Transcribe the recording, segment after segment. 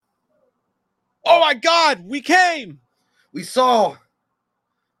my God, we came. We saw.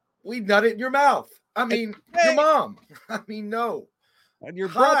 We nutted in your mouth. I mean, your mom. I mean, no. And your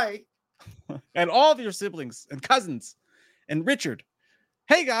brother. And all of your siblings and cousins and Richard.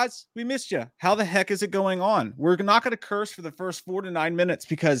 Hey guys, we missed you. How the heck is it going on? We're not going to curse for the first 4 to 9 minutes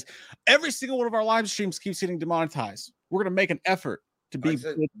because every single one of our live streams keeps getting demonetized. We're going to make an effort to be.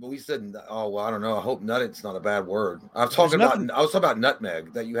 We said, oh well, I don't know. I hope nutted's not a bad word. I was talking about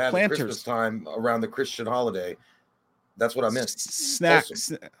nutmeg that you have at Christmas time around the Christian holiday. That's what I meant.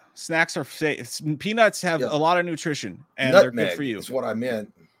 Snacks are safe. Peanuts have a lot of nutrition and nutmeg, they're good for you. That's what I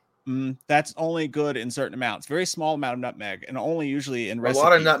meant. That's only good in certain amounts. Very small amount of nutmeg, and only usually in recipes. A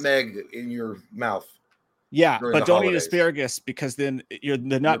lot of nutmeg in your mouth. Yeah, but don't eat asparagus because then the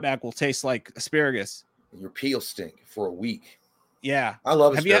nutmeg will taste like asparagus. Your peel stink for a week. Yeah, I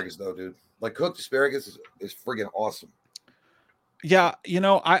love asparagus though, dude. Like cooked asparagus is friggin' awesome. Yeah,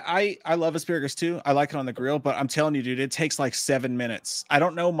 I love asparagus too. I like it on the grill, but I'm telling you, dude, it takes like 7 minutes. I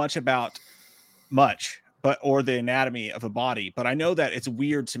don't know much about or the anatomy of a body, but I know that it's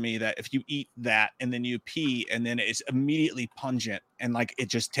weird to me that if you eat that and then you pee and then it's immediately pungent and like it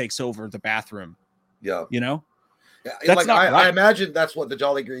just takes over the bathroom. Yeah. Yeah, that's like I imagine that's what the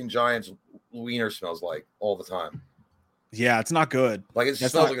Jolly Green Giant's wiener smells like all the time. Yeah, it's not good. Like it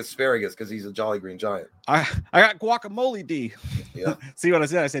smells like asparagus because he's a Jolly Green Giant. I got guacamole D. Yeah. See what I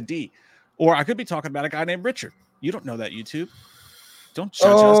said? I said D. Or I could be talking about a guy named Richard. You don't know that, YouTube. Don't judge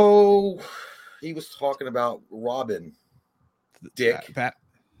us. Oh, he was talking about Robin. Dick.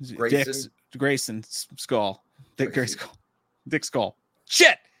 Grayson Skull. Dick Grayson Skull. Dick Skull.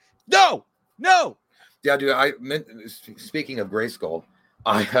 Shit. No. Yeah, dude. I meant speaking of Grayskull,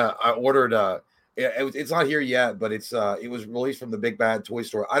 I ordered it's not here yet, but it was released from the Big Bad Toy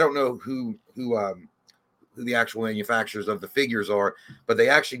Store. I don't know who the actual manufacturers of the figures are, but they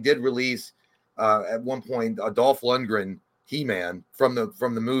actually did release at one point a Dolph Lundgren He-Man from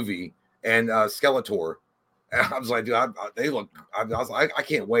the movie and Skeletor. And I was like, dude, they look. I was like, I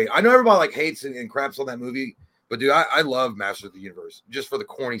can't wait. I know everybody like hates and craps on that movie, but dude, I love Masters of the Universe just for the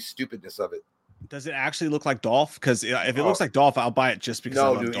corny stupidness of it. Does it actually look like Dolph? Because if it looks like Dolph, I'll buy it just because I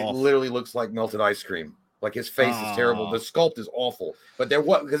love Dolph. It literally looks like melted ice cream. Like his face is terrible. The sculpt is awful. But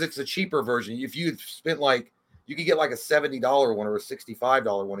because it's a cheaper version. If you spent you could get like a $70 one or a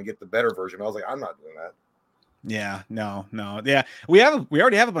 $65 one to get the better version. I was like, I'm not doing that. Yeah, no. Yeah, we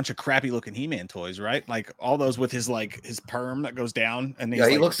already have a bunch of crappy looking He-Man toys, right? Like all those with his perm that goes down, and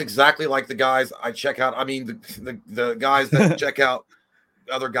he looks exactly like the guys I check out. I mean, the guys that check out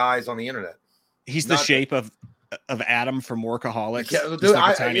other guys on the internet. He's the shape of Adam from Workaholics. Yeah, dude,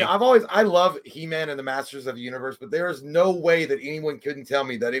 I love He-Man and the Masters of the Universe, but there is no way that anyone couldn't tell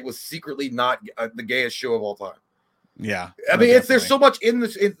me that it was secretly not the gayest show of all time. Yeah, I mean, there's so much in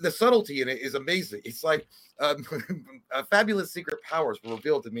this. The subtlety in it is amazing. It's like fabulous secret powers were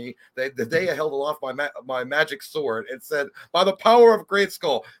revealed to me the day I held aloft my magic sword. It said, "By the power of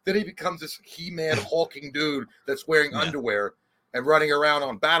Greatskull." Then he becomes this He-Man hulking dude that's wearing underwear and running around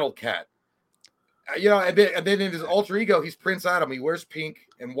on Battle Cat. And then in his alter ego, he's Prince Adam. He wears pink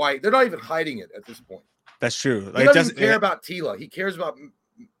and white. They're not even hiding it at this point. That's true. He doesn't care about Teela. He cares about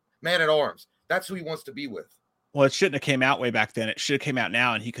Man at Arms. That's who he wants to be with. Well, it shouldn't have came out way back then. It should have came out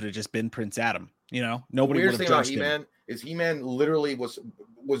now, and he could have just been Prince Adam. Nobody would have judged him. He-Man is He-Man literally was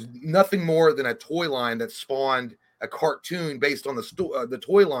nothing more than a toy line that spawned a cartoon based on the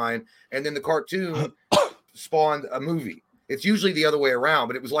toy line, and then the cartoon spawned a movie. It's usually the other way around,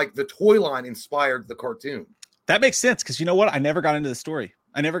 but it was like the toy line inspired the cartoon. That makes sense because you know what? I never got into the story.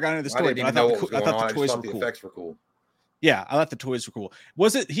 I thought the toys were cool. Effects were cool. Yeah, I thought the toys were cool.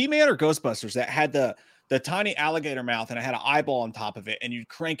 Was it He-Man or Ghostbusters that had the tiny alligator mouth and it had an eyeball on top of it, and you'd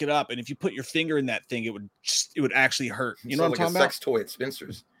crank it up, and if you put your finger in that thing, it would actually hurt. You know what I'm talking about? Sex toy at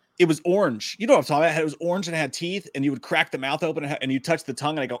Spencer's. It was orange. You know what I'm talking about? It was orange and it had teeth, and you would crack the mouth open and you touch the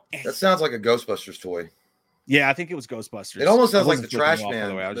tongue, and I go. Eh. That sounds like a Ghostbusters toy. Yeah, I think it was Ghostbusters. It almost sounds like the trash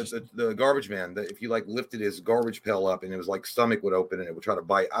man, the garbage man. That if you lifted his garbage pail up and it was like stomach would open and it would try to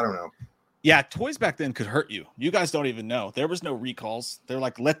bite. I don't know. Yeah, toys back then could hurt you. You guys don't even know. There was no recalls. They're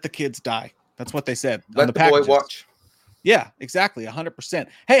like, let the kids die. That's what they said. Let the boy watch. Yeah, exactly. 100%.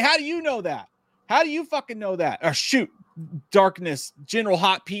 Hey, how do you know that? How do you fucking know that? Or shoot, Darkness, General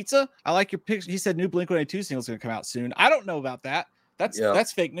Hot Pizza. I like your picture. He said new Blink-182 single is going to come out soon. I don't know about that.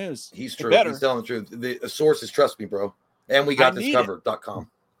 That's fake news. He's true. He's telling the truth. The sources trust me, bro. And we got this covered.com.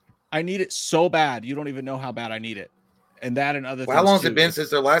 I need it so bad. You don't even know how bad I need it. And that and other things. How long has it been since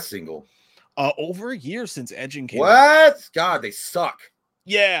their last single? Over a year since Edging came out. What? God, they suck.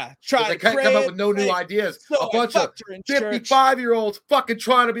 Yeah, Because they can't come up with no new ideas. So a bunch of 55-year-olds fucking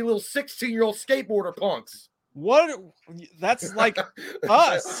trying to be little 16-year-old skateboarder punks. What? That's like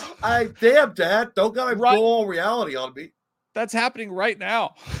us. Damn, Dad, don't gotta go all reality on me. That's happening right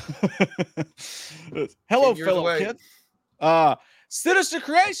now. Hello, fellow kids. Sinister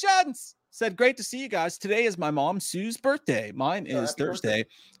Creations said, great to see you guys. Today is my mom, Sue's birthday. Mine is Thursday. Birthday.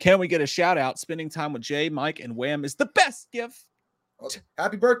 Can we get a shout out? Spending time with Jay, Mike, and Wham is the best gift.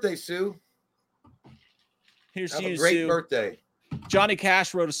 Happy birthday, Sue. Here's Have you, a great Sue. birthday. Johnny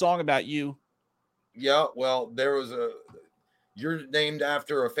Cash wrote a song about you. Yeah, well, you're named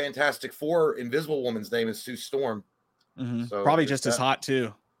after a Fantastic Four Invisible Woman's name is Sue Storm. Mm-hmm. So probably just as hot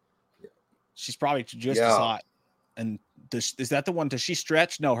too. Yeah. She's probably just as hot. And is that the one? Does she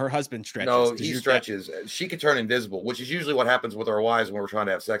stretch? No, her husband stretches. No, he stretches. She can turn invisible, which is usually what happens with our wives when we're trying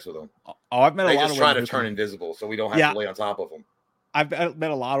to have sex with them. Oh, I've met a lot of women. They just try to turn invisible, so we don't have to lay on top of them. I've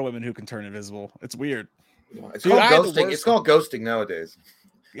met a lot of women who can turn invisible. It's weird. It's called ghosting. It's called ghosting nowadays.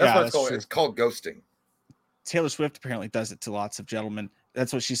 That's what it's called. True. It's called ghosting. Taylor Swift apparently does it to lots of gentlemen.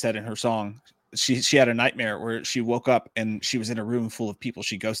 That's what she said in her song. She had a nightmare where she woke up and she was in a room full of people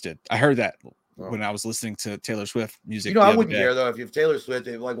she ghosted. I heard that when I was listening to Taylor Swift music. I wouldn't care though if you have Taylor Swift.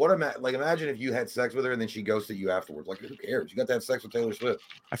 Imagine if you had sex with her and then she ghosted you afterwards. Like, who cares? You got to have sex with Taylor Swift.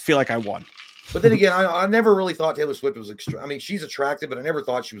 I feel like I won. But then again, I never really thought Taylor Swift was extreme. I mean, she's attractive, but I never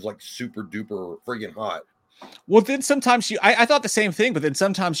thought she was like super duper friggin' hot. Well, then sometimes I thought the same thing, but then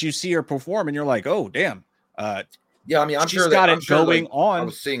sometimes you see her perform and you're like, oh, damn. Yeah, I mean, I'm sure got it going on. I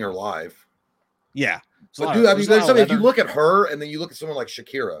was seeing her live. Yeah. But dude, I mean, if you look at her and then you look at someone like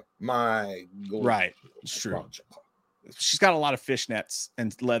Shakira, my God. Right. It's true. She's got a lot of fishnets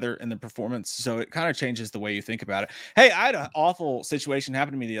and leather in the performance, so it kind of changes the way you think about it. Hey, I had an awful situation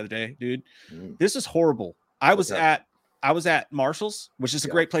happen to me the other day, dude. This is horrible. I was at Marshall's, which is a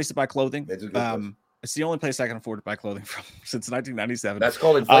great place to buy clothing. It's the only place I can afford to buy clothing from since 1997. That's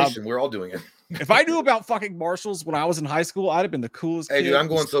called inflation. We're all doing it. If I knew about fucking Marshalls when I was in high school, I'd have been the coolest. Hey, dude, I'm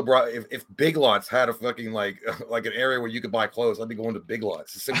going so broad. If Big Lots had a fucking like an area where you could buy clothes, I'd be going to Big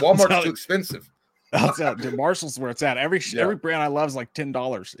Lots. Walmart's too expensive. I'll tell you, Marshall's where it's at. Every brand I love is like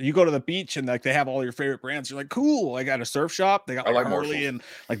 $10. You go to the beach and like they have all your favorite brands. You're like, cool. I got a surf shop. They got like Harley and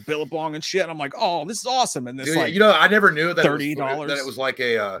like Billabong and shit. And I'm like, oh, this is awesome. And this, dude, like, I never knew that $30. That it was like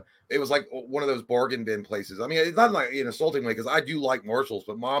it was like one of those bargain bin places. I mean, it's not like an insulting way because I do like Marshalls,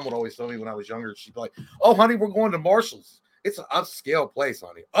 but Mom would always tell me when I was younger, she'd be like, "Oh, honey, we're going to Marshalls. It's an upscale place,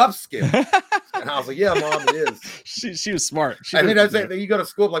 honey. Upscale." And I was like, "Yeah, Mom, it is." She was smart. And then you go to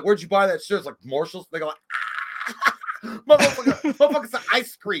school, like, "Where'd you buy that shirt?" It's like Marshalls. They go like, "Motherfucker's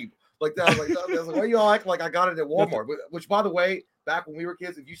ice cream." Like that. I was like, "Why you all act like I got it at Walmart?" Which, by the way, back when we were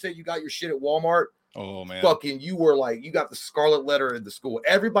kids, if you say you got your shit at Walmart, oh man, fucking, you were like, you got the scarlet letter in the school.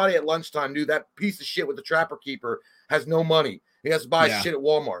 Everybody at lunchtime knew that piece of shit with the trapper keeper has no money. He has to buy shit at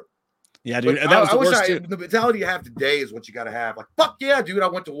Walmart. Yeah, dude. And that was the worst too. The mentality you have today is what you got to have. Like, fuck yeah, dude. I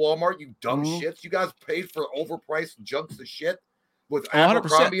went to Walmart. You dumb shits. You guys paid for overpriced junks of shit with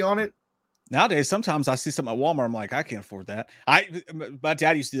Abercrombie on it. Nowadays, sometimes I see something at Walmart. I'm like, I can't afford that. My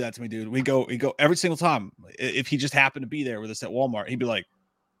dad used to do that to me, dude. We go every single time. If he just happened to be there with us at Walmart, he'd be like,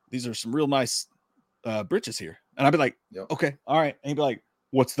 "These are some real nice britches here," and I'd be like, "Okay, all right." And he'd be like,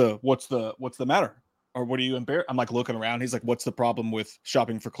 "What's the matter? Or what are you embarrassed?" I'm like looking around. He's like, "What's the problem with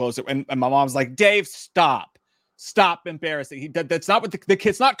shopping for clothes?" And my mom's like, "Dave, stop embarrassing. That's not what the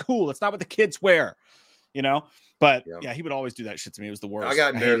kids. Not cool. It's not what the kids wear, you know." But yeah, he would always do that shit to me. It was the worst. I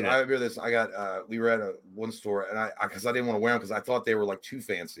got embarrassed. I remember this. We were at one store, and because I didn't want to wear them because I thought they were like too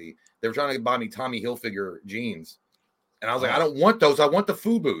fancy. They were trying to buy me Tommy Hilfiger jeans, and I was like, I don't want those. I want the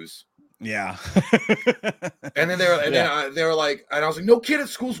FUBUs. Yeah. And then they were like, and I was like, no kid at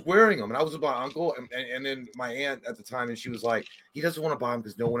school's wearing them. And I was with my uncle, and then my aunt at the time, and she was like, he doesn't want to buy them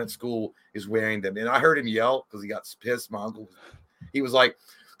because no one at school is wearing them. And I heard him yell because he got pissed. My uncle, he was like,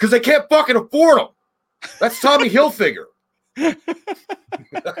 because they can't fucking afford them. That's Tommy Hilfiger. I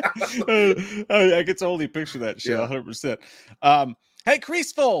can totally picture that shit 100%. Hey,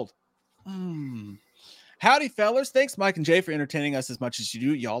 Creasefold. Howdy, fellas. Thanks, Mike and Jay, for entertaining us as much as you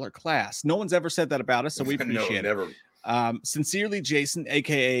do. Y'all are class. No one's ever said that about us, so we appreciate it. Never. Sincerely, Jason,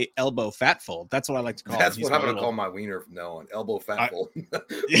 a.k.a. Elbow Fatfold. That's what I like to call That's him. What I'm going to call my wiener from now on. Elbow Fatfold.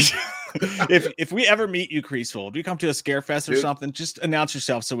 If we ever meet you, Creasefold, you come to a scare fest or something, just announce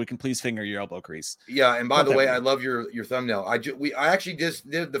yourself so we can please finger your elbow crease. Yeah, and by the way, I love your thumbnail. I actually just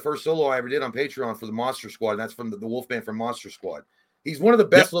did the first solo I ever did on Patreon for the Monster Squad, and that's from the Wolfman from Monster Squad. He's one of the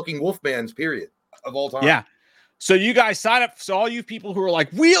best looking Wolfmans, period, of all time. Yeah. So you guys sign up. So all you people who are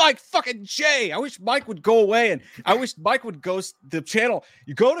like, we like fucking Jay. I wish Mike would go away, and I wish Mike would ghost the channel.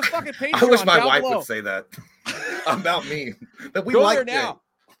 You go to fucking Patreon. I wish my wife below. would say that about me. That we go like there now.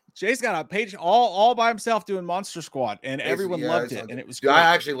 Jay's got a page all by himself doing Monster Squad, and everyone loved it, and it was great. Great.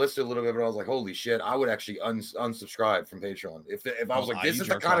 I actually listened a little bit, but I was like, holy shit, I would actually unsubscribe from Patreon. If I was like, this is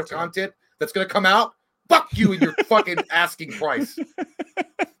the kind of content that's going to come out, fuck you and your fucking asking price.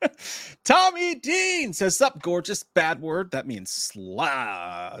 Tommy Dean says, sup, gorgeous. Bad word. That means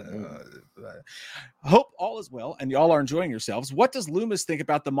hope all is well, and y'all are enjoying yourselves. What does Loomis think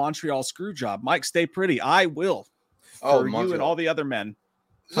about the Montreal screw job? Mike, stay pretty. I will. For you and all the other men.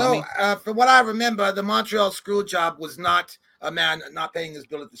 So, from what I remember, the Montreal screw job was not a man not paying his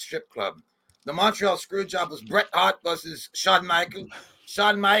bill at the strip club. The Montreal screw job was Bret Hart versus Shawn Michaels.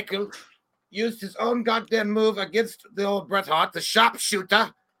 Shawn Michaels used his own goddamn move against the old Bret Hart, the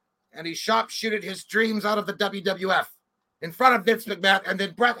sharpshooter, and he sharpshooted his dreams out of the WWF in front of Vince McMahon, and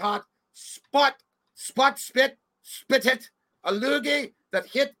then Bret Hart spit it, a loogie that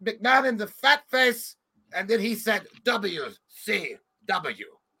hit McMahon in the fat face, and then he said, WCW.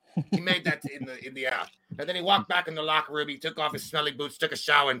 He made that in the air. And then he walked back in the locker room. He took off his smelly boots, took a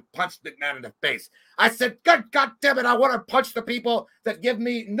shower, and punched McMahon in the face. I said, God damn it, I want to punch the people that give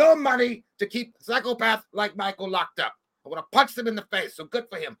me no money to keep psychopaths like Michael locked up. I want to punch them in the face. So good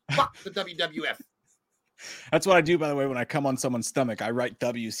for him. Fuck the WWF. That's what I do, by the way, when I come on someone's stomach. I write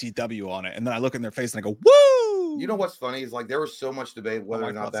WCW on it, and then I look in their face and I go, woo! You know what's funny is like there was so much debate whether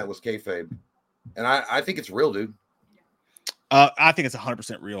or not that was kayfabe. And I think it's real, dude. I think it's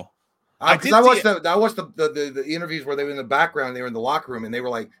 100% real. I watched the interviews where they were in the background, they were in the locker room, and they were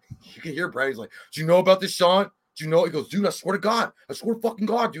like, you can hear Brady's like, do you know about this, Sean? Do you know? He goes, dude, I swear to fucking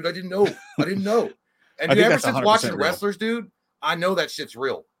God, dude, I didn't know. And ever since watching wrestlers, dude, I know that shit's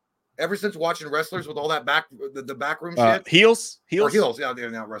real. Ever since watching wrestlers with all that the backroom shit. Heels? Yeah, they're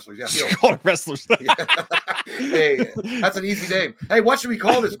now wrestlers. Yeah, heels. Call it wrestlers. Hey, that's an easy name. Hey, what should we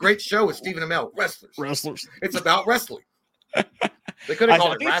call this great show with Stephen Amell? Wrestlers. It's about wrestling. They could have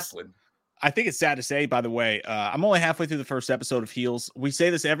called it wrestling. I think it's sad to say, by the way, I'm only halfway through the first episode of Heels. We say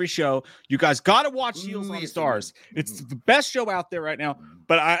this every show. You guys got to watch Heels on Stars. It's the best show out there right now.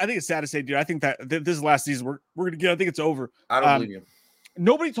 But I think it's sad to say, dude, I think that this is the last season. We're going to get, I think it's over. I don't believe you.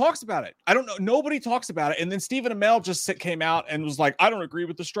 Nobody talks about it. I don't know. Nobody talks about it. And then Stephen Amell just came out and was like, I don't agree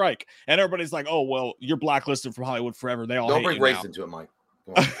with the strike. And everybody's like, oh, well, you're blacklisted from Hollywood forever. They all don't hate bring you race now. into it, Mike.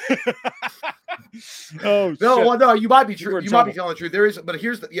 Oh no, well, no, you might be true. You might be telling the truth. There is, but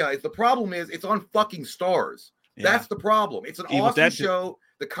here's the problem is it's on fucking Stars. Yeah. That's the problem. It's an awesome show.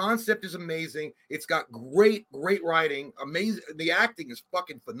 The concept is amazing. It's got great writing. Amazing. The acting is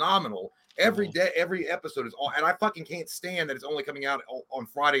fucking phenomenal. Every day, every episode is all, and I fucking can't stand that it's only coming out on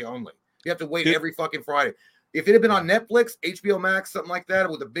Friday only. You have to wait every fucking Friday. If it had been on Netflix, HBO Max, something like that,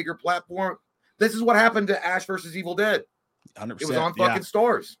 with a bigger platform, this is what happened to Ash versus Evil Dead. 100%, it was on fucking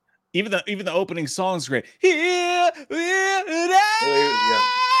Stars. Even the opening song's great. You're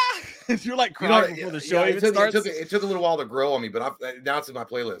like crying before the show even starts. It took a little while to grow on me, but now it's in my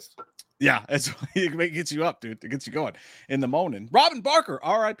playlist. Yeah, it gets you up, dude. It gets you going in the morning. Robin Barker,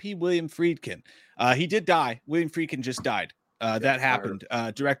 R.I.P. William Friedkin. He did die. William Friedkin just died. That happened.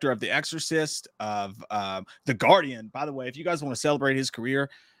 Director of The Exorcist, of The Guardian. By the way, if you guys want to celebrate his career,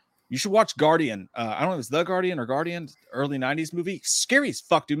 you should watch Guardian. I don't know if it's The Guardian or Guardian, early 90s movie. Scary as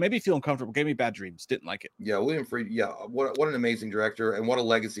fuck, dude. Made me feel uncomfortable. Gave me bad dreams. Didn't like it. Yeah, William Friedkin. Yeah, what an amazing director and what a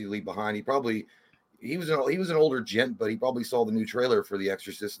legacy to leave behind. He was an older gent, but he probably saw the new trailer for The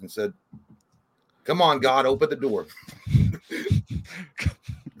Exorcist and said, "Come on, God, open the door."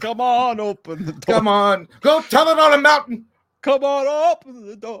 Come on, open the door. Come on, go tell it on a mountain. Come on, open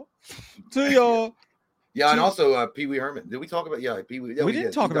the door to your. Yeah, and also Pee Wee Herman. Did we talk about Pee Wee? Yeah, we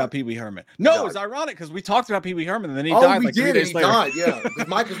didn't talk about Pee Wee Herman. No, it's ironic because we talked about Pee Wee Herman and then he died like 3 days later. Died, yeah, because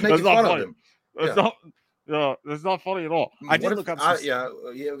Mike was making fun of him. That's not funny at all. I did look up. He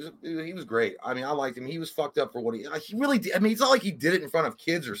was great. I mean, I liked him. He was fucked up for what he really did. I mean, it's not like he did it in front of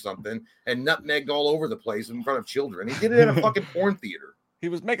kids or something and nutmegged all over the place in front of children. He did it in a fucking porn theater. He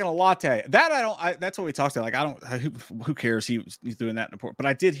was making a latte. That's what we talked about. Like, who cares? He's doing that in the port. But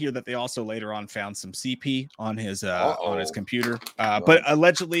I did hear that they also later on found some CP on his computer. But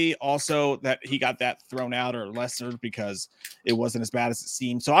allegedly also that he got that thrown out or lessered because it wasn't as bad as it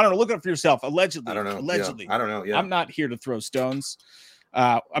seemed. So I don't know. Look it up for yourself. Allegedly. I don't know. Allegedly. Yeah. I don't know. Yeah. I'm not here to throw stones.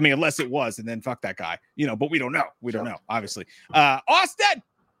 I mean, unless it was, and then fuck that guy. But we don't know. We don't know, obviously. Austin!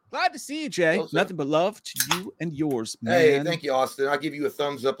 Glad to see you, Jay. Well, nothing but love to you and yours, man. Hey, thank you, Austin. I'll give you a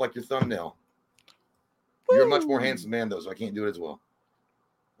thumbs up like your thumbnah. Woo. You're a much more handsome man, though, so I can't do it as well.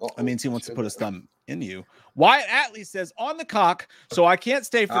 That means he wants to put his thumb in you. Wyatt Atley says, on the cock, so I can't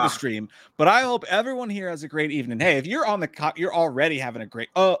stay for the stream, but I hope everyone here has a great evening. Hey, if you're on the cock, you're already having a great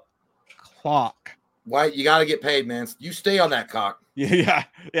clock. Wyatt, you got to get paid, man. You stay on that cock. Yeah.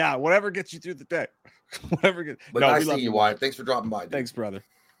 Whatever gets you through the day. Whatever gets. But nice seeing you, Wyatt. Thanks for dropping by. Dude. Thanks, brother.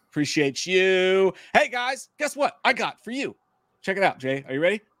 Appreciate you. Hey, guys, guess what I got for you? Check it out, Jay. Are you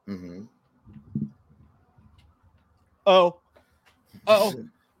ready? Mm-hmm. Oh.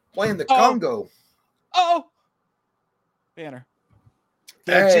 Playing the Congo. Banner.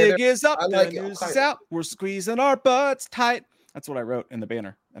 The jig is up. The news is out. We're squeezing our butts tight. That's what I wrote in the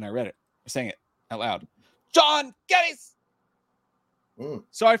banner, and I read it. I sang it out loud. John Geddes.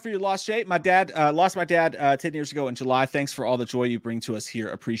 Sorry for your loss, Jay. My dad lost my dad 10 years ago in July. Thanks for all the joy you bring to us here.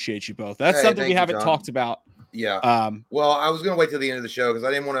 Appreciate you both. That's something we haven't talked about. Yeah. Well, I was going to wait till the end of the show because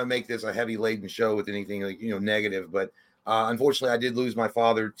I didn't want to make this a heavy laden show with anything negative. But unfortunately, I did lose my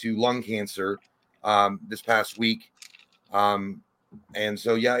father to lung cancer this past week. And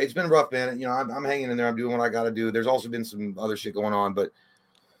so, yeah, it's been rough, man. I'm hanging in there. I'm doing what I got to do. There's also been some other shit going on, but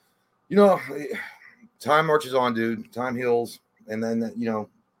time marches on, dude. Time heals. And then,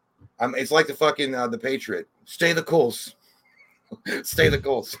 it's like the fucking, the Patriot. Stay the course. Stay the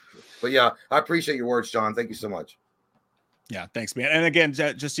course. But yeah, I appreciate your words, John. Thank you so much. Yeah, thanks, man. And again,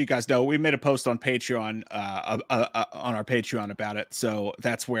 just so you guys know, we made a post on Patreon, on our Patreon about it. So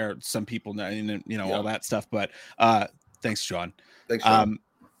that's where some people know, all that stuff. But thanks, John. Thanks, John.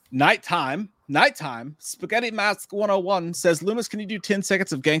 Nighttime. Spaghetti Mask 101 says, Loomis, can you do 10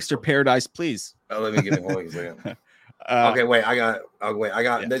 seconds of Gangster Paradise, please? Let me get it. Hold on a second. Okay, wait. I got.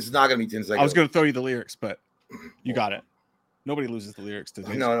 Yeah. This is not gonna be 10 seconds. I was gonna throw you the lyrics, but you got it. Nobody loses the lyrics to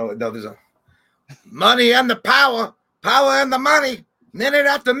this. No. There's a money and the power and the money, minute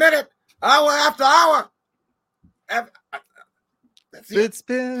after minute, hour after hour. That's it. It's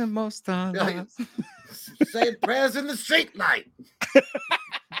been most times. Saying prayers in the street night.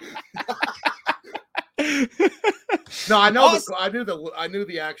 No, I know. I knew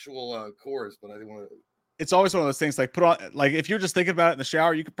the actual chorus, but I didn't want to. It's always one of those things like put on, like if you're just thinking about it in the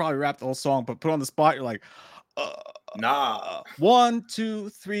shower, you could probably rap the whole song, but put on the spot, you're like, nah. 1, 2,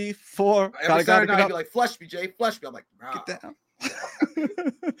 3, 4. Every Saturday night, you're like, flush me, Jay, flush me. I'm like, get down.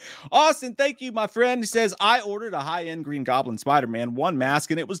 Austin, thank you, my friend. He says, I ordered a high-end Green Goblin Spider-Man 1 mask,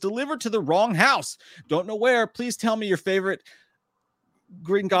 and it was delivered to the wrong house. Don't know where. Please tell me your favorite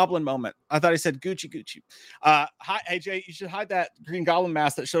Green Goblin moment. I thought he said Gucci. Hi, AJ, you should hide that Green Goblin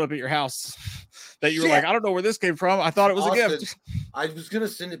mask that showed up at your house that you were like, I don't know where this came from. I thought it was Austin, a gift. I was going to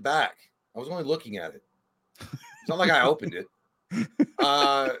send it back. I was only looking at it. It's not like I opened it.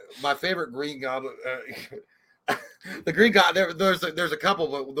 My favorite Green Goblin, the Green Goblin, there's a couple,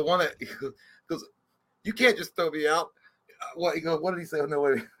 but the one that goes, you can't just throw me out. What did he say? No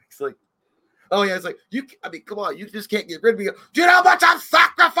way. He's like, oh yeah, it's like come on, you just can't get rid of me. Do you know how much I've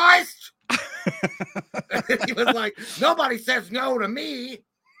sacrificed? He was like, nobody says no to me.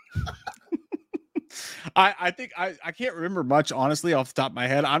 I think I can't remember much, honestly, off the top of my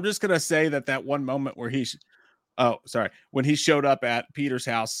head. I'm just gonna say that one moment where when he showed up at Peter's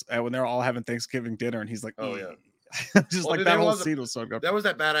house when they're all having Thanksgiving dinner, and he's like, oh yeah, just like that whole scene was so good. That was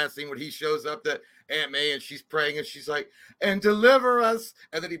that badass scene when he shows up to Aunt May and she's praying and she's like, and deliver us,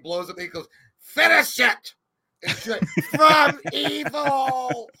 and then he blows up and he goes, finish it. And she's like, from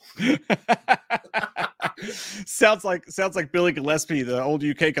evil. sounds like Billy Gillespie, the old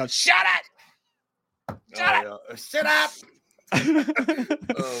UK guy. Shut it. Sit up.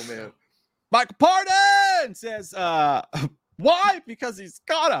 Oh man. Michael Pardon says, why? Because he's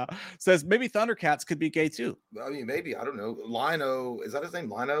gotta. Says maybe Thundercats could be gay too. I mean, maybe. I don't know. Lino, is that his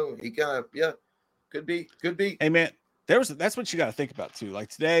name? Lino? He kind of, could be. Hey man, that's what you got to think about too. Like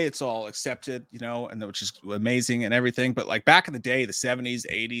today, it's all accepted, and which is amazing and everything. But like back in the day, the 70s,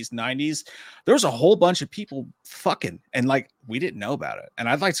 80s, 90s, there was a whole bunch of people fucking, and like we didn't know about it. And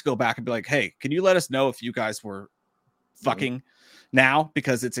I'd like to go back and be like, hey, can you let us know if you guys were fucking now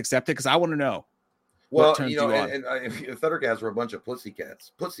because it's accepted? Because I want to know. Well, and Thundercats were a bunch of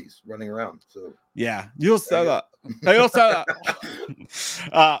pussies running around. So yeah, you'll say that. You'll say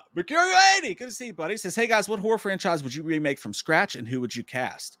that. Mercurio 80, good to see you, buddy. Says, hey guys, what horror franchise would you remake from scratch, and who would you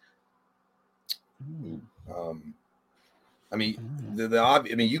cast? I mean,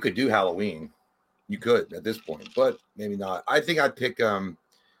 you could do Halloween. You could at this point, but maybe not. I think I'd pick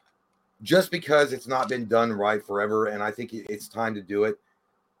just because it's not been done right forever, and I think it's time to do it.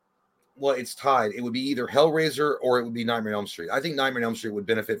 Well, it's tied. It would be either Hellraiser or it would be Nightmare on Elm Street. I think Nightmare on Elm Street would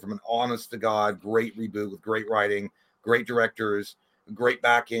benefit from an honest-to-God, great reboot with great writing, great directors, great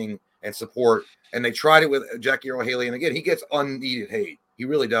backing and support. And they tried it with Jackie Earle Haley. And again, he gets unneeded hate. He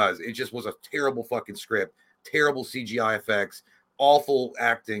really does. It just was a terrible fucking script, terrible CGI effects, awful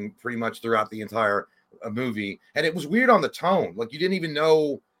acting pretty much throughout the entire movie. And it was weird on the tone. Like, you didn't even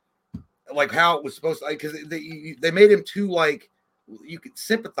know like how it was supposed to, because they made him too, like, you could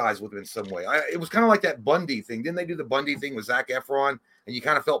sympathize with him in some way. It was kind of like that Bundy thing. Didn't they do the Bundy thing with Zac Efron? And you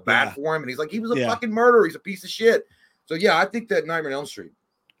kind of felt bad for him. And he's like, he was a fucking murderer. He's a piece of shit. So yeah, I think that Nightmare on Elm Street.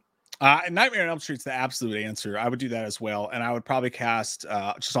 Nightmare on Elm Street's the absolute answer. I would do that as well. And I would probably cast,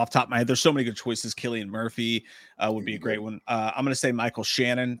 just off the top of my head, there's so many good choices. Cillian Murphy would be a great one. I'm going to say Michael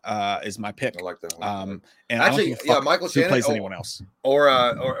Shannon is my pick. I like that one. And actually, Michael Shannon plays anyone else. Or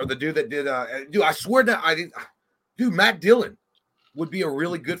the dude that did, dude, I swear that dude, Matt Dillon would be a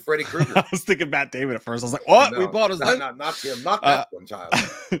really good Freddy Krueger. I was thinking Matt Damon at first. I was like, what? We bought his not him, not that one child.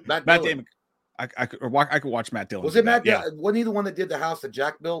 Matt Damon. I could watch Matt Dillon. Was it Matt? Yeah. Wasn't he the one that did the house that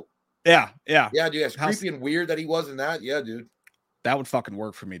Jack built? Yeah. Dude. It's creepy and weird that he was in that. Yeah, dude. That would fucking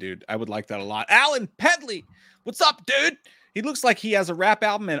work for me, dude. I would like that a lot. Alan Pedley, what's up, dude? He looks like he has a rap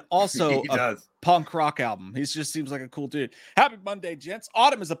album and also a punk rock album. He just seems like a cool dude. Happy Monday, gents.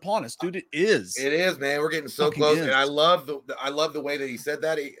 Autumn is upon us, dude. It is. It is, man. We're getting so close, and I love the way that he said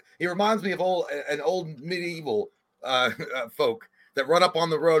that. He reminds me of an old medieval folk that run up on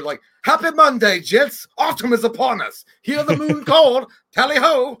the road like, happy Monday, gents. Autumn is upon us. Hear the moon called. Tally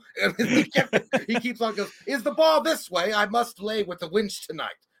ho. And he keeps on going, is the bar this way? I must lay with the winch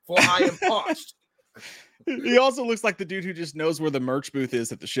tonight, for I am parched. He also looks like the dude who just knows where the merch booth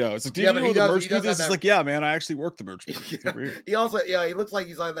is at the show. It's like, do you know where the merch booth is? It's like, yeah, man, I actually work the merch booth. He also, he looks like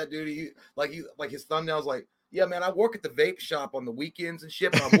he's like that dude. He his thumbnail's like, yeah, man, I work at the vape shop on the weekends and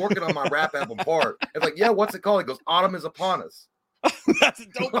shit, but I'm working on my rap album part. It's like, yeah, what's it called? He goes, Autumn is upon us. That's a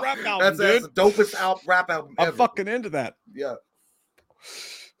dope rap album. That's the dopest rap album ever. I'm fucking into that. Yeah.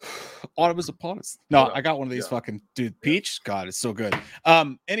 Autumn is upon us. No, I got one of these fucking dude. Peach. God, it's so good.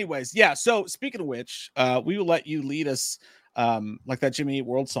 Anyways, yeah. So speaking of which, we will let you lead us. Like that Jimmy Eat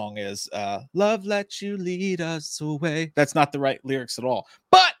World song is. Love let you lead us away. That's not the right lyrics at all.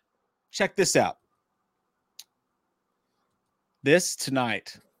 But check this out. Tonight's the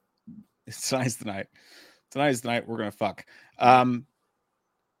night we're gonna fuck.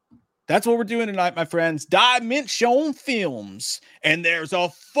 That's what we're doing tonight, my friends. Dimension Films, and there's a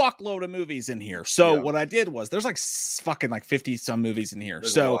fuckload of movies in here. So what I did was there's like fucking like 50 some movies in here.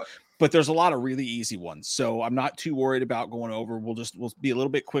 But there's a lot of really easy ones. So I'm not too worried about going over. We'll be a little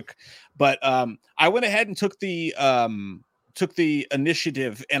bit quick. But I went ahead and took the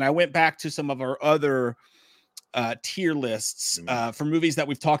initiative, and I went back to some of our other tier lists for movies that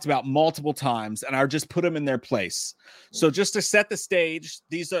we've talked about multiple times, and I just put them in their place. So just to set the stage,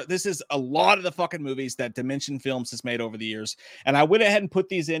 this is a lot of the fucking movies that Dimension Films has made over the years, and I went ahead and put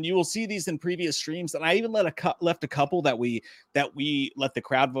these in. You will see these in previous streams, and I even left a couple that we let the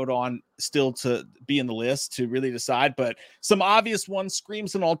crowd vote on still to be in the list to really decide. But some obvious ones: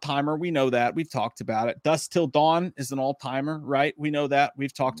 Scream's an all-timer. We know that. We've talked about it. Dusk Till Dawn is an all-timer, right? We know that.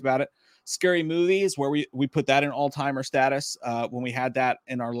 We've talked about it. Scary Movies, where we put that in all-timer status when we had that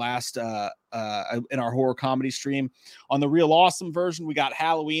in our last in our horror comedy stream. On the Real Awesome version, we got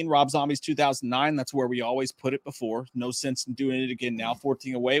Halloween, Rob Zombie's 2009. That's where we always put it before. No sense in doing it again now.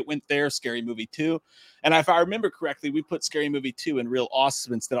 14 away, it went there. Scary Movie 2. And if I remember correctly, we put Scary Movie 2 in Real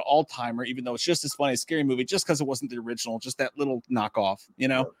Awesome instead of all-timer, even though it's just as funny as Scary Movie, just because it wasn't the original, just that little knockoff, you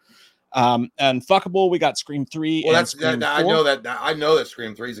know? And Fuckable, we got Scream 3. Well, I know that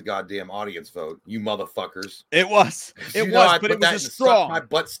Scream 3 is a goddamn audience vote, you motherfuckers. It was, but it was a strong. Suck my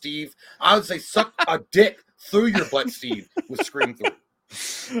butt, Steve. I would say suck a dick through your butt, Steve, with Scream 3.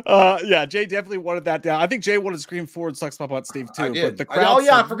 Yeah, Jay definitely wanted that down. I think Jay wanted Scream 4 and Sucks My Butt, Steve, too. I did. But the crowd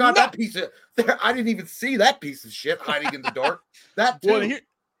I forgot that piece of. I didn't even see that piece of shit hiding in the dark. That too. Well,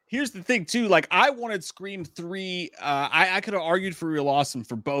 here's the thing, too. Like, I wanted Scream 3. I could have argued for Real Awesome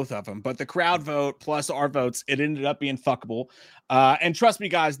for both of them, but the crowd vote plus our votes, it ended up being Fuckable. And trust me,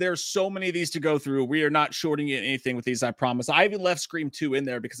 guys, there's so many of these to go through. We are not shorting anything with these, I promise. I even left Scream 2 in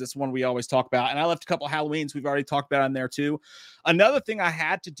there because it's one we always talk about. And I left a couple Halloweens we've already talked about in there, too. Another thing I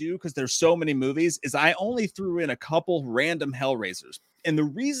had to do, because there's so many movies, is I only threw in a couple random Hellraisers. And the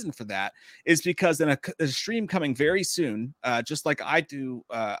reason for that is because in a stream coming very soon, just like I do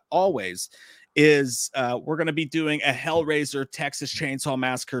always, is we're going to be doing a Hellraiser, Texas Chainsaw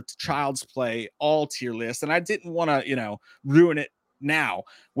Massacre, Child's Play, all tier list. And I didn't want to, ruin it now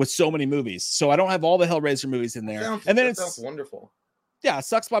with so many movies. So I don't have all the Hellraiser movies in there. That sounds wonderful. Yeah,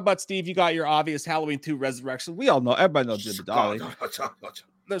 Sucks My Butt, Steve. You got your obvious Halloween 2 Resurrection. We all know, everybody knows Jim Dolly.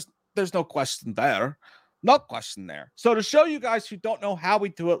 There's no question there. No question there. So to show you guys who don't know how we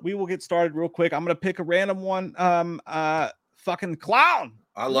do it, we will get started real quick. I'm going to pick a random one fucking clown.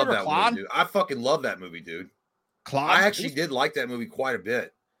 I love that movie, dude. I fucking love that movie, dude. Clown. I actually did like that movie quite a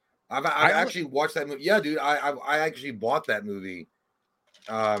bit. I've actually watched that movie. Yeah, dude. I actually bought that movie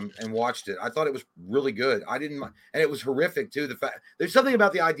and watched it. I thought it was really good. I didn't, and it was horrific too. The fact there's something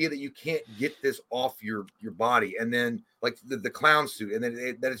about the idea that you can't get this off your body, and then like the clown suit, and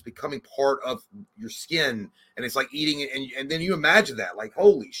then that it's becoming part of your skin, and it's like eating it, and then you imagine that, like,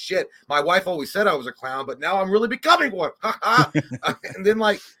 holy shit. My wife always said I was a clown, but now I'm really becoming one. and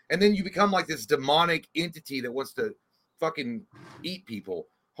then you become like this demonic entity that wants to fucking eat people.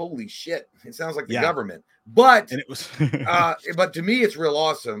 Holy shit. It sounds like the government. But and it was but to me it's real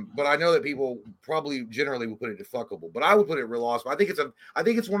awesome. But I know that people probably generally will put it to fuckable. But I would put it real awesome. I think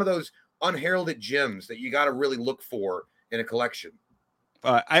it's one of those unheralded gems that you got to really look for in a collection.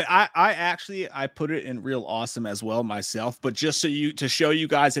 I actually put it in real awesome as well myself, but just to show you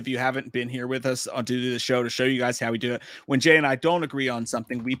guys, if you haven't been here with us on to do the show, to show you guys how we do it. When Jay and I don't agree on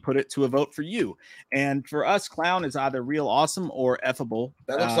something, we put it to a vote for you. And for us, clown is either real awesome or effable.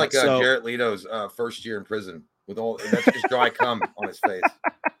 That looks like Jared Leto's first year in prison with all that's just dry cum on his face.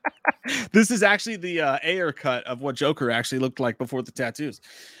 This is actually the Ayer cut of what Joker actually looked like before the tattoos.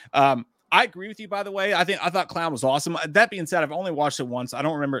 I agree with you, by the way. I thought Clown was awesome. That being said, I've only watched it once. I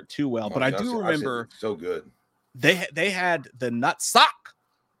don't remember it too well, but I do remember so good. They had the nut sock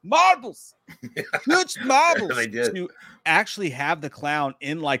marbles, huge marbles. They did to actually have the clown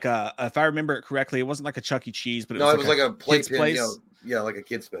in like a. If I remember it correctly, it wasn't like a Chuck E. Cheese, but it was like a playpen, place. Yeah, like a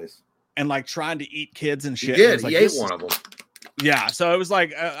kid's space, and like trying to eat kids and shit. He did. Like, he ate one of them. Yeah, so it was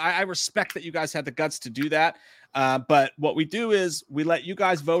like I respect that you guys had the guts to do that. But what we do is we let you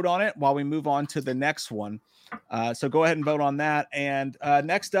guys vote on it while we move on to the next one. So go ahead and vote on that. And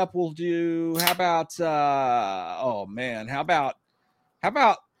next up, we'll do. How about? How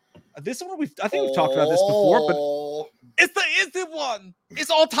about this one? I think we've talked about this before, but it's the instant one. It's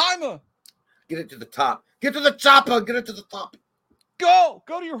all timer. Get it to the top. Get to the chopper. Get it to the top. Go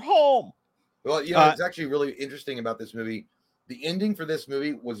to your home. Well, it's actually really interesting about this movie. The ending for this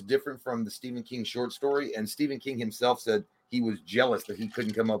movie was different from the Stephen King short story, and Stephen King himself said he was jealous that he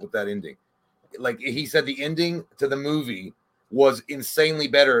couldn't come up with that ending. Like he said, the ending to the movie was insanely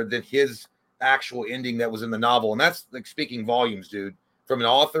better than his actual ending that was in the novel, and that's like speaking volumes, dude, from an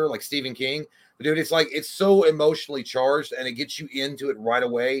author like Stephen King. But dude, it's like it's so emotionally charged, and it gets you into it right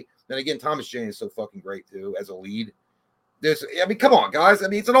away. Then again, Thomas Jane is so fucking great too as a lead. Come on, guys.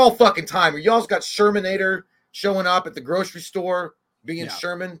 It's an all fucking time. Y'all's got Shermanator showing up at the grocery store, being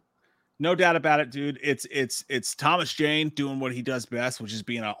Sherman. No doubt about it, dude. It's Thomas Jane doing what he does best, which is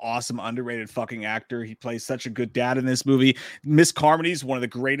being an awesome, underrated fucking actor. He plays such a good dad in this movie. Miss Carmody is one of the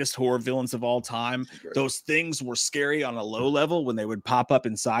greatest horror villains of all time. Those things were scary on a low level when they would pop up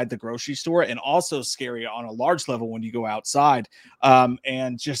inside the grocery store, and also scary on a large level when you go outside.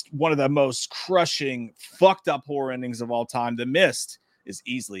 And just one of the most crushing, fucked up horror endings of all time. The Mist is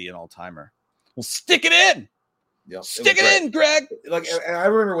easily an all-timer. Well, stick it in. Yeah, stick it in, Greg. Like I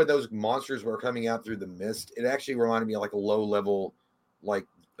remember when those monsters were coming out through the mist, it actually reminded me of like a low level, like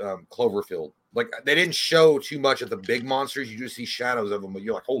Cloverfield. Like they didn't show too much of the big monsters; you just see shadows of them. But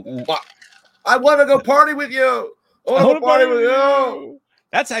you're like, "Holy fuck! I want to go party with you. I want to party with you."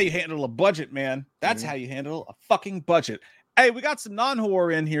 That's how you handle a budget, man. That's how you handle a fucking budget. Hey, we got some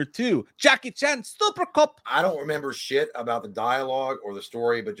non-horror in here too. Jackie Chan, Super Cup. I don't remember shit about the dialogue or the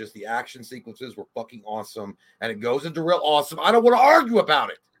story, but just the action sequences were fucking awesome. And it goes into real awesome. I don't want to argue about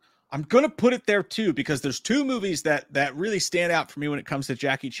it. I'm going to put it there too, because there's two movies that really stand out for me when it comes to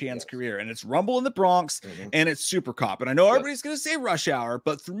Jackie Chan's career. And it's Rumble in the Bronx and it's Super Cop. And I know everybody's going to say Rush Hour,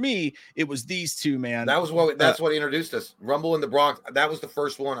 but for me, it was these two, man. That's what introduced us. Rumble in the Bronx. That was the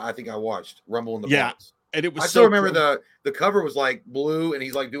first one I think I watched. Rumble in the Bronx. And it was I still remember the cover was like blue, and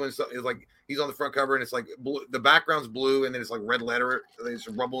he's like doing something. It's like he's on the front cover, and it's like blue, the background's blue, and then it's like red letter. It's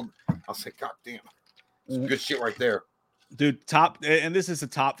Rumble. I was like, God damn, some good shit right there, dude. And this is a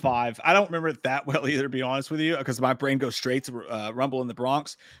top 5. I don't remember it that well either, to be honest with you, because my brain goes straight to Rumble in the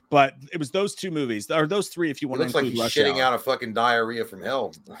Bronx. But it was those two movies, or those three, if you want to include Rush Hour. Looks like he's shitting out a fucking diarrhea from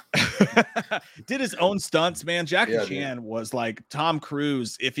hell. Did his own stunts, man. Jackie Chan was like Tom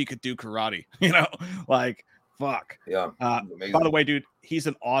Cruise if he could do karate, like fuck. Yeah. By the way, dude, he's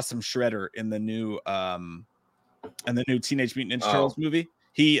an awesome shredder in the new Teenage Mutant Ninja Turtles movie.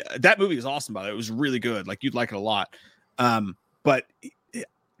 That movie was awesome, by the way. It was really good. Like you'd like it a lot. But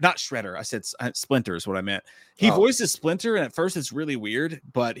not Shredder. I said Splinter is what I meant. He voices Splinter, and at first it's really weird,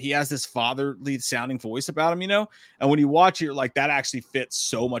 but he has this fatherly sounding voice about him, And when you watch it, you're like, that actually fits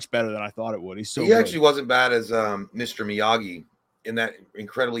so much better than I thought it would. He actually wasn't bad as Mr. Miyagi in that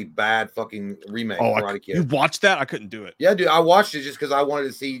incredibly bad fucking remake. Oh, Karate Kid. You watched that? I couldn't do it. Yeah, dude, I watched it just because I wanted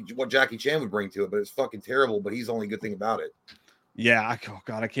to see what Jackie Chan would bring to it, but it's fucking terrible. But he's the only good thing about it. Yeah, oh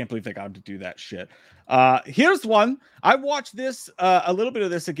god, I can't believe they got to do that shit. Here's one. I watched this a little bit of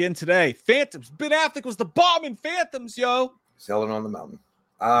this again today. Phantoms. Ben Affleck was the bomb in Phantoms, yo. Selling on the Mountain.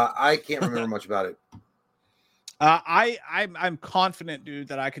 I can't remember much about it. I'm confident, dude,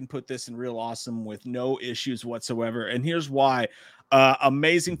 that I can put this in real awesome with no issues whatsoever. And here's why.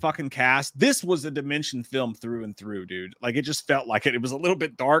 Amazing fucking cast. This was a Dimension film through and through, dude. Like it just felt like it. It was a little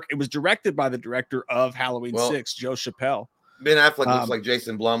bit dark. It was directed by the director of Halloween 6, Joe Chappelle. Ben Affleck looks like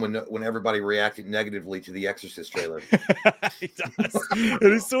Jason Blum when everybody reacted negatively to the Exorcist trailer. He does.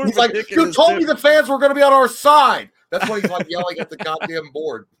 It is sort of like, you told me the fans were going to be on our side. That's why he's like yelling at the goddamn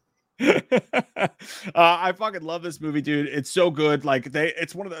board. I fucking love this movie, dude. It's so good. Like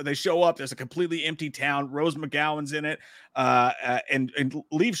it's one of the, they show up. There's a completely empty town. Rose McGowan's in it. And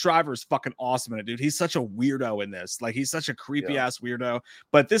Liev Schreiber is fucking awesome in it, dude. He's such a weirdo in this. Like he's such a creepy ass weirdo.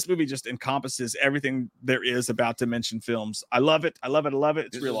 But this movie just encompasses everything there is about Dimension films. I love it. I love it. I love it.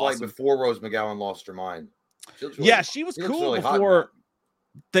 It's real awesome. Like before Rose McGowan lost her mind. Really, she was cool really before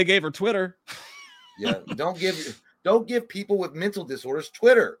they gave her Twitter. Yeah, don't give people with mental disorders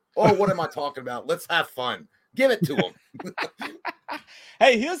Twitter. Oh, what am I talking about? Let's have fun. Give it to them.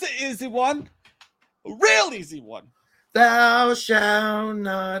 Hey, here's an easy one. A real easy one. Thou shalt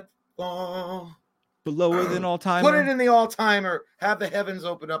not fall. But lower than all time. Put it in the all-timer. Have the heavens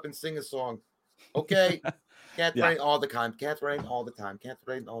open up and sing a song. Okay? Can't rain all the time. Can't rain all the time. Can't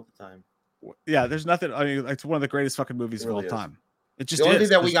rain all the time. Yeah, there's nothing. I mean, it's one of the greatest fucking movies of all time. It just the only thing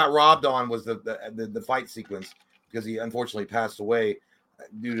that we got robbed on was the fight sequence because he unfortunately passed away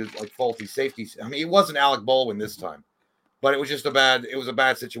due to like faulty safety. I mean, it wasn't Alec Baldwin this time, but it was just a bad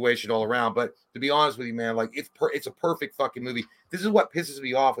situation all around. But to be honest with you, man, like it's a perfect fucking movie. This is what pisses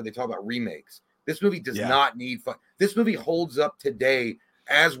me off when they talk about remakes. This movie does not need this movie holds up today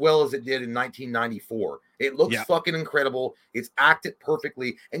as well as it did in 1994. It looks fucking incredible. It's acted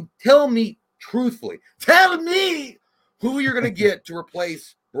perfectly. And tell me truthfully, tell me who you're going to get to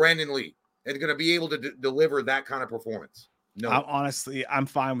replace Brandon Lee and going to be able to deliver that kind of performance. No, I'm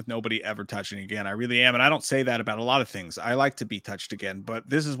fine with nobody ever touching again. I really am. And I don't say that about a lot of things. I like to be touched again, but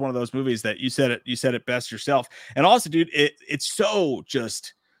this is one of those movies that you said it best yourself. And also, dude, it's so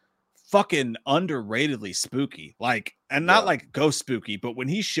just fucking underratedly spooky. Like, and not like ghost spooky, but when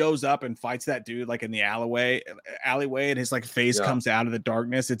he shows up and fights that dude like in the alleyway and his like face comes out of the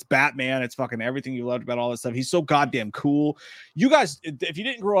darkness, it's Batman. It's fucking everything you loved about all this stuff. He's so goddamn cool. You guys, if you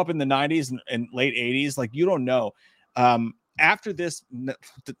didn't grow up in the 90s and late 80s, like you don't know. After this,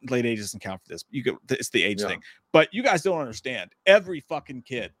 late age doesn't count for this. It's the age thing, but you guys don't understand. Every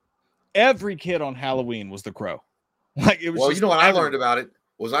kid on Halloween was the Crow. Like it was. Well, you know what I learned about it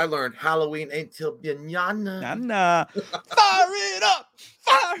was I learned Halloween ain't till manana. Fire it up.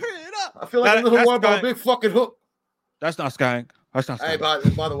 I feel like a little one by a big fucking hook. That's not skying. That's not. Hey, by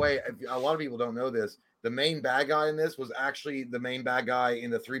the way, a lot of people don't know this. The main bad guy in this was actually the main bad guy in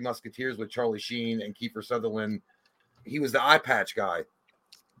the Three Musketeers with Charlie Sheen and Kiefer Sutherland. He was the eye patch guy.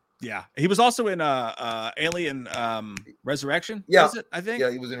 Yeah, he was also in Alien Resurrection. Yeah, was it? I think.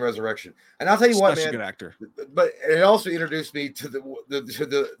 Yeah, he was in Resurrection. And I'll tell you what, man, a good actor. But it also introduced me to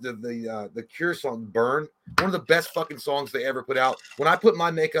the Cure song "Burn," one of the best fucking songs they ever put out. When I put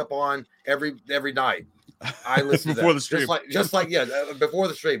my makeup on every night, I listen to before that. The stream. Before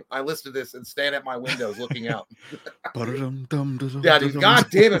the stream, I listen to this and stand at my windows looking out. Yeah, dude, god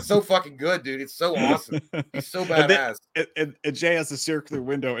damn, it's so fucking good, dude. It's so awesome. He's so badass. And Jay has a circular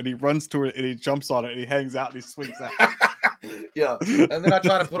window, and he runs to it, and he jumps on it, and he hangs out, and he swings out. Yeah, and then I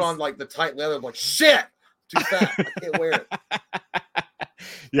try to put on like the tight leather. I'm like, shit, too fat. I can't wear it.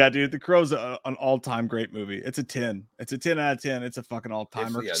 Yeah, dude, The Crow's an all-time great movie. It's a 10. It's a 10 out of 10. It's a fucking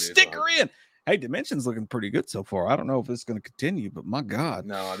all-timer. Stick her in. Hey, Dimension's looking pretty good so far. I don't know if it's going to continue, but my God.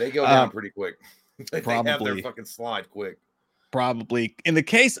 No, they go down pretty quick. They probably have their fucking slide quick. Probably. In the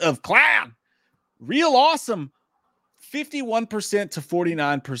case of Clown, real awesome. 51% to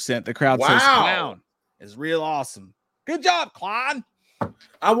 49%. The crowd says Clown is real awesome. Good job, Clown.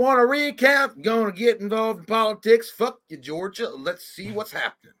 I want to recount. Going to get involved in politics. Fuck you, Georgia. Let's see what's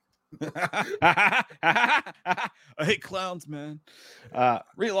happening. I hate clowns, man.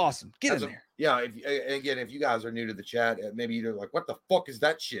 Real awesome. Get in there. Yeah. If you guys are new to the chat, maybe you're like, what the fuck is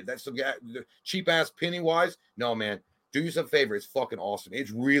that shit? That's some guy, cheap ass Pennywise. No, man. Do yourself a favor. It's fucking awesome.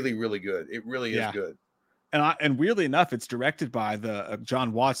 It's really, really good. It really is good. And weirdly enough, it's directed by the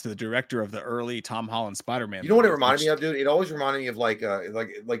John Watts, the director of the early Tom Holland Spider-Man. You know what it reminded me of, dude? It always reminded me of like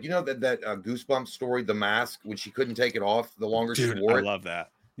you know that Goosebumps story, The Mask, when she couldn't take it off the longer she wore it. I love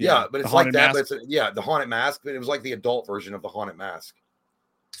that. Yeah, but it's like that. But it's the Haunted Mask, but it was like the adult version of the Haunted Mask.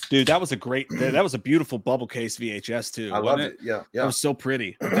 Dude, that was a beautiful bubble case VHS too. I love it. Yeah. It was so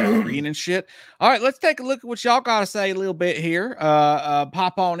pretty, green and shit. All right, let's take a look at what y'all got to say a little bit here.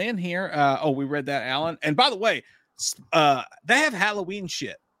 Pop on in here. We read that, Alan. And by the way, they have Halloween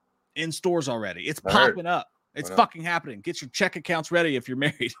shit in stores already. It's popping up. It's fucking happening. Get your check accounts ready if you're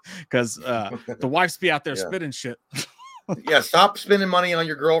married, because the wives be out there spitting shit. Yeah, stop spending money on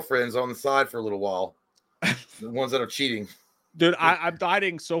your girlfriends on the side for a little while. The ones that are cheating. Dude, I'm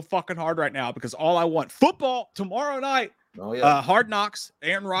dieting so fucking hard right now because all I want football tomorrow night. Oh, yeah. Hard Knocks.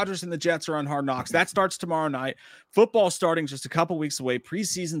 Aaron Rodgers and the Jets are on Hard Knocks. That starts tomorrow night. Football starting just a couple weeks away.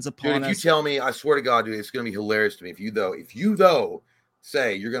 Preseason's upon us. If you tell me, I swear to God, dude, it's going to be hilarious to me. If you though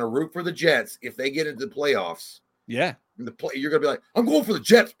say you're going to root for the Jets if they get into the playoffs. Yeah. You're going to be like, I'm going for the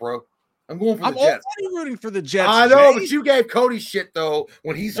Jets, bro. I'm going for the Jets. I'm already rooting for the Jets. I know, but you gave Cody shit though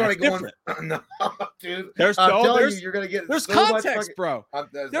when he started going. No, dude. You're gonna get. There's so context, bro.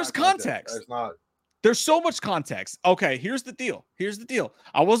 There's context. There's not. There's so much context. Okay, here's the deal.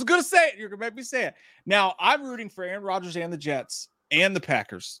 I wasn't gonna say it. You're gonna make me say it. Now I'm rooting for Aaron Rodgers and the Jets and the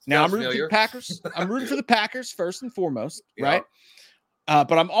Packers. Now I'm rooting for the Packers. I'm rooting for the Packers first and foremost, right?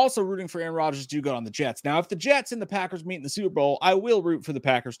 But I'm also rooting for Aaron Rodgers to go on the Jets. Now, if the Jets and the Packers meet in the Super Bowl, I will root for the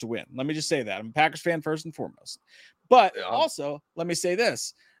Packers to win. Let me just say that. I'm a Packers fan first and foremost. But also, let me say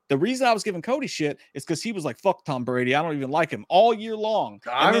this. The reason I was giving Cody shit is because he was like, fuck Tom Brady. I don't even like him all year long.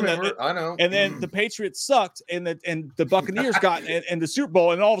 I remember. I know. And then the Patriots sucked and the Buccaneers got in the Super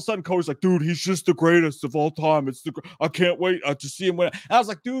Bowl. And all of a sudden, Cody's like, dude, he's just the greatest of all time. I can't wait to see him win. And I was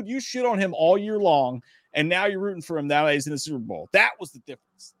like, dude, you shit on him all year long. And now you're rooting for him now that he's in the Super Bowl. That was the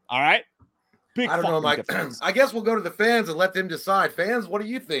difference. All right. I don't know, Mike. I guess we'll go to the fans and let them decide. Fans, what do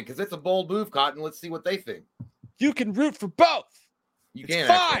you think? Because it's a bold move, Cotton. Let's see what they think. You can root for both. You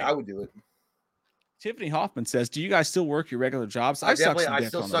can. Actually. I would do it. Tiffany Hoffman says, "Do you guys still work your regular jobs?" I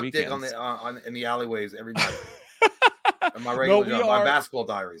still suck dick in the alleyways every night. My regular job, my basketball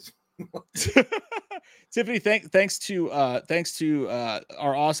diaries. Tiffany, thanks to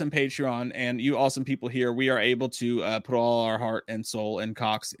our awesome Patreon and you awesome people here, we are able to put all our heart and soul and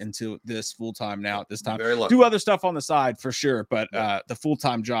cocks into this full time now. At this time, do other stuff on the side for sure, but the full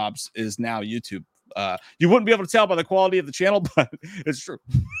time jobs is now YouTube. You wouldn't be able to tell by the quality of the channel, but it's true.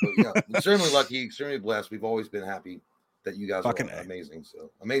 Yeah, extremely lucky, extremely blessed. We've always been happy that you guys are amazing.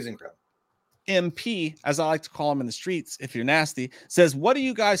 So amazing crowd. MP, as I like to call him in the streets, if you're nasty, says, what do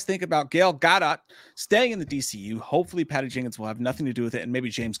you guys think about Gail Gadot staying in the DCU? Hopefully Patty Jenkins will have nothing to do with it, and maybe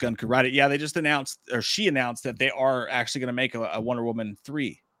James Gunn could write it. Yeah, they just announced, or she announced, that they are actually going to make a Wonder Woman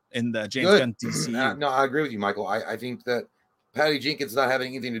 3 in the James Gunn DCU. No, I agree with you, Michael. I think that Patty Jenkins not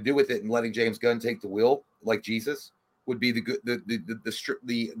having anything to do with it and letting James Gunn take the wheel like Jesus would be the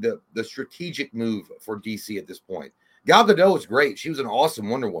strategic move for DC at this point. Gal Gadot is great. She was an awesome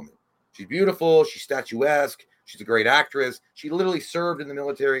Wonder Woman. She's beautiful. She's statuesque. She's a great actress. She literally served in the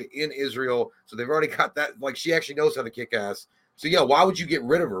military in Israel. So they've already got that. Like, she actually knows how to kick ass. So, yeah, why would you get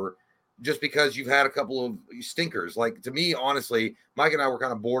rid of her just because you've had a couple of stinkers? Like, to me, honestly, Mike and I were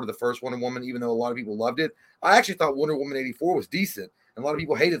kind of bored of the first Wonder Woman, even though a lot of people loved it. I actually thought Wonder Woman 84 was decent, and a lot of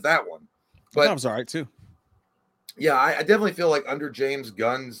people hated that one. But that was all right, too. Yeah, I definitely feel like under James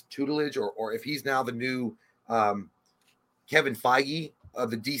Gunn's tutelage, or if he's now the new Kevin Feige of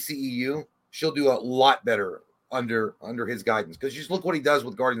the DCEU, she'll do a lot better under his guidance, because just look what he does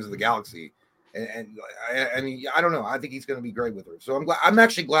with Guardians of the Galaxy, and I don't know, I think he's going to be great with her. So I'm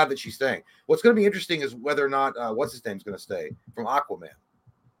actually glad that she's staying. What's going to be interesting is whether or not what's his name's going to stay from Aquaman.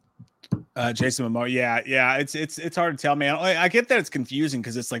 Jason Momoa, yeah, it's hard to tell, man. I get that it's confusing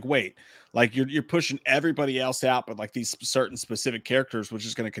because it's like, wait, like you're pushing everybody else out, but like these certain specific characters, which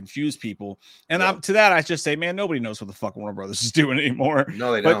is going to confuse people. And to that, I just say, man, nobody knows what the fuck Warner Brothers is doing anymore.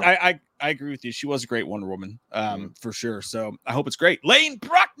 No, they don't. But I agree with you. She was a great Wonder Woman, for sure. So I hope it's great. Lane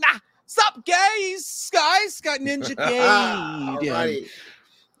Bruckner, sup, guys? Got Ninja Gay.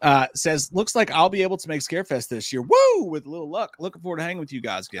 Says, looks like I'll be able to make Scarefest this year. Woo! With a little luck. Looking forward to hanging with you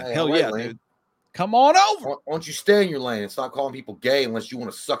guys again. Hell yeah, Lane. dude. Come on over. Why don't you stay in your lane and stop calling people gay unless you want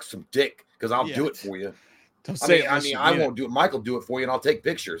to suck some dick? Because I'll do it for you. I won't do it. Mike will do it for you, and I'll take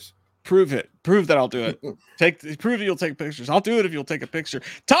pictures. Prove it. Prove that I'll do it. Prove you'll take pictures. I'll do it if you'll take a picture.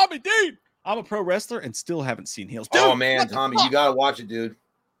 Tommy Dean. I'm a pro wrestler and still haven't seen Heels. Dude, oh man, Tommy, you gotta watch it, dude.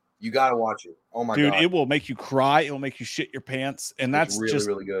 You gotta watch it. Oh my god, dude, it will make you cry. It will make you shit your pants, and that's really, just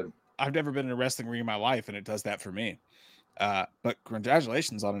really good. I've never been in a wrestling ring in my life, and it does that for me. But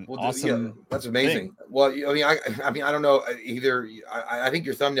congratulations on an awesome. Yeah, that's amazing. Thing. Well, I mean, I don't know either. I think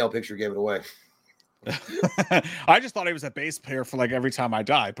your thumbnail picture gave it away. I just thought he was a bass player for like every time I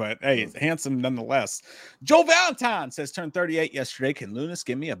die, but hey, it's handsome nonetheless. Joe Valentine says turned 38 yesterday. Can Lunas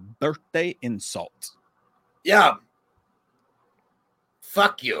give me a birthday insult? Yeah.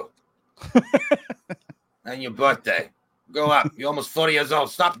 Fuck you. And your birthday. Go up. You're almost 40 years old.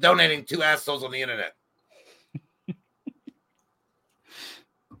 Stop donating to assholes on the internet.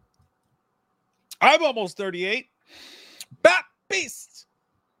 I'm almost 38. Bat Beast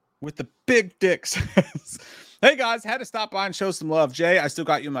with the big dicks. Hey guys, had to stop by and show some love. Jay, I still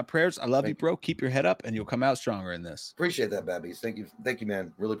got you in my prayers. I love you, bro. Keep your head up and you'll come out stronger in this. Appreciate that, Bat Beast. Thank you,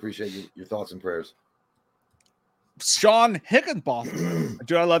 man. Really appreciate your thoughts and prayers. Sean Hickenbotham.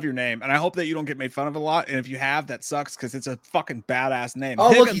 Dude, I love your name, and I hope that you don't get made fun of a lot. And if you have, that sucks because it's a fucking badass name. Oh,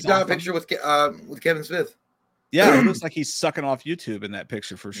 look, he's got a picture with Kevin Smith. Yeah, it looks like he's sucking off YouTube in that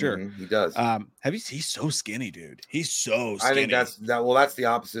picture for sure. He does. He's so skinny, dude. He's so skinny. I think that's the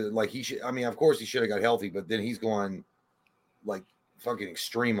opposite. Like he should. I mean, of course he should have got healthy, but then he's going like fucking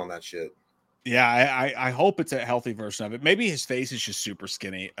extreme on that shit. Yeah, I hope it's a healthy version of it. Maybe his face is just super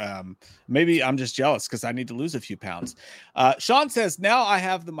skinny. Maybe I'm just jealous because I need to lose a few pounds. Sean says, now I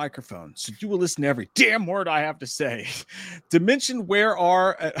have the microphone, so you will listen to every damn word I have to say. Dimension, where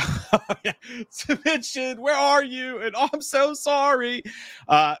are Dimension, where are you? And I'm so sorry.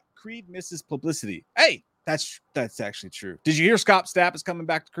 Creed misses publicity. Hey, that's actually true. Did you hear Scott Stapp is coming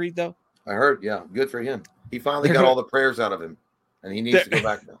back to Creed though? I heard, yeah. Good for him. He finally got all the prayers out of him. And he needs to go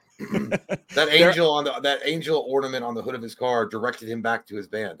back now. That angel ornament on the hood of his car directed him back to his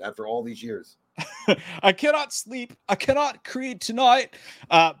band after all these years. I cannot sleep. I cannot Creed tonight.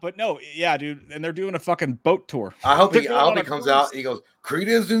 But no, yeah, dude. And they're doing a fucking boat tour. I hope he comes out. He goes, Creed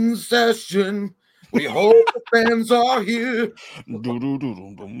is in session. We hope the fans are here.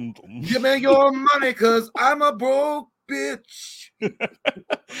 Give me your money, because I'm a broke bitch.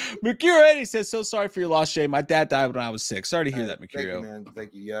 Mercurio 80 says, so sorry for your loss, Jay. My dad died when I was 6. Sorry to hear that, Mercurio. Thank you, man.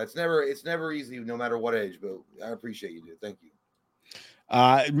 Thank you. Yeah, it's never easy, no matter what age, but I appreciate you, dude. Thank you.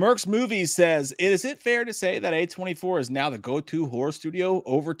 Merck's Movies says, is it fair to say that A24 is now the go-to horror studio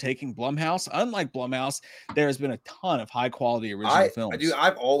overtaking Blumhouse? Unlike Blumhouse, there has been a ton of high-quality original films.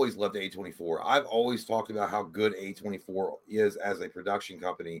 I've always loved A24. I've always talked about how good A24 is as a production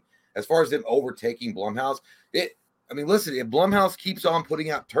company. As far as them overtaking Blumhouse, listen, if Blumhouse keeps on putting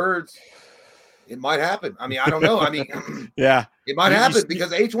out turds, it might happen. I mean, I don't know. I mean, yeah, it might happen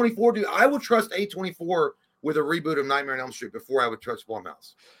because A24, dude, I would trust A24 with a reboot of Nightmare on Elm Street before I would trust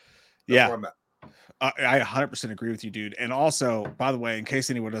Blumhouse. That's where I'm at. I 100% agree with you, dude. And also, by the way, in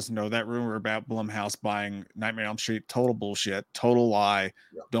case anyone doesn't know, that rumor about Blumhouse buying Nightmare on Elm Street, total bullshit, total lie.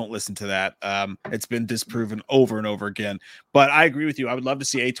 Yeah. Don't listen to that. It's been disproven over and over again. But I agree with you. I would love to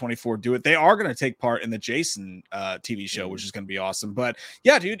see A24 do it. They are going to take part in the Jason TV show, which is going to be awesome. But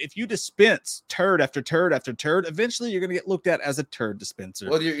yeah, dude, if you dispense turd after turd after turd, eventually you're going to get looked at as a turd dispenser.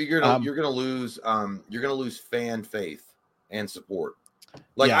 Well, you're going to lose fan faith and support.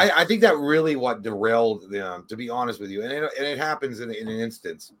 I think that really what derailed them, to be honest with you, and it happens in an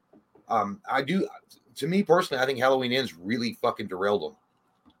instance. To me personally, I think Halloween Ends really fucking derailed them.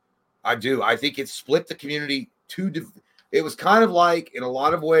 I do. I think it split the community it was kind of like, in a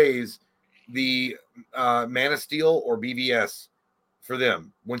lot of ways, the Man of Steel or BVS for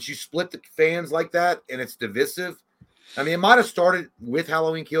them. Once you split the fans like that and it's divisive, I mean, it might have started with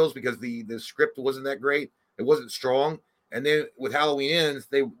Halloween Kills because the script wasn't that great. It wasn't strong. And then with Halloween Ends,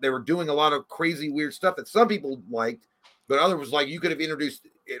 they were doing a lot of crazy, weird stuff that some people liked, but others was like, you could have introduced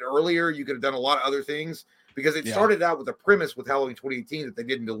it earlier. You could have done a lot of other things because it started out with a premise with Halloween 2018 that they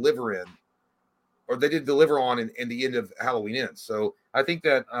didn't deliver in, or they didn't deliver on in the end of Halloween Ends. So I think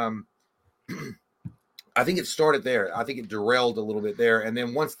that, I think it started there. I think it derailed a little bit there. And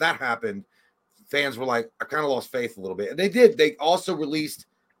then once that happened, fans were like, I kind of lost faith a little bit. And they did. They also released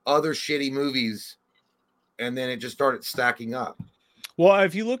other shitty movies. And then it just started stacking up. Well,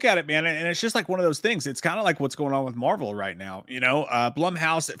 if you look at it, man, and it's just like one of those things. It's kind of like what's going on with Marvel right now. You know,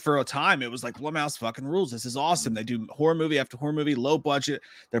 Blumhouse, for a time, it was like Blumhouse fucking rules. This is awesome. They do horror movie after horror movie, low budget.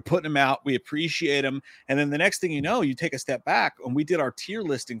 They're putting them out. We appreciate them. And then the next thing you know, you take a step back, and we did our tier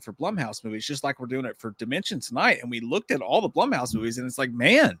listing for Blumhouse movies, just like we're doing it for Dimension tonight. And we looked at all the Blumhouse movies, and it's like,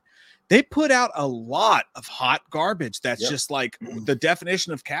 man, they put out a lot of hot garbage. That's just like the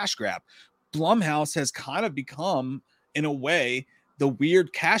definition of cash grab. Blumhouse has kind of become, in a way, the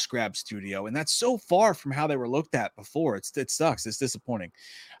weird cash grab studio, and that's so far from how they were looked at before. It sucks. It's disappointing.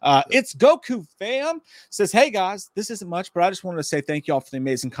 It's Goku Fam says, hey guys, this isn't much, but I just wanted to say thank you all for the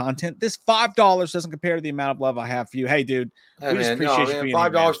amazing content. This $5 doesn't compare to the amount of love I have for you. Hey dude, hey, we just appreciate you being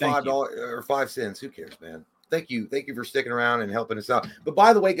 $5, here, man. $5 or 5 cents. Who cares, man? Thank you for sticking around and helping us out. But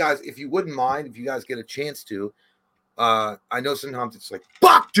by the way, guys, if you wouldn't mind, if you guys get a chance to, I know sometimes it's like,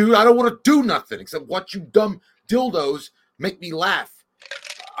 fuck, dude, I don't want to do nothing except watch you dumb dildos make me laugh.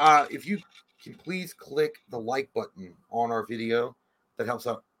 If you can please click the like button on our video, that helps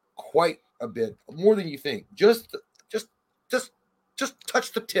out quite a bit, more than you think. Just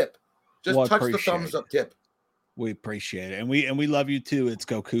touch the tip. Just touch the thumbs up tip. We appreciate it. And we love you too. It's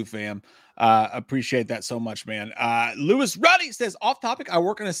Goku Fam. Appreciate that so much, man. Lewis Ruddy says, off topic, I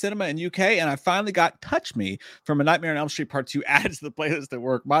work in a cinema in UK and I finally got Touch Me from A Nightmare on Elm Street Part 2 added to the playlist at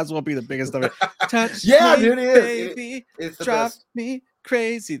work. Might as well be the biggest of it. Touch yeah, me, dude, it is. Baby, it's the drive best. me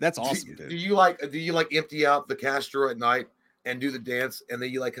crazy. That's awesome, dude. Do you like empty out the cash drawer at night and do the dance, and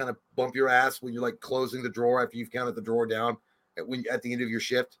then you like kind of bump your ass when you're like closing the drawer after you've counted the drawer down at the end of your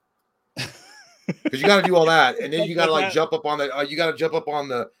shift? Because you got to do all that, and then you got to like jump up on the you got to jump up on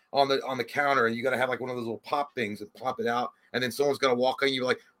the counter, and you got to have like one of those little pop things and pop it out, and then someone's gonna walk in, you're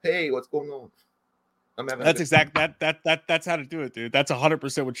like, hey, what's going on? That's that's how to do it, dude. That's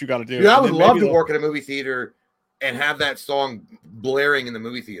 100% what you got to do. Dude, I would love to work in a movie theater and have that song blaring in the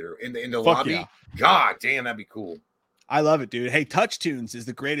movie theater in the lobby. Yeah. God damn, that'd be cool. I love it, dude. Hey, Touch Tunes is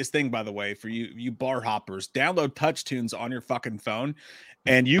the greatest thing, by the way, for you bar hoppers. Download Touch Tunes on your fucking phone,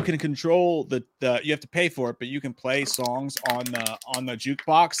 and you can control the you have to pay for it, but you can play songs on the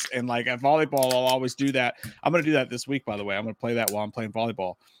jukebox. And like at volleyball, I'll always do that. I'm gonna do that this week, by the way. I'm gonna play that while I'm playing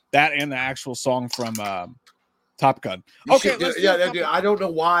volleyball. That and the actual song from Top Gun. Okay, dude, I don't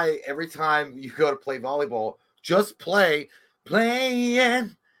know why every time you go to play volleyball, just playing it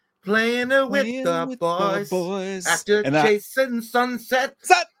with the boys after chasing sunset.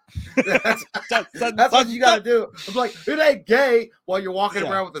 That's what you gotta do. I'm like, it ain't gay while you're walking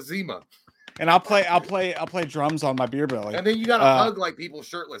around with a Zima. And I'll play drums on my beer belly. And then you gotta hug like people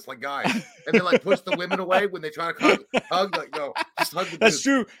shirtless, like guys, and then like push the women away when they try to hug. Like no, just hug the That's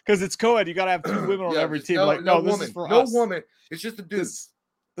dude. true, because it's co-ed. You gotta have 2 women on every team. This is for us. No woman. It's just a dude.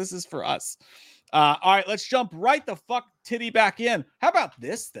 This is for us. All right, let's jump right the fuck titty back in. How about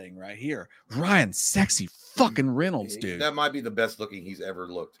this thing right here? Ryan Sexy fucking Reynolds, dude. That might be the best looking he's ever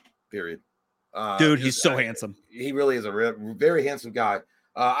looked, period. Dude, he's so handsome. He really is a very handsome guy.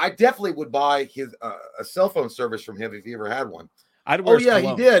 I definitely would buy his a cell phone service from him if he ever had one.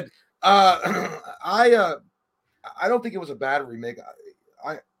 He did. I don't think it was a bad remake.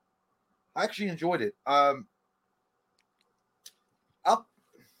 I actually enjoyed it.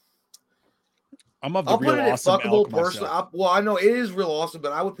 I'll put it at fuckable personally. I know it is real awesome,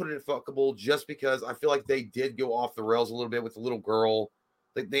 but I would put it at fuckable just because I feel like they did go off the rails a little bit with the little girl.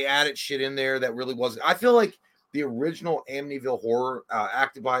 Like they added shit in there that really wasn't. I feel like the original Amityville Horror,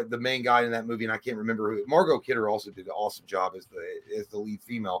 acted by the main guy in that movie, and I can't remember who. Margot Kidder also did an awesome job as the lead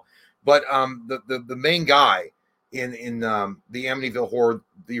female, but the main guy in the Amityville Horror,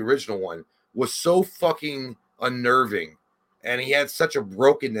 the original one, was so fucking unnerving, and he had such a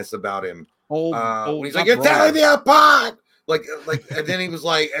brokenness about him. When he's like, "You're tearing me apart," like, and then he was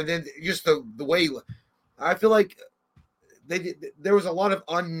like, and then just the way I feel like there was a lot of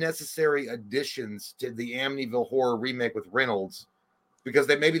unnecessary additions to the Amityville Horror remake with Reynolds because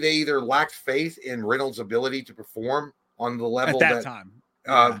they either lacked faith in Reynolds' ability to perform on the level at that time,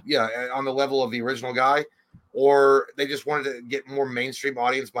 on the level of the original guy, or they just wanted to get more mainstream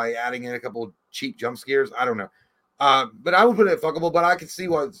audience by adding in a couple of cheap jump scares. I don't know. But I would put it at fuckable, but I could see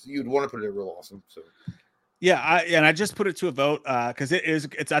why you'd want to put it at real awesome. So yeah, I just put it to a vote because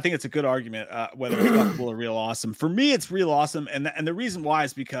I think it's a good argument whether it's fuckable or real awesome. For me, it's real awesome, and the reason why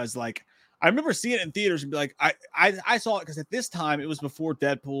is because like I remember seeing it in theaters and be like I saw it because at this time it was before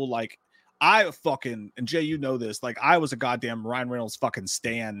Deadpool. Like I fucking, and Jay, you know this, like I was a goddamn Ryan Reynolds fucking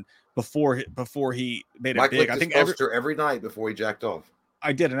stan before he made it big. I think every night before he jacked off.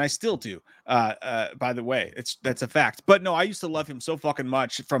 I did, and I still do. By the way, that's a fact. But no, I used to love him so fucking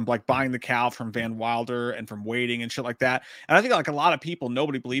much from like Buying the Cow from Van Wilder and from Waiting and shit like that. And I think like a lot of people,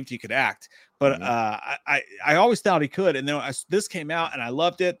 nobody believed he could act, but I always thought he could. And then this came out, and I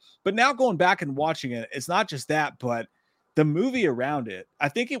loved it. But now going back and watching it, it's not just that, but the movie around it, I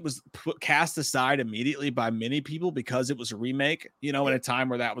think it was cast aside immediately by many people because it was a remake. You know, in a time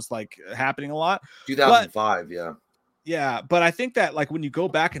where that was like happening a lot. 2005, yeah. Yeah, but I think that like when you go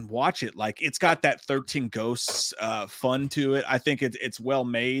back and watch it, like it's got that 13 Ghosts fun to it. I think it's well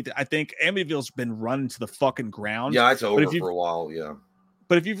made. I think Amityville's been run to the fucking ground. Yeah, it's But over if you for a while. Yeah.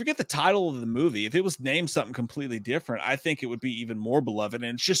 but if you forget the title of the movie, if it was named something completely different, I think it would be even more beloved, and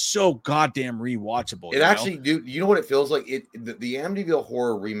it's just so goddamn rewatchable. It actually, dude, you know what it feels like? The Amityville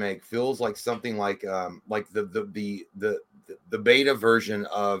Horror remake feels like something like the beta version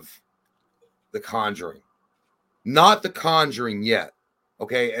of The Conjuring. Not The Conjuring yet.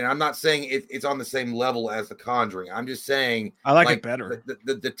 Okay. And I'm not saying it's on the same level as The Conjuring. I'm just saying I like it better.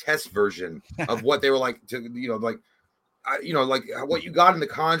 The test version of what they were like to, like what you got in The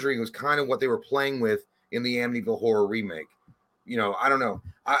Conjuring was kind of what they were playing with in the Amityville Horror remake. I don't know.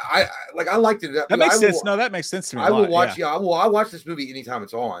 I liked it. That makes sense. No, that makes sense to me. I will watch. Yeah, I watch this movie anytime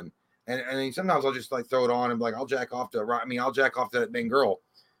it's on, and sometimes I'll just like throw it on and be like, I'll jack off that main girl.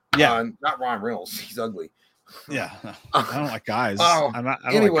 Yeah, not Ryan Reynolds. He's ugly. Yeah, I don't like guys.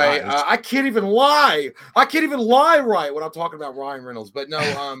 Anyway, like guys. I can't even lie. I can't even lie right when I'm talking about Ryan Reynolds. But no,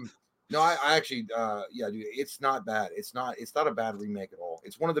 no, I actually, yeah, dude, it's not bad. It's not a bad remake at all.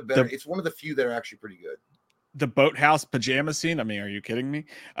 It's one of the better. It's one of the few that are actually pretty good. The boathouse pajama scene. I mean, are you kidding me?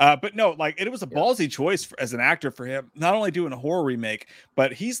 But no, like it was a ballsy choice as an actor for him, not only doing a horror remake,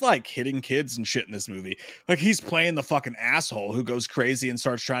 but he's like hitting kids and shit in this movie. Like he's playing the fucking asshole who goes crazy and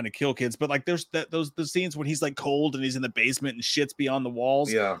starts trying to kill kids. But like there's the scenes when he's like cold and he's in the basement and shit's beyond the walls.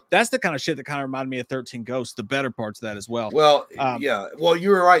 Yeah. That's the kind of shit that kind of reminded me of 13 Ghosts, the better parts of that as well. Well, yeah. Well, you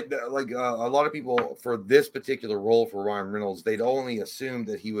were right. Like a lot of people for this particular role for Ryan Reynolds, they'd only assumed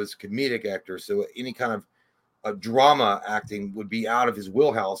that he was a comedic actor. So any kind of drama acting would be out of his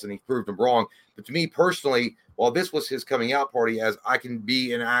wheelhouse, and he proved him wrong. But to me personally, while this was his coming out party as I can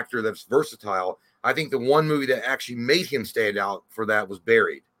be an actor that's versatile, I think the one movie that actually made him stand out for that was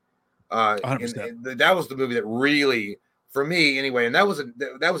Buried. And that was the movie that really, for me anyway, and that was an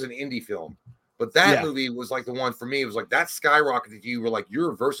indie film, but that movie was like the one for me. It was like that skyrocketed you. Were like,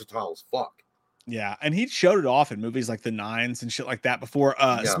 you're versatile as fuck. Yeah, and he showed it off in movies like The Nines and shit like that before.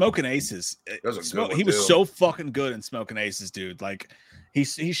 Smoking Aces. He was so fucking good in Smoking Aces, dude. Like he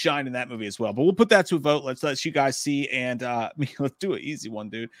shined in that movie as well. But we'll put that to a vote. Let's let you guys see, and let's do an easy one,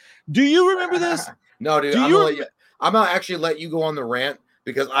 dude. Do you remember this? No, dude. I'm gonna actually let you go on the rant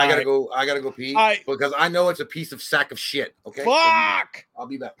because I gotta go pee because I know it's a piece of sack of shit. Okay. Fuck. I'll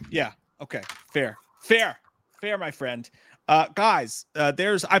be back. Yeah. Okay. Fair, my friend. Guys,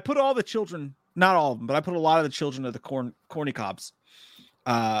 I put all the children. Not all of them, but I put a lot of the children of the corny cops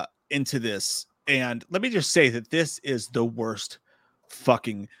into this. And let me just say that this is the worst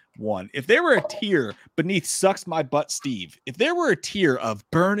fucking one. If there were a tier beneath Sucks My Butt Steve, if there were a tier of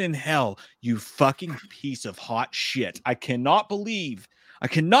Burn in Hell, you fucking piece of hot shit, I cannot believe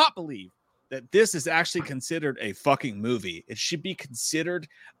that this is actually considered a fucking movie. It should be considered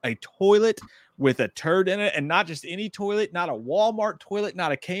a toilet with a turd in it, and not just any toilet, not a Walmart toilet,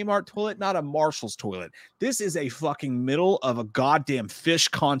 not a Kmart toilet, not a Marshall's toilet. This is a fucking middle of a goddamn Fish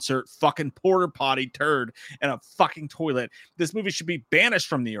concert fucking porta potty turd and a fucking toilet. This movie should be banished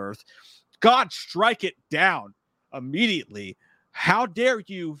from the earth. God, strike it down immediately. How dare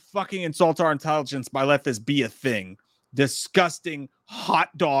you fucking insult our intelligence by let this be a thing? Disgusting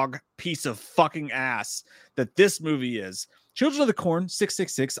hot dog piece of fucking ass that this movie is. Children of the Corn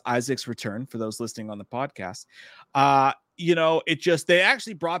 666 Isaac's Return, for those listening on the podcast. They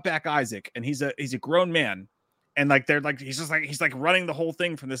actually brought back Isaac, and he's a grown man, and like he's running the whole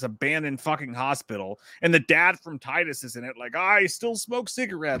thing from this abandoned fucking hospital, and the dad from Titus is in it, like I still smoke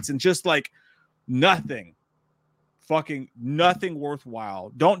cigarettes, and just like nothing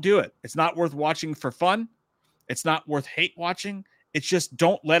worthwhile. Don't do it. It's not worth watching for fun. It's not worth hate watching. It's just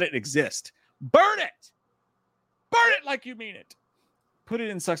don't let it exist. Burn it. Burn it like you mean it. Put it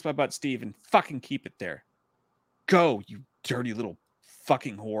in Sucks My Butt Steve and fucking keep it there. Go, you dirty little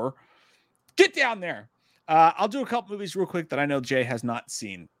fucking whore. Get down there. I'll do a couple movies real quick that I know Jay has not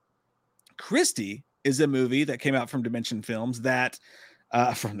seen. Christie is a movie that came out from Dimension Films that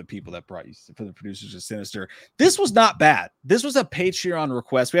from the people that brought you, from the producers of Sinister. This was not bad. This was a Patreon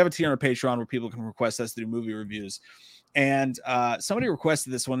request. We have a tier on our Patreon where people can request us to do movie reviews. And somebody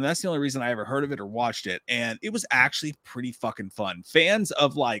requested this one. And that's the only reason I ever heard of it or watched it. And it was actually pretty fucking fun. Fans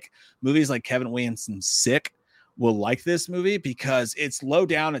of like movies like Kevin Williamson's Sick will like this movie because it's low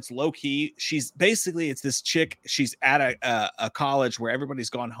down, it's low key. It's this chick. She's at a college where everybody's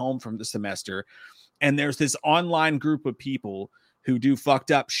gone home from the semester. And there's this online group of people who do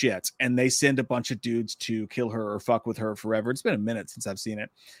fucked up shit, and they send a bunch of dudes to kill her or fuck with her forever. It's been a minute since I've seen it,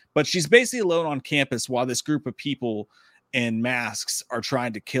 but she's basically alone on campus while this group of people in masks are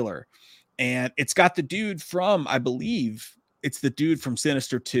trying to kill her. And it's got the dude from, I believe it's the dude from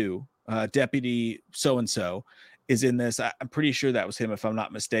Sinister 2, Deputy so-and-so is in this. I'm pretty sure that was him, if I'm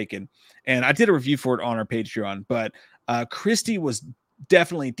not mistaken. And I did a review for it on our Patreon, but Christie was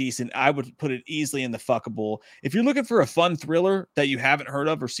definitely decent. I would put it easily in the fuckable. If you're looking for a fun thriller that you haven't heard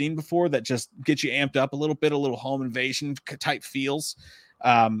of or seen before, that just gets you amped up a little home invasion type feels,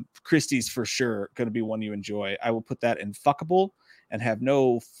 Christie's for sure going to be one you enjoy. I will put that in fuckable and have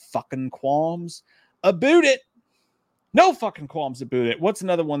no fucking qualms about it. No fucking qualms about it. What's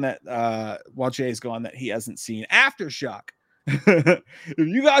another one that while Jay's gone that he hasn't seen? Aftershock. If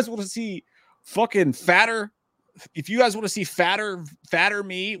you guys want to see fucking fatter, if you guys want to see fatter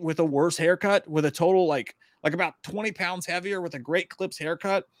me with a worse haircut, with a total like about 20 pounds heavier with a great clips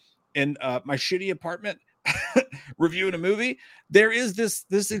haircut in my shitty apartment reviewing a movie, there is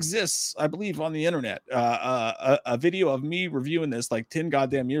this exists, I believe, on the internet, a video of me reviewing this like 10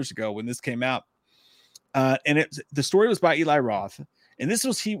 goddamn years ago when this came out. And the story was by Eli Roth, and this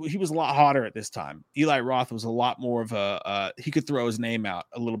was he was a lot hotter at this time. Eli Roth was a lot more of a he could throw his name out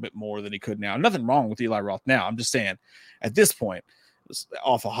a little bit more than he could now. Nothing wrong with Eli Roth now. I'm just saying at this point, it was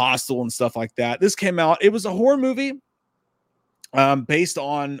off of Hostel and stuff like that. This came out. It was a horror movie based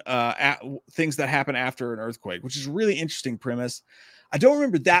on things that happened after an earthquake, which is a really interesting premise. I don't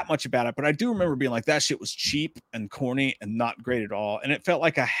remember that much about it, but I do remember being like, that shit was cheap and corny and not great at all. And it felt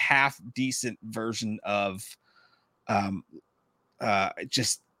like a half decent version of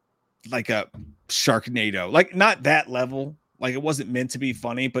just like a Sharknado, like not that level. Like it wasn't meant to be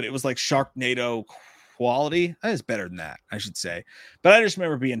funny, but it was like Sharknado quality. That is better than that, I should say. But I just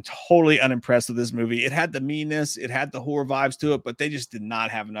remember being totally unimpressed with this movie. It had the meanness, it had the horror vibes to it, but they just did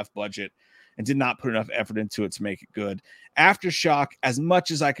not have enough budget and did not put enough effort into it to make it good. Aftershock, as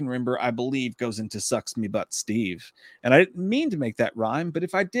much as I can remember, I believe goes into Sucks Me Butt Steve. And I didn't mean to make that rhyme, but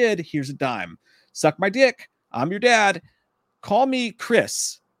if I did, here's a dime. Suck my dick. I'm your dad. Call me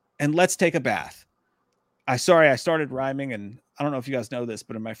Chris and let's take a bath. I started rhyming, and I don't know if you guys know this,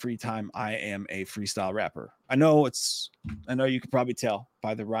 but in my free time, I am a freestyle rapper. I know you could probably tell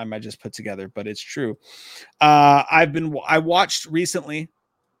by the rhyme I just put together, but it's true. I watched recently,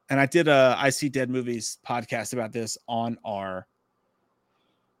 and I did a I See Dead Movies podcast about this on our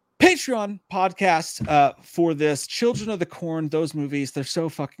Patreon podcast for this. Children of the Corn, those movies, they're so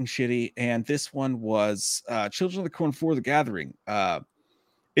fucking shitty. And this one was Children of the Corn for the Gathering.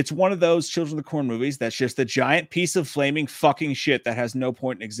 It's one of those Children of the Corn movies that's just a giant piece of flaming fucking shit that has no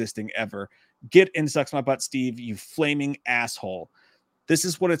point in existing ever. Get in Sucks My Butt, Steve, you flaming asshole.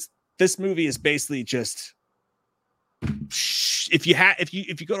 This movie is basically just, if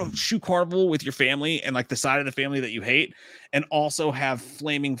you go to Shoe Carnival with your family and like the side of the family that you hate, and also have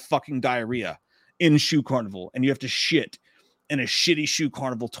flaming fucking diarrhea in Shoe Carnival, and you have to shit in a shitty Shoe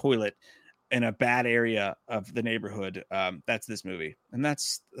Carnival toilet in a bad area of the neighborhood, that's this movie. And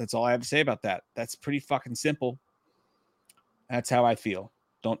that's all I have to say about that. That's pretty fucking simple. That's how I feel.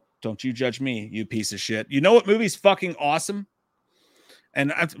 Don't you judge me, you piece of shit. You know what movie's fucking awesome?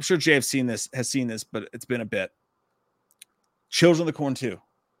 And I'm sure Jay has seen this, but it's been a bit. Children of the Corn 2.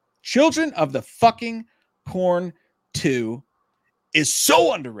 Children of the fucking Corn 2 is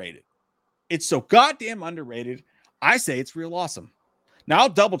so underrated. It's so goddamn underrated. I say it's real awesome. Now I'll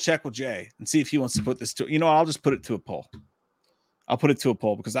double check with Jay and see if he wants to put this to, I'll just put it to a poll. I'll put it to a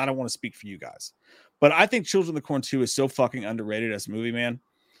poll because I don't want to speak for you guys. But I think Children of the Corn 2 is so fucking underrated as a movie, man.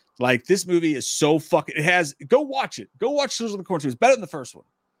 Like, this movie is so fucking, go watch it. Go watch Children of the Corn 2. It's better than the first one.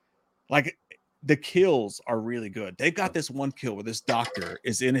 Like, the kills are really good. They've got this one kill where this doctor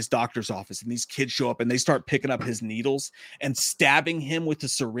is in his doctor's office and these kids show up and they start picking up his needles and stabbing him with the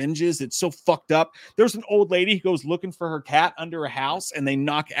syringes. It's so fucked up. There's an old lady who goes looking for her cat under a house and they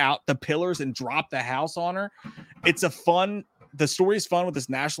knock out the pillars and drop the house on her. The story is fun with this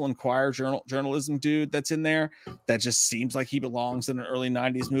National Enquirer journalism dude that's in there that just seems like he belongs in an early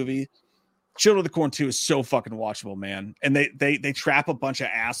 90s movie. Children of the Corn 2 is so fucking watchable, man. And they trap a bunch of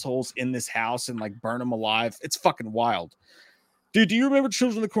assholes in this house and like burn them alive. It's fucking wild. Dude, do you remember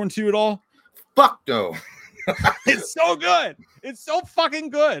Children of the Corn 2 at all? Fuck no. It's so good. It's so fucking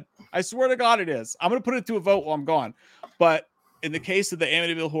good. I swear to God it is. I'm going to put it to a vote while I'm gone. But in the case of the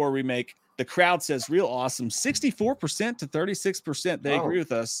Amityville Horror remake, the crowd says real awesome. 64% to 36%. They agree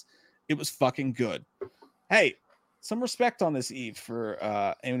with us. It was fucking good. Hey, some respect on this eve for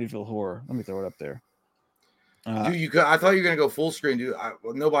Amityville Horror. Let me throw it up there. Dude, I thought you were going to go full screen, dude.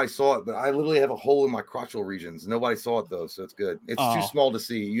 Nobody saw it, but I literally have a hole in my crotchal regions. Nobody saw it, though, so it's good. It's too small to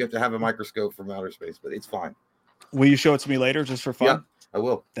see. You have to have a microscope from outer space, but it's fine. Will you show it to me later just for fun? Yeah, I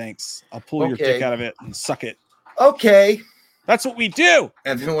will. Thanks. I'll pull your dick out of it and suck it. Okay. That's what we do.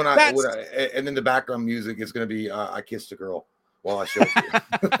 And then and then the background music is going to be "I Kissed a Girl" while I show it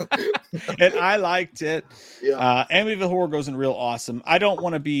to you. And I liked it. Yeah. Amityville Horror goes in real awesome. I don't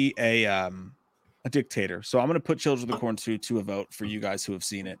want to be a dictator, so I'm going to put Children of the Corn 2 to a vote for you guys who have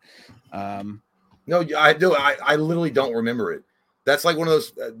seen it. No, I do. I literally don't remember it. That's like one of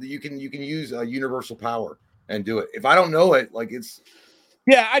those you can use universal power and do it. If I don't know it, like it's.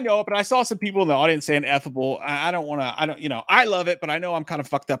 Yeah, I know, but I saw some people in the audience saying "effable." I don't want to. I don't. I love it, but I know I'm kind of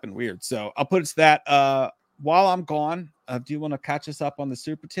fucked up and weird. So I'll put it to that. While I'm gone, do you want to catch us up on the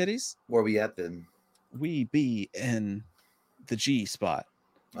super titties? Where we at then? We be in the G spot.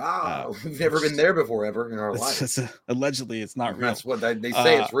 We've never been there before ever in our life. Allegedly, it's not real. That's what they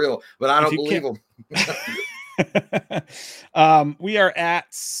say. It's real, but I don't believe them. We are at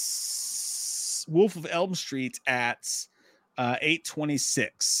Wolf of Elm Street at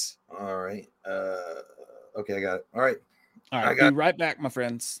 8:26. All right. Okay, I got it. All right. Be right back, my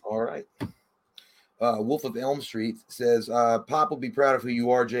friends. All right. Wolf of Elm Street says, Pop will be proud of who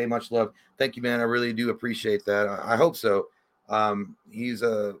you are, Jay. Much love. Thank you, man. I really do appreciate that. I hope so. He was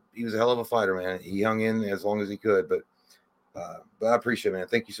a hell of a fighter, man. He hung in as long as he could, but I appreciate it, man.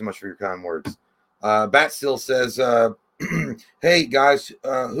 Thank you so much for your kind words. Bat still says, hey guys,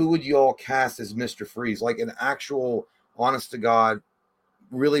 who would you all cast as Mr. Freeze? Like an actual honest to God,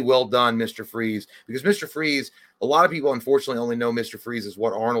 really well done Mr. Freeze, because Mr. Freeze, a lot of people unfortunately only know Mr. Freeze as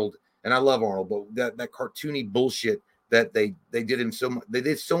what Arnold, and I love Arnold, but that cartoony bullshit that they did him they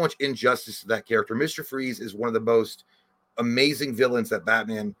did so much injustice to that character. Mr. Freeze is one of the most amazing villains that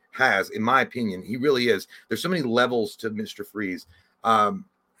Batman has, in my opinion. He really is. There's so many levels to Mr. Freeze. And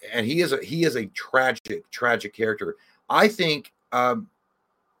he is a tragic character. I think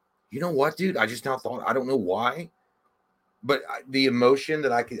you know what, dude? I just now thought, I don't know why, but the emotion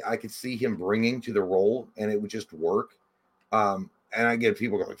that I could see him bringing to the role, and it would just work. And I get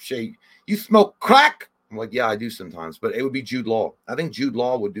people going, Shay, you smoke crack? I'm like, yeah, I do sometimes, but it would be Jude Law. I think Jude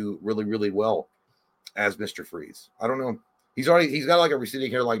Law would do really, really well as Mr. Freeze. I don't know. He's got like a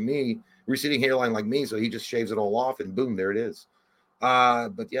receding hairline like me, so he just shaves it all off and boom, there it is.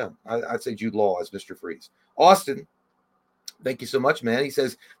 But yeah, I'd say Jude Law as Mr. Freeze. Austin, thank you so much, man. He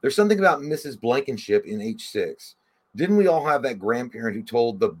says, there's something about Mrs. Blankenship in H6. Didn't we all have that grandparent who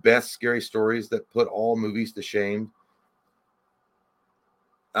told the best scary stories that put all movies to shame?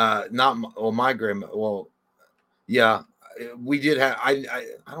 My grandma. Well, yeah, we did have. I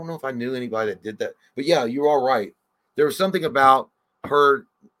don't know if I knew anybody that did that, but yeah, you're all right. There was something about her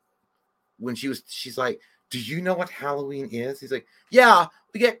when she's like, do you know what Halloween is? He's like, yeah,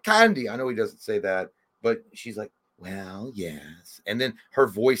 we get candy. I know he doesn't say that, but she's like, well, yes. And then her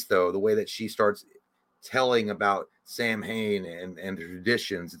voice, though, the way that she starts telling about Sam Hain and the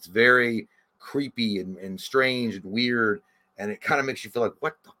traditions, it's very creepy and strange and weird. And it kind of makes you feel like,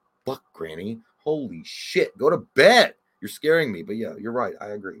 what the fuck, Granny? Holy shit. Go to bed. You're scaring me. But yeah, you're right. I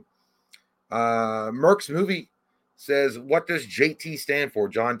agree. Merck's movie says, what does JT stand for?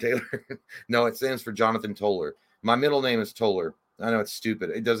 John Taylor? No, it stands for Jonathan Toller. My middle name is Toller. I know it's stupid.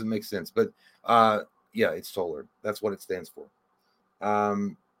 It doesn't make sense. But yeah, it's Toller. That's what it stands for.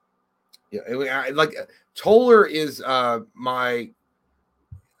 Yeah, like Toller is my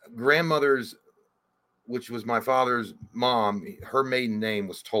grandmother's, which was my father's mom. Her maiden name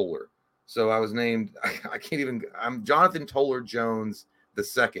was Toller. So I was named, I'm Jonathan Toller Jones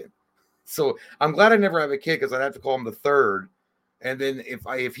II. So I'm glad I never have a kid, because I'd have to call him the third. And then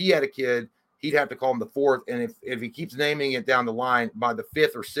if he had a kid, he'd have to call him the fourth. And if he keeps naming it down the line, by the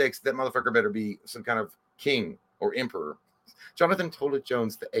fifth or sixth, that motherfucker better be some kind of king or emperor. Jonathan Toller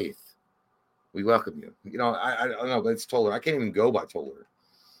Jones VIII. We welcome you. You know, I don't know, but it's Toller. I can't even go by Toller.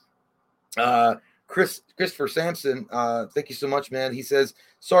 Christopher Sampson, thank you so much, man. He says,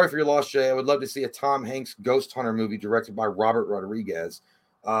 sorry for your loss, Jay. I would love to see a Tom Hanks Ghost Hunter movie directed by Robert Rodriguez.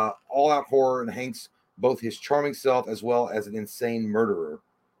 All-out horror, and Hanks, both his charming self as well as an insane murderer.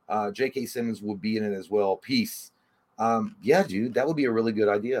 J.K. Simmons would be in it as well. Peace. Yeah, dude, that would be a really good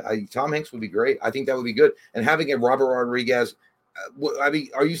idea. Tom Hanks would be great. I think that would be good. And having a Robert Rodriguez, I mean,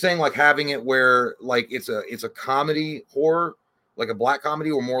 are you saying like having it where like it's a comedy horror, like a black comedy,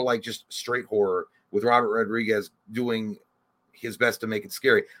 or more like just straight horror with Robert Rodriguez doing his best to make it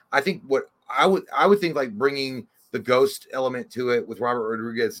scary? I think what I would think, like bringing the ghost element to it with Robert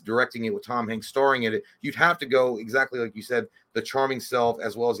Rodriguez directing it with Tom Hanks starring in it, you'd have to go exactly like you said, the charming self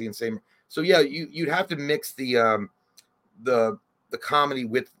as well as the insane. So yeah, you'd have to mix the comedy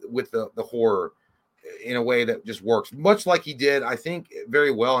with the horror in a way that just works, much like he did, I think,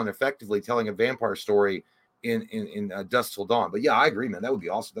 very well and effectively telling a vampire story in Dusk Till Dawn. But yeah, I agree, man. That would be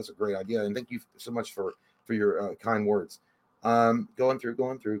awesome. That's a great idea, and thank you so much for your kind words. Going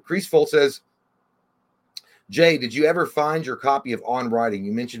through. Crease Fold says, Jay, did you ever find your copy of On Writing?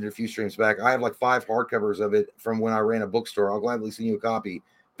 You mentioned it a few streams back. I have like 5 hardcovers of it from when I ran a bookstore. I'll gladly send you a copy.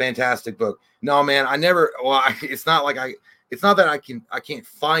 Fantastic book. No, man, I never. Well, it's not that I can't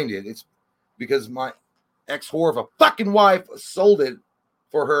find it. It's because my ex whore of a fucking wife sold it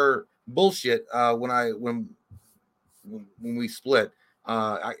for her bullshit when we split.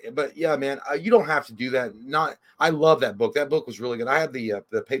 But yeah, man, you don't have to do that. I love that book. That book was really good. I had the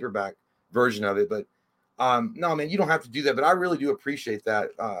paperback version of it, but no, man, you don't have to do that. But I really do appreciate that.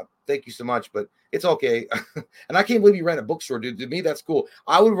 Thank you so much. But it's okay. And I can't believe you ran a bookstore, dude. To me, that's cool.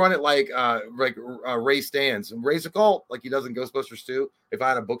 I would run it like Ray Stans and Ray's a cult, like he does in Ghostbusters 2. If I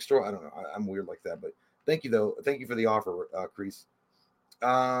had a bookstore, I don't know. I'm weird like that. But thank you though. Thank you for the offer, Crease.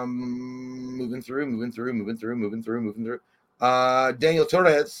 Moving through. Daniel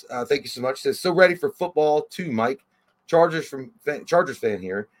Torres, thank you so much. Says, so ready for football too, Mike. Chargers fan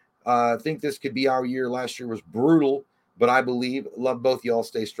here. I think this could be our year. Last year was brutal, but I believe. Love both y'all.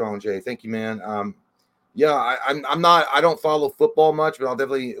 Stay strong, Jay. Thank you, man. Yeah, I'm not. I don't follow football much, but I'll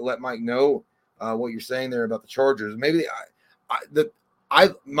definitely let Mike know what you're saying there about the Chargers. Maybe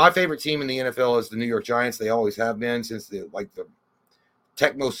my favorite team in the NFL is the New York Giants. They always have been since the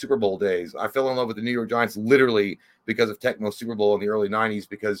Tecmo Super Bowl days. I fell in love with the New York Giants literally because of Tecmo Super Bowl in the early 90s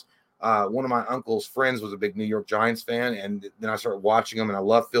because one of my uncle's friends was a big New York Giants fan, and then I started watching them, and I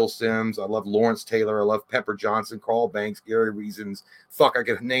love Phil Simms. I love Lawrence Taylor. I love Pepper Johnson, Carl Banks, Gary Reasons. Fuck, I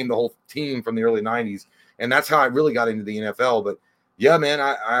could name the whole team from the early 90s, and that's how I really got into the NFL. But, yeah, man,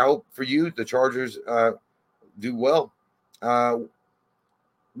 I hope for you the Chargers do well. Woodsboro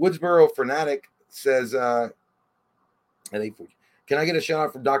Fanatic says at 8:40. Can I get a shout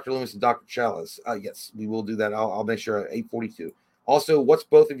out from Dr. Loomis and Dr. Chalice? Yes, we will do that. I'll make sure at 8:42. Also, what's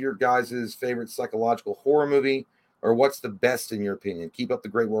both of your guys' favorite psychological horror movie, or what's the best in your opinion? Keep up the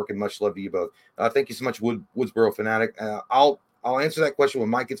great work and much love to you both. Thank you so much, Woodsboro Fanatic. I'll answer that question when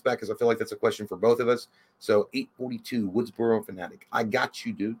Mike gets back because I feel like that's a question for both of us. So 8:42, Woodsboro Fanatic. I got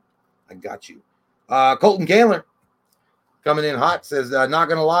you, dude. I got you. Colton Candler coming in hot says, not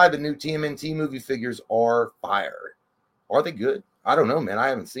gonna lie, the new TMNT movie figures are fire. Are they good? I don't know, man. I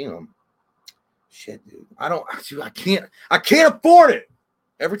haven't seen them. Shit, dude. I can't afford it.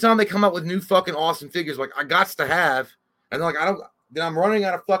 Every time they come up with new fucking awesome figures, like I got to have, and like then I'm running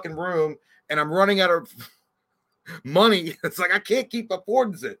out of fucking room and I'm running out of money. It's like I can't keep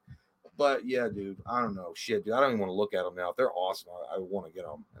affording it. But yeah, dude, I don't know. Shit, dude. I don't even want to look at them now. If they're awesome, I want to get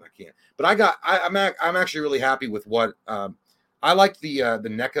them, and I can't. But I'm actually really happy with what I liked the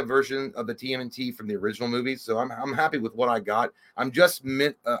NECA version of the TMNT from the original movies, so I'm happy with what I got. I'm just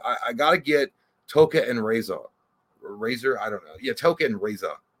I gotta get Toka and Razor, I don't know. Yeah, Toka and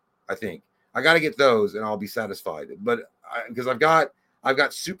Razor, I think I gotta get those, and I'll be satisfied. But because I've got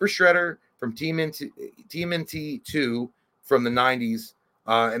Super Shredder from TMNT 2 from the 90s,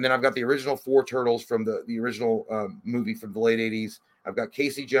 and then I've got the original 4 Turtles from the original movie from the late 80s. I've got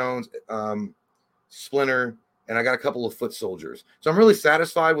Casey Jones, Splinter. And I got a couple of foot soldiers. So I'm really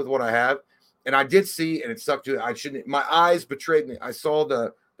satisfied with what I have. And I did see, and it sucked to it. My eyes betrayed me. I saw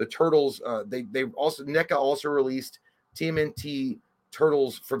the Turtles. They also, NECA also released TMNT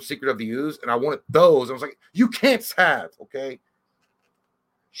Turtles from Secret of the Ooze. And I wanted those. I was like, you can't have, okay?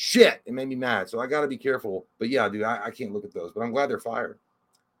 Shit. It made me mad. So I got to be careful. But yeah, dude, I can't look at those. But I'm glad they're fire.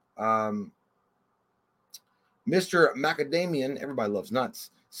 Mr. Macadamian, everybody loves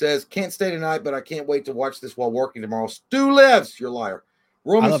nuts, says, can't stay tonight, but I can't wait to watch this while working tomorrow. Stu lives. You're a liar.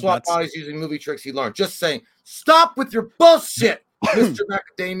 Roman swap bodies using movie tricks he learned. Just saying, stop with your bullshit, Mr.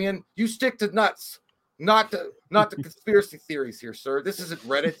 Macadamian. You stick to nuts, not the conspiracy theories here, sir. This isn't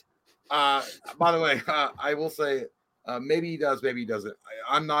Reddit. By the way, I will say, maybe he does, maybe he doesn't.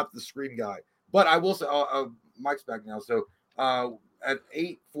 I'm not the Scream guy, but I will say, Mike's back now. So at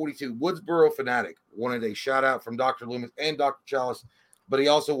 8:42, Woodsboro Fanatic wanted a shout out from Dr. Loomis and Dr. Chalice. But he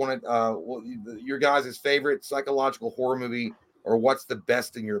also wanted your guys' favorite psychological horror movie, or what's the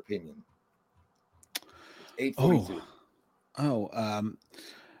best in your opinion? 8:42.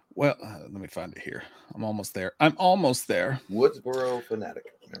 Well, let me find it here. I'm almost there. Woodsboro Fanatic.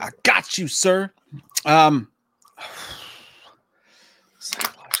 I got you, sir.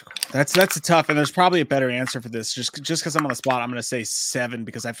 That's a tough, and there's probably a better answer for this. Just because I'm on the spot, I'm going to say 7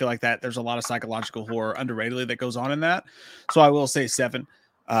 because I feel like that there's a lot of psychological horror underratedly that goes on in that. So I will say 7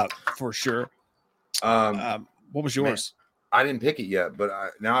 for sure. What was yours? Man, I didn't pick it yet, but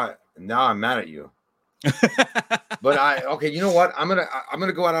now I'm mad at you. But okay, you know what? I'm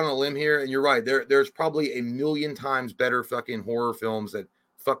gonna go out on a limb here, and you're right. There's probably a million times better fucking horror films that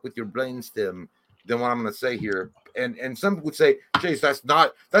fuck with your brainstem than what I'm gonna say here. And some would say, Chase, that's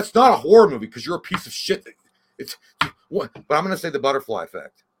not a horror movie because you're a piece of shit. It's what, but I'm gonna say The Butterfly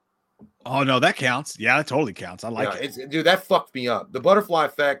Effect. Oh no, that counts. Yeah, that totally counts. I like it. Dude, that fucked me up. The Butterfly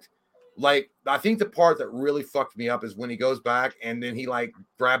Effect. Like, I think the part that really fucked me up is when he goes back and then he like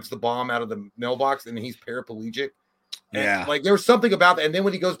grabs the bomb out of the mailbox and he's paraplegic. And like there was something about that. And then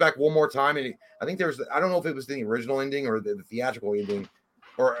when he goes back one more time, and I think I don't know if it was the original ending or the theatrical ending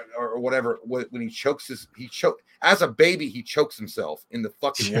or whatever. When he as a baby, he chokes himself in the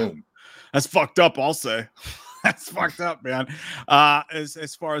fucking womb. That's fucked up. I'll say that's fucked up, man.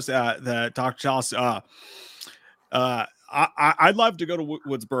 As far as the Dr. Chalice, I'd love to go to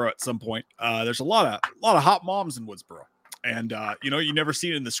Woodsboro at some point. There's a lot of hot moms in Woodsboro, and you never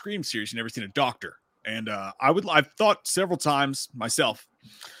seen it in the Scream series. You never seen a doctor, and I've thought several times myself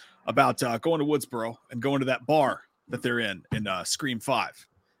about going to Woodsboro and going to that bar that they're in Scream 5,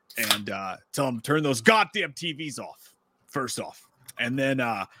 and tell them to turn those goddamn TVs off first off, and then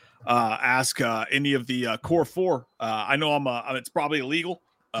ask any of the core 4. I know it's probably illegal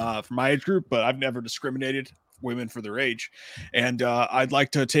for my age group, but I've never discriminated women for their age, and I'd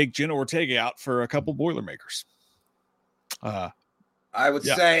like to take Jenna Ortega out for a couple Boilermakers. I would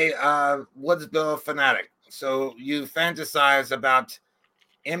say Woodsboro fanatic. So you fantasize about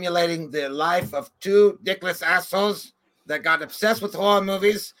emulating the life of 2 dickless assholes that got obsessed with horror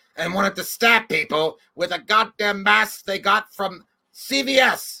movies and wanted to stab people with a goddamn mask they got from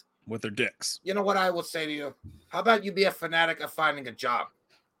CVS with their dicks. You know what I will say to you? How about you be a fanatic of finding a job?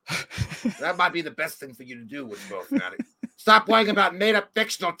 That might be the best thing for you to do with Woodsboro fanatic. Stop worrying about made-up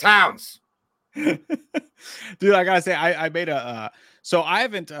fictional towns. Dude, I gotta say, I made a so I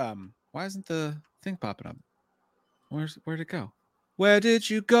haven't why isn't the thing popping up? Where'd it go? Where did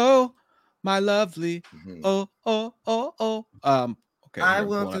you go, my lovely? Oh. Okay, I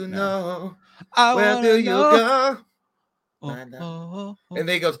want to know where do you go? And then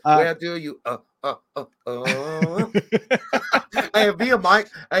he goes, where do you Hey, if me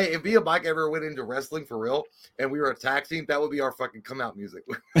and Mike ever went into wrestling for real and we were a tag team, that would be our fucking come out music.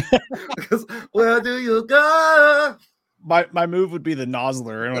 Because where do you go? My move would be the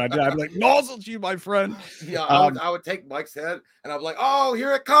nozzler, and when I did, I'd be like, "Nozzled you, my friend." Yeah, I would take Mike's head, and I'd be like, "Oh,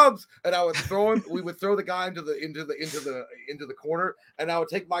 here it comes!" And I would throw him. We would throw the guy into the corner, and I would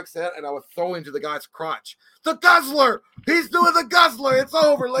take Mike's head, and I would throw into the guy's crotch. The Guzzler! He's doing the Guzzler! It's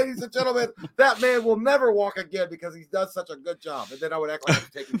over, ladies and gentlemen. That man will never walk again because he does such a good job. And then I would act like I'm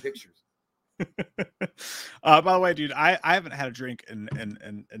taking pictures. By the way, dude, I haven't had a drink in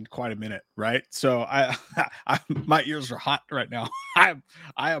quite a minute, right? So I my ears are hot right now.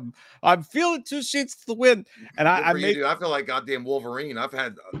 I'm feeling 2 sheets to the wind, and I feel like goddamn Wolverine. I've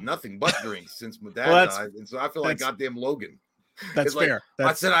had nothing but drinks since my dad died, and so I feel like goddamn Logan. That's fair.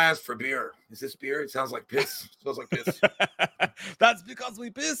 I said I asked for beer. Is this beer? It sounds like piss. It smells like piss. That's because we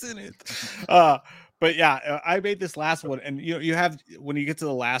piss in it. But yeah, I made this last one, and you have, when you get to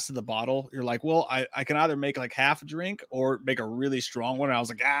the last of the bottle, you're like, well, I can either make like half a drink or make a really strong one. And I was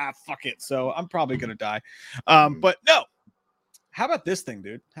like, fuck it. So I'm probably gonna die. But no. How about this thing,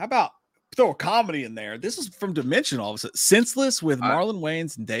 dude? How about throw a comedy in there? This is from Dimension. All of a sudden, Senseless with Marlon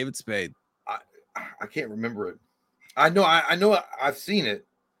Wayans and David Spade. I can't remember it. I know I've seen it.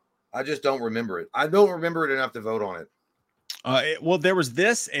 I just don't remember it. I don't remember it enough to vote on it. Well, there was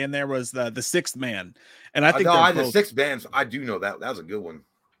this, and there was the Sixth Man, and I think the Sixth Man. I do know that was a good one.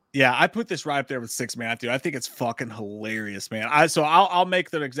 Yeah, I put this right up there with Sixth Man, dude. I think it's fucking hilarious, man. I'll make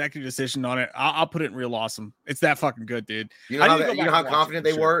the executive decision on it. I'll put it in Real Awesome. It's that fucking good, dude. You know how confident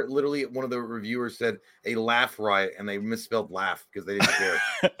they were. Literally, one of the reviewers said a laugh riot, and they misspelled laugh because they didn't care.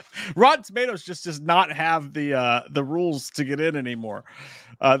 Rotten Tomatoes just does not have the rules to get in anymore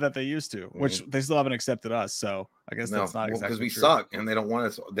that they used to, which they still haven't accepted us. So I guess that's not exactly because we true. suck, and they don't want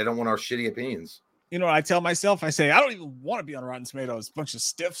us. They don't want our shitty opinions. You know what I tell myself? I say, I don't even want to be on Rotten Tomatoes. Bunch of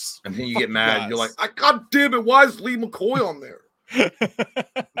stiffs. And then you get mad. Guys. You're like, God damn it. Why is Lee McCoy on there?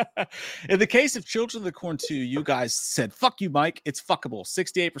 In the case of Children of the Corn 2, you guys said, fuck you, Mike. It's fuckable.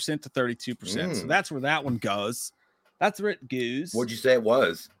 68% to 32%. So that's where that one goes. That's where it goes. What'd you say it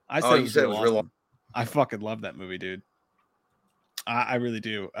was? I said it was real awesome. I fucking love that movie, dude. I really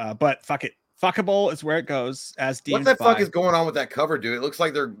do. But fuck it. Fuckable is where it goes. As what the fuck is going on with that cover, dude? It looks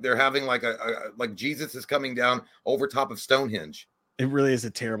like they're having like like Jesus is coming down over top of Stonehenge. It really is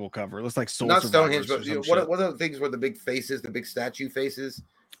a terrible cover. It looks like Soul not Stonehenge, but what are the things where the big faces, the big statue faces?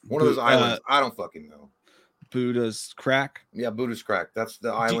 One of those islands. I don't fucking know. Buddha's Crack. Yeah, Buddha's Crack. That's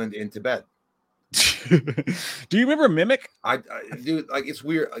the island in Tibet. Do you remember Mimic? I dude, like it's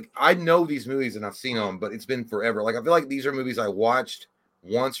weird. Like I know these movies and I've seen them, but it's been forever. Like I feel like these are movies I watched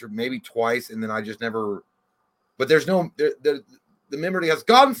once or maybe twice, and then I just never but there's no the memory has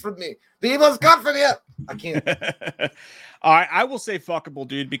gone from me. The evil has gone from me. I can't. All right, I will say fuckable,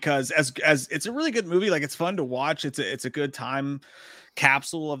 dude, because as it's a really good movie. Like, it's fun to watch. It's a good time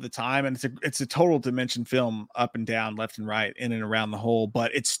capsule of the time, and it's a total dimension film, up and down, left and right, in and around the hole.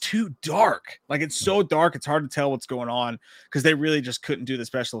 But it's too dark. Like, it's so dark, it's hard to tell what's going on because they really just couldn't do the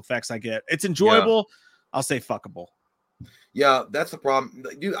special effects. I get it's enjoyable. Yeah. I'll say fuckable. Yeah, that's the problem,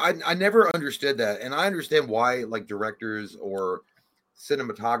 dude. I never understood that, and I understand why, like, directors or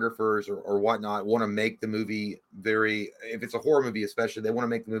cinematographers or whatnot want to make the movie if it's a horror movie especially, they want to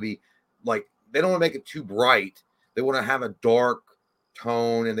make the movie, like, they don't want to make it too bright. They want to have a dark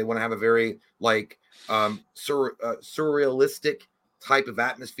tone, and they want to have a very, like, surrealistic type of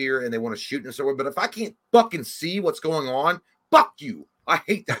atmosphere, and they want to shoot in a certain way. But if I can't fucking see what's going on, fuck you. I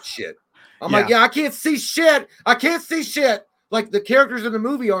hate that shit. I'm like, I can't see shit. I can't see shit. Like, the characters in the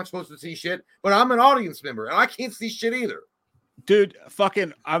movie aren't supposed to see shit, but I'm an audience member and I can't see shit either. Dude,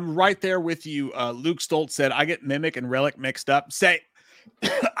 fucking, I'm right there with you. Luke Stoltz said, I get Mimic and Relic mixed up.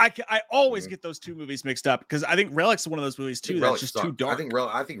 I always get those two movies mixed up because I think Relic's one of those movies too that's just too dark.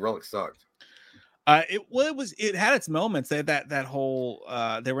 I think Relic sucked. It had its moments. They had that whole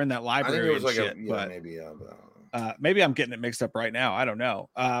they were in that library. I think it was like maybe I'm getting it mixed up right now. I don't know.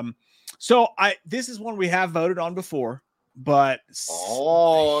 So this is one we have voted on before. But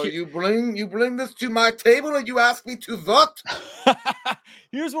you bring this to my table and you ask me to vote.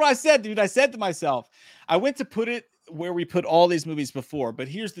 Here's what I said, dude. I said to myself, I went to put it where we put all these movies before, but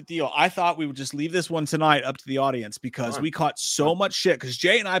here's the deal. I thought we would just leave this one tonight up to the audience because we caught so much shit because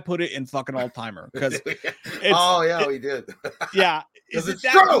Jay and I put it in fucking all timer because we did. Yeah. Is it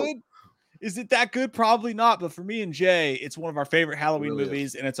that good? Is it that good? Probably not. But for me and Jay, it's one of our favorite Halloween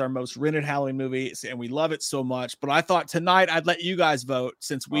movies, and it's our most rented Halloween movie, and we love it so much. But I thought tonight I'd let you guys vote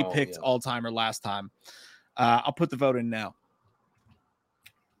since we picked All-Timer last time. I'll put the vote in now.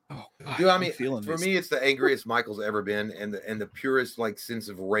 Oh, God, dude, I mean, for me, it's the angriest Michael's ever been, and the purest, like, sense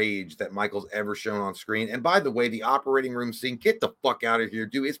of rage that Michael's ever shown on screen. And by the way, the operating room scene, get the fuck out of here,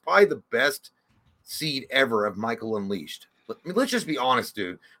 dude. It's probably the best scene ever of Michael Unleashed. I mean, let's just be honest,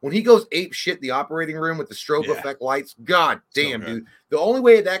 dude. When he goes ape shit in the operating room with the strobe effect lights, god damn, dude. The only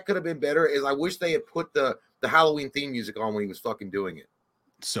way that could have been better is I wish they had put the Halloween theme music on when he was fucking doing it.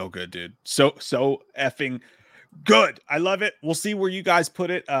 So good, dude. So effing good. I love it. We'll see where you guys put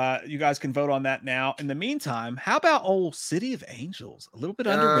it. You guys can vote on that now. In the meantime, how about old City of Angels? A little bit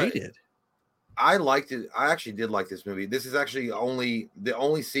underrated. I liked it. I actually did like this movie. This is actually the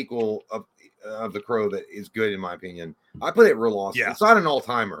only sequel of The Crow that is good in my opinion. I put it real awesome. Yeah. It's not an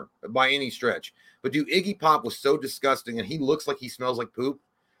all-timer by any stretch, but dude, Iggy Pop was so disgusting, and he looks like he smells like poop,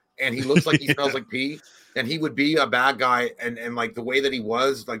 and he looks like he smells like pee, and he would be a bad guy, and like the way that he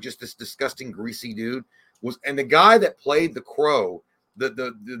was, like, just this disgusting greasy dude was. And the guy that played the Crow,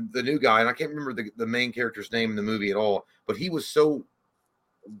 the new guy, and I can't remember the main character's name in the movie at all, but he was so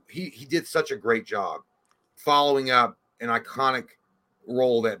he did such a great job following up an iconic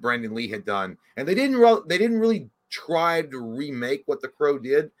role that Brandon Lee had done. And they didn't really try to remake what the Crow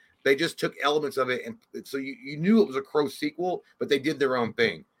did. They just took elements of it, and so you knew it was a Crow sequel, but they did their own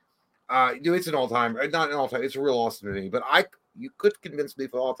thing. Dude, it's an all-timer. Not an all-timer. It's a real awesome movie. But you could convince me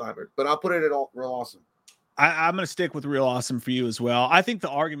for all-timer, but I'll put it at real awesome. I'm going to stick with real awesome for you as well. I think the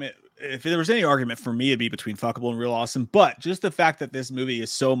argument, if there was any argument for me, it'd be between fuckable and real awesome. But just the fact that this movie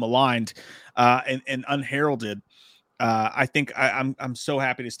is so maligned and unheralded, I think I'm so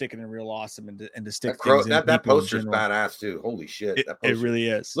happy to stick it in real awesome and to stick that poster's badass too. Holy shit, it really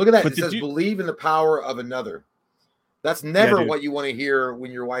is. Look at that. It says believe in the power of another. That's never what you want to hear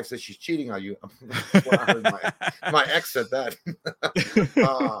when your wife says she's cheating on you. I heard my ex said that.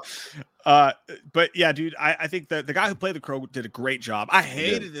 But yeah, dude, I think that the guy who played the Crow did a great job. I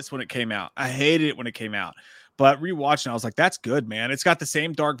hated this when it came out. But rewatching, I was like, that's good, man. It's got the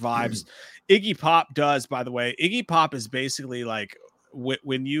same dark vibes. Iggy Pop does, by the way. Iggy Pop is basically like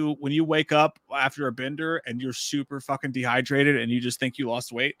when you wake up after a bender and you're super fucking dehydrated and you just think you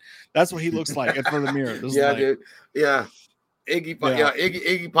lost weight. That's what he looks like in front of the mirror. Dude. Yeah. Iggy Pop,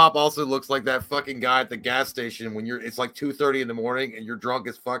 Iggy Pop also looks like that fucking guy at the gas station when it's like 2:30 in the morning and you're drunk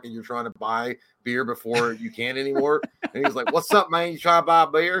as fuck and you're trying to buy beer before you can anymore. And he's like, "What's up, man? You trying to buy a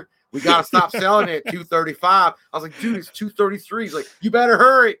beer? We gotta stop selling it at 2:35." I was like, "Dude, it's 2:33." He's like, "You better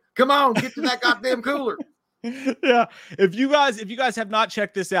hurry. Come on, get to that goddamn cooler." Yeah, if you guys have not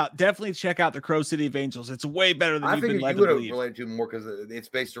checked this out, definitely check out The Crow City of Angels. It's way better than you've been led to believe. I think you would have related to him more because it's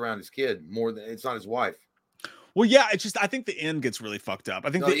based around his kid more than it's not his wife. Well, yeah, it's just I think the end gets really fucked up. I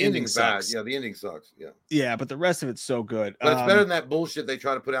think the ending sucks. Bad. Yeah, the ending sucks. Yeah, but the rest of it's so good. But it's better than that bullshit they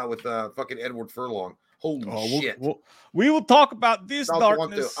try to put out with fucking Edward Furlong. Holy shit! We will talk about this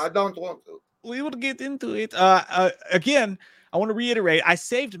darkness. I don't want to. We will get into it. Again, I want to reiterate, I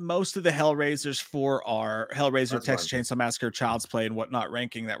saved most of the Hellraisers for our Hellraiser Texas Chainsaw Massacre Child's Play and whatnot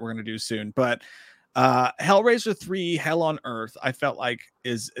ranking that we're going to do soon. But Hellraiser 3 Hell on Earth, I felt like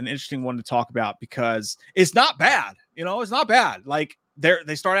is an interesting one to talk about because it's not bad. It's not bad. Like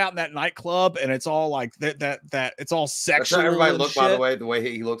they start out in that nightclub and it's all like that it's all sexual. That's how everybody looked, by the way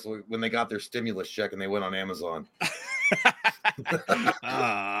he looks when they got their stimulus check and they went on Amazon.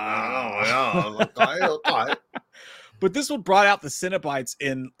 But this one brought out the Cenobites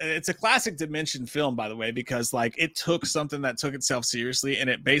it's a classic Dimension film, by the way, because like it took something that took itself seriously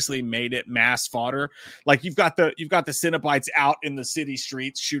and it basically made it mass fodder. Like you've got the Cenobites out in the city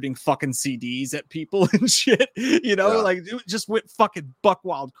streets shooting fucking CDs at people and shit, like it just went fucking buck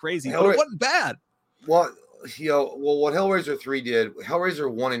wild crazy, but it wasn't bad. Well, what Hellraiser 3 did,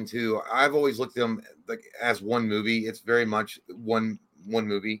 Hellraiser 1 and 2, I've always looked at them like as one movie. It's very much one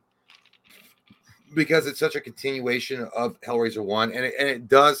movie because it's such a continuation of Hellraiser 1, and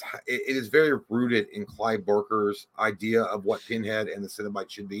it is very rooted in Clive Barker's idea of what Pinhead and the Cenobite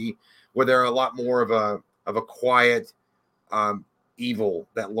should be, where they're a lot more of a quiet evil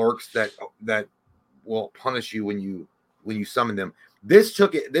that lurks that will punish you when you summon them. This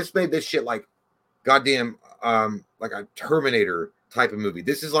made this shit like goddamn like a Terminator type of movie.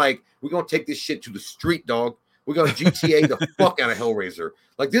 This is like, we're gonna take this shit to the street, dog. We're gonna GTA the fuck out of Hellraiser.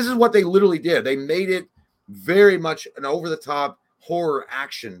 Like, this is what they literally did. They made it very much an over-the-top horror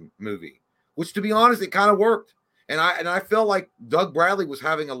action movie, which, to be honest, it kind of worked. And I felt like Doug Bradley was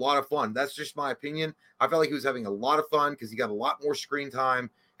having a lot of fun. That's just my opinion. I felt like he was having a lot of fun because he got a lot more screen time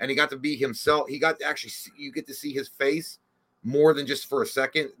and he got to be himself. He got to actually you get to see his face more than just for a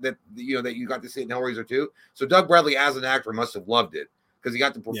second that you got to see it in Hellraiser 2. So Doug Bradley as an actor must have loved it because he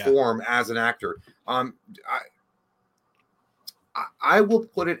got to perform as an actor. I will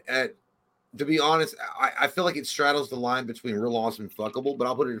put it at, to be honest, I feel like it straddles the line between real awesome and fuckable, but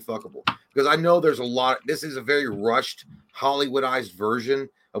I'll put it in fuckable because I know there's a lot. This is a very rushed, Hollywoodized version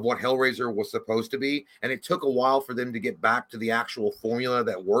of what Hellraiser was supposed to be, and it took a while for them to get back to the actual formula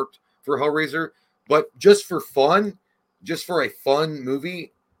that worked for Hellraiser. But just for fun, just for a fun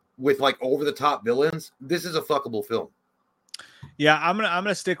movie with like over the top villains, this is a fuckable film. Yeah, I'm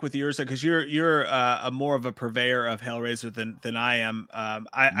gonna stick with yours because you're a more of a purveyor of Hellraiser than I am.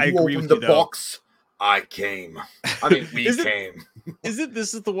 I agree with you. The box, I came. I mean, we came. This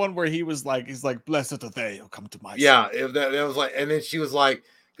is the one where he's like, blessed are they who come to my side. That was like, and then she was like,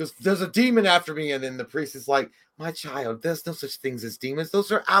 because there's a demon after me, and then the priest is like, my child, there's no such things as demons.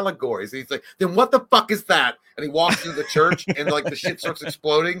 Those are allegories. And he's like, then what the fuck is that? And he walks into the church, and like the shit starts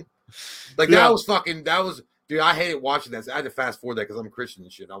exploding. Like that was. Dude, I hated watching that. So I had to fast forward that because I'm a Christian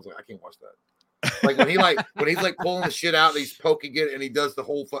and shit. I was like, I can't watch that. Like when he's like pulling the shit out and he's poking it and he does the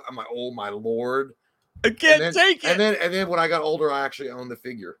whole. I'm like, oh my lord, I can't take it. And then when I got older, I actually owned the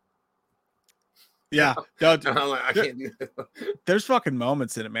figure. Yeah, and I'm like, I can't do that. There's fucking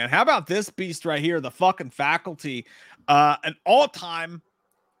moments in it, man. How about this beast right here, the fucking Faculty, an all-time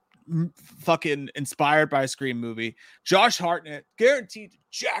fucking inspired by a Scream movie. Josh Hartnett guaranteed to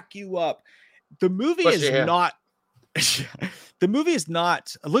jack you up. The movie is not. The movie is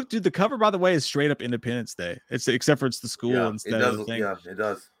not. Look, dude. The cover, by the way, is straight up Independence Day. Except for it's the school instead of the thing. Yeah, it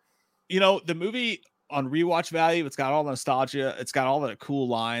does. The movie on rewatch value, it's got all the nostalgia. It's got all the cool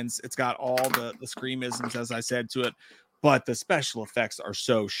lines. It's got all the Screamisms, as I said to it. But the special effects are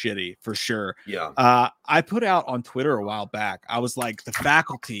so shitty for sure. Yeah. I put out on Twitter a while back. I was like, The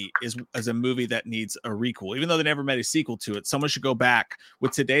Faculty is a movie that needs a requel, even though they never made a sequel to it. Someone should go back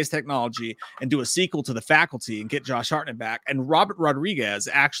with today's technology and do a sequel to The Faculty and get Josh Hartnett back. And Robert Rodriguez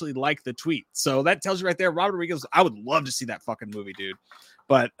actually liked the tweet. So that tells you right there, Robert Rodriguez, I would love to see that fucking movie, dude.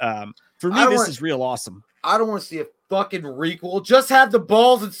 But for me, this is real awesome. I don't want to see a fucking requel. Just have the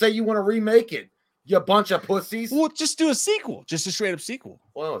balls and say you want to remake it. You bunch of pussies. Well, just do a sequel. Just a straight up sequel.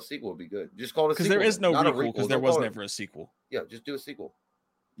 Well, a sequel would be good. Just call it a sequel. Because there is no requel because there was never a sequel. Yeah, just do a sequel.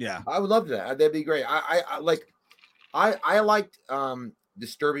 Yeah. I would love that. That'd be great. I liked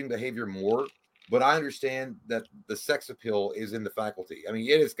Disturbing Behavior more, but I understand that the sex appeal is in The Faculty. I mean,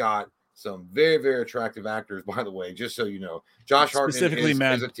 it has got some very, very attractive actors, by the way, just so you know. Josh Hartnett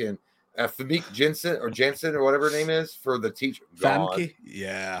is a 10. Famke Jensen or whatever her name is for the teacher. Famke?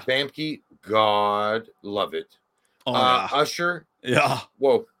 Yeah. Famke. God, love it. Oh, yeah. Usher. Yeah.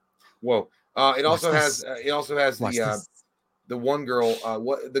 Whoa. It also has the one girl.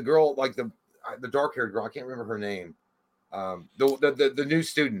 The girl like the dark haired girl. I can't remember her name. The new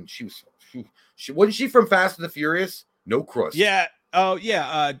student. She wasn't she from Fast and the Furious? No crust. Yeah. Oh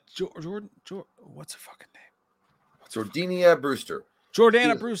yeah, Jordan. What's her fucking name? Jordania Brewster.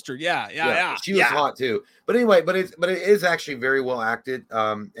 Jordana Brewster. Yeah. She was hot too. But anyway, but it is actually very well acted.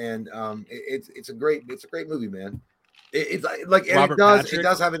 It's a great movie, man. It's like and Robert it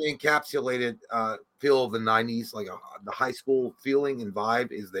does have an encapsulated feel of the 90s, like the high school feeling and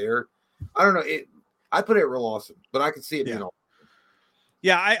vibe is there. I don't know. I put it real awesome, but I could see it being all.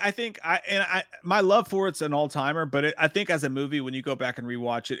 Yeah, I think my love for it's an all-timer, but I think as a movie, when you go back and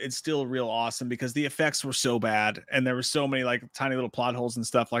rewatch it, it's still real awesome because the effects were so bad and there were so many like tiny little plot holes and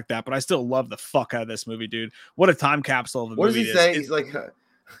stuff like that. But I still love the fuck out of this movie, dude. What a time capsule of a movie. What does he say? He's like,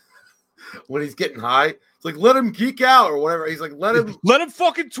 when he's getting high, it's like, let him geek out or whatever. He's like, let him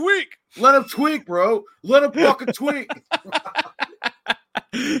fucking tweak. Let him tweak, bro. Let him fucking tweak.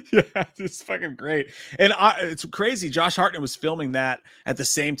 Yeah, it's fucking great. And it's crazy. Josh Hartnett was filming that at the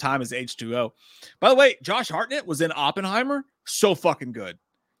same time as H2O. By the way, Josh Hartnett was in Oppenheimer. So fucking good.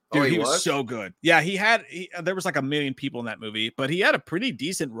 Dude, he was so good. Yeah, there was like a million people in that movie, but he had a pretty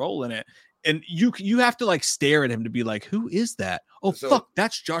decent role in it. And you have to like stare at him to be like, who is that? Oh, fuck,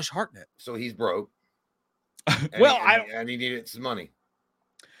 that's Josh Hartnett. So he's broke. And he needed some money.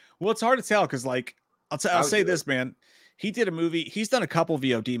 Well, it's hard to tell because like I'll say this, man. He did a movie. He's done a couple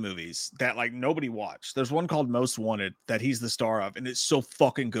VOD movies that like nobody watched. There's one called Most Wanted that he's the star of, and it's so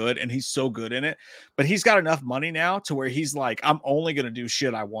fucking good, and he's so good in it. But he's got enough money now to where he's like, I'm only gonna do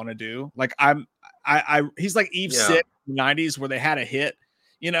shit I want to do. Like he's like Eve Sit in the 90s where they had a hit,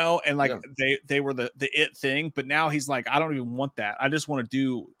 you know, and like they were the it thing. But now he's like, I don't even want that. I just want to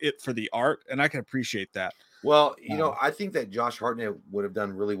do it for the art, and I can appreciate that. Well, you know, I think that Josh Hartnett would have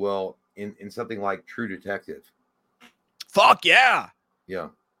done really well in something like True Detective. Fuck yeah. Yeah.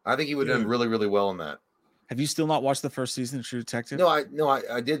 I think he would have done really, really well in that. Have you still not watched the first season of True Detective? No, I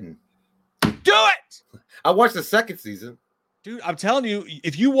didn't. Do it. I watched the second season. Dude, I'm telling you,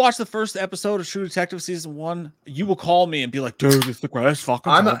 if you watch the first episode of True Detective season 1, you will call me and be like, dude, it's the greatest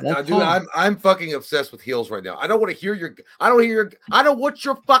fucking I'm fucking obsessed with heels right now. I don't want to hear I don't want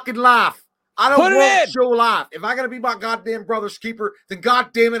your fucking laugh. I don't want your laugh. If I gotta be my goddamn brother's keeper, then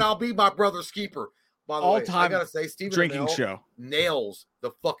goddamn it, I'll be my brother's keeper. By the way, I gotta say, Stephen drinking show nails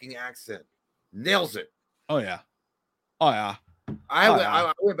the fucking accent. Nails it. Oh yeah.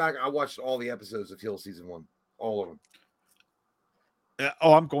 I went back. I watched all the episodes of Hill season 1, all of them.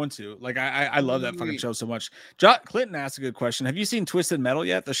 Oh, I'm going to. Like, I love that fucking show so much. Clinton asked a good question. Have you seen Twisted Metal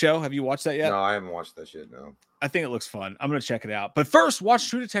yet? The show? Have you watched that yet? No, I haven't watched that shit. No. I think it looks fun. I'm going to check it out. But first, watch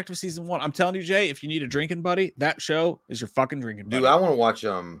True Detective season 1. I'm telling you, Jay, if you need a drinking buddy, that show is your fucking drinking buddy. Dude, I want to watch.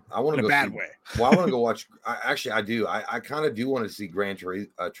 I want to go in a bad way. Well, I want to go watch. I do. I kind of do want to see Gran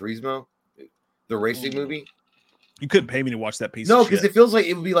Turismo, the racing movie. You couldn't pay me to watch that piece. No, because it feels like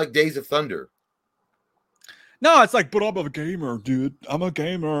it would be like Days of Thunder. No, it's like, but I'm a gamer, dude. I'm a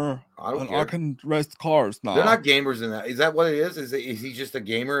gamer. I can race cars now. They're not gamers in that. Is that what it is? Is he just a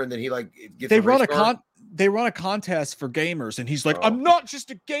gamer and then he like gets they run a contest for gamers and he's like, I'm not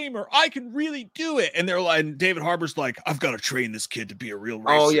just a gamer. I can really do it. And they're like, and David Harbour's like, I've got to train this kid to be a real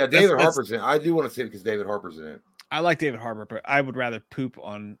racer. Oh yeah, David Harbour's in it. I do want to see it because David Harbour's in it. I like David Harbour, but I would rather poop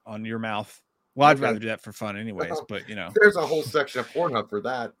on your mouth. Well, I'd rather do that for fun anyways, but you know. There's a whole section of Pornhub for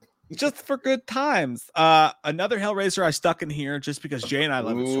that. Just for good times. Another Hellraiser I stuck in here just because Jay and I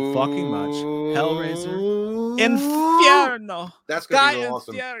love it so fucking much. Hellraiser Inferno. That's gonna be real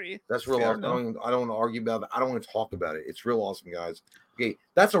awesome. That's real awesome. I don't want to argue about it. I don't want to talk about it. It's real awesome, guys. Okay,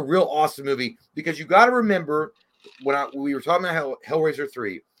 that's a real awesome movie because you got to remember when we were talking about Hellraiser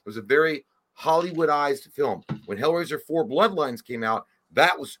 3, it was a very Hollywoodized film. When Hellraiser 4 Bloodlines came out,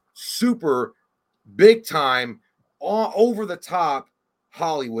 that was super big time, all over the top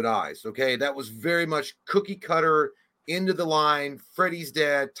Hollywoodized. Okay, that was very much cookie cutter, into the line, Freddy's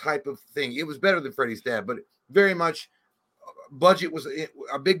Dad type of thing. It was better than Freddy's Dad, but very much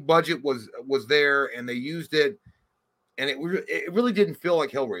a big budget was there, and they used it, and it really didn't feel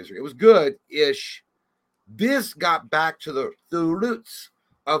like Hellraiser. It was good-ish. This got back to the roots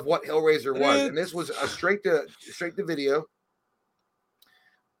of what Hellraiser was, and this was a straight to video.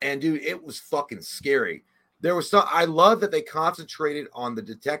 And dude, it was fucking scary. There was I love that they concentrated on the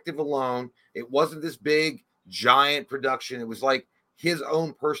detective alone. It wasn't this big giant production. It was like his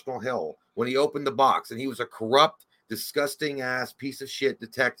own personal hell when he opened the box, and he was a corrupt, disgusting ass piece of shit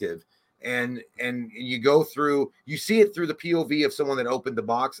detective. And you go through, you see it through the POV of someone that opened the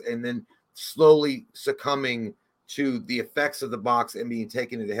box and then slowly succumbing to the effects of the box and being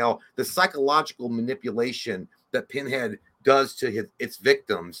taken into hell. The psychological manipulation that Pinhead does to its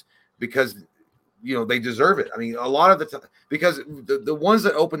victims, because you know they deserve it. I mean, a lot of the time, because the ones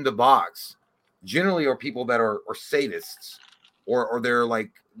that open the box generally are people that are sadists or they're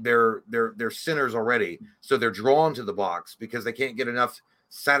like they're sinners already, so they're drawn to the box because they can't get enough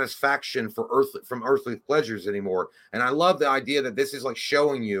satisfaction from earthly pleasures anymore. And I love the idea that this is like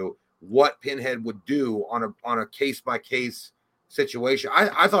showing you what Pinhead would do on a case by case situation.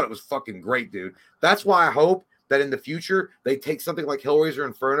 I thought it was fucking great, dude. That's why I hope that in the future they take something like Hellraiser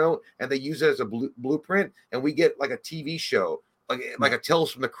Inferno and they use it as a blueprint, and we get like a TV show, like a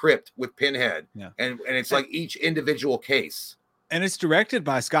Tales from the Crypt with Pinhead, and it's like each individual case. And it's directed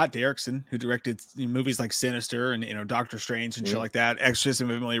by Scott Derrickson, who directed movies like Sinister and Doctor Strange and shit like that. Exorcism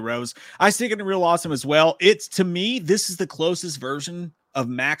of Emily Rose. I think it's real awesome as well. It's, to me, this is the closest version of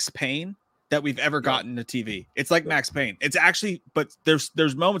Max Payne that we've ever gotten to TV. It's like Max Payne. It's actually, but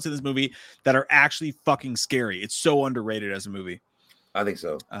there's moments in this movie that are actually fucking scary. It's so underrated as a movie. I think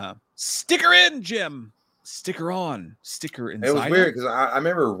so. Sticker in, Jim. Sticker on. Sticker inside. It was weird because I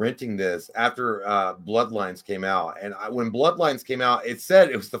remember renting this after Bloodlines came out, and when Bloodlines came out, it said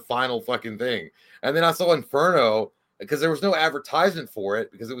it was the final fucking thing. And then I saw Inferno because there was no advertisement for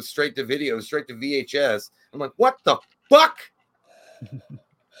it because it was straight to video, straight to VHS. I'm like, what the fuck?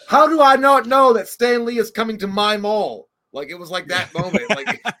 How do I not know that Stan Lee is coming to my mall? Like, it was like that moment,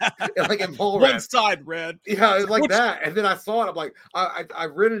 like in Mall One side red. Yeah, it was like that. And then I saw it. I'm like, I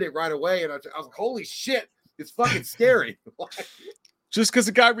rented it right away, and I was like, holy shit, it's fucking scary. Just because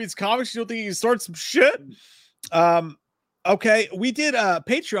a guy reads comics, you don't think he can start some shit? Okay, we did a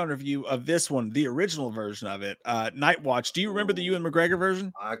Patreon review of this one, the original version of it, Night Watch. Do you remember the Ewan McGregor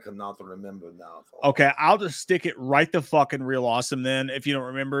version? I cannot remember now. Okay, I'll just stick it right the fucking real awesome then. If you don't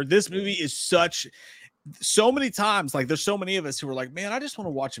remember, this movie is so many times, like there's so many of us who are like, man, I just want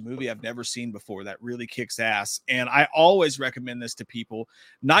to watch a movie I've never seen before that really kicks ass. And I always recommend this to people.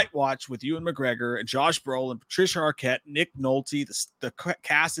 Night Watch with Ewan McGregor and Josh Brolin, Patricia Arquette, Nick Nolte. The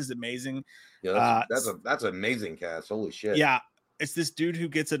cast is amazing. Yeah, that's an amazing cast. Holy shit. Yeah. It's this dude who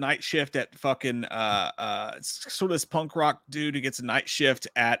gets a night shift at fucking it's sort of this punk rock dude who gets a night shift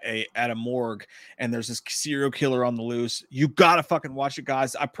at a morgue, and there's this serial killer on the loose. You gotta fucking watch it,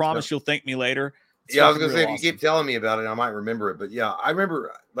 guys. I promise you'll thank me later. It's I was gonna say, awesome. if you keep telling me about it, I might remember it. But yeah, I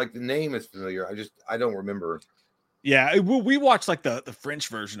remember, like, the name is familiar. I don't remember. Yeah, we watched like the French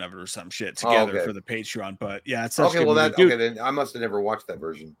version of it or some shit together for the Patreon. But yeah, it's such okay. Well, movie. Then I must have never watched that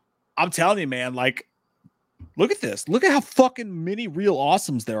version. I'm telling you, man. Like, look at this. Look at how fucking many real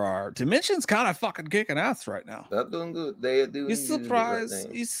awesomes there are. Dimension's kind of fucking kicking ass right now. They're doing good. They are doing. He's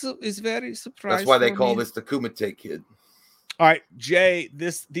surprised. He's very surprised. That's why they call this the Kumite Kid. All right, Jay,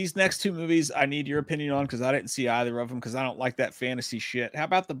 these next two movies I need your opinion on because I didn't see either of them because I don't like that fantasy shit. How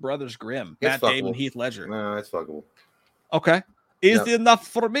about The Brothers Grimm? It's Matt fuckable. Damon, Heath Ledger. No, it's fuckable. Okay. Is it enough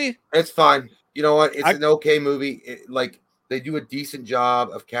for me? It's fine. You know what? It's an okay movie. Like, they do a decent job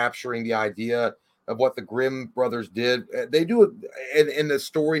of capturing the idea of what the Grimm brothers did. They do it in the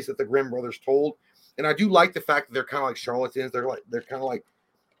stories that the Grimm brothers told. And I do like the fact that they're kind of like charlatans. They're kind of like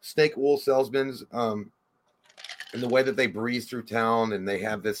snake oil salesmen. In the way that they breeze through town, and they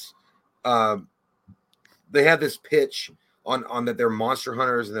have this pitch on that they're monster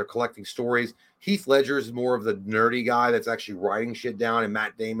hunters and they're collecting stories. Heath Ledger is more of the nerdy guy that's actually writing shit down, and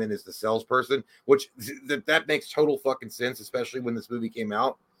Matt Damon is the salesperson, which that makes total fucking sense, especially when this movie came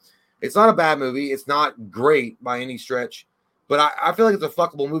out. It's not a bad movie. It's not great by any stretch, but I feel like it's a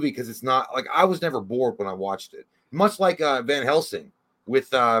fuckable movie because it's not like, I was never bored when I watched it. Much like Van Helsing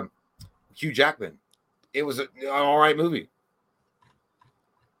with Hugh Jackman. It was an all right movie.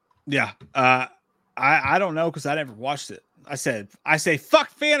 Yeah. I don't know because I never watched it. I say fuck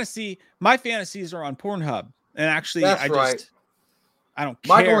fantasy. My fantasies are on Pornhub. And actually, I don't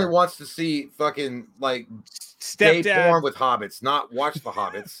care. Mike only wants to see fucking like gay porn with hobbits, not watch the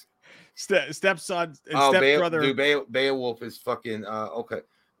hobbits. Stepson and stepbrother. Dude, Beowulf is fucking okay.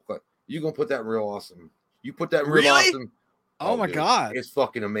 You gonna put that real awesome. You put that real awesome. Oh my god. It's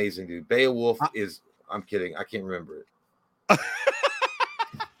fucking amazing, dude. Beowulf is, I'm kidding. I can't remember it.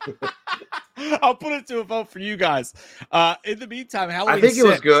 I'll put it to a vote for you guys. In the meantime, Halloween I think 6. it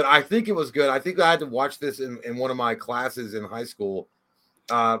was good. I think I had to watch this in one of my classes in high school.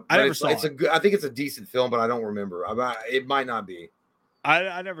 I never saw it. I think it's a decent film, but I don't remember. It might not be.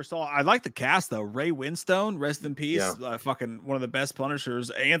 I never saw it. I like the cast though. Ray Winstone, rest in peace. Yeah. Fucking one of the best Punishers.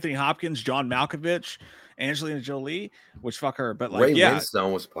 Anthony Hopkins, John Malkovich, Angelina Jolie. Which fuck her, but like Ray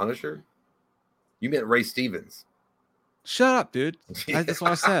Winstone was Punisher. You meant Ray Stevens. Shut up, dude. That's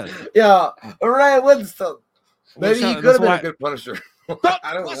what I said. Yeah, Ray Winstone. Maybe he could have been a good Punisher.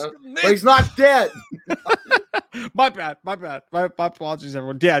 I don't know. But he's not dead. My bad. My apologies,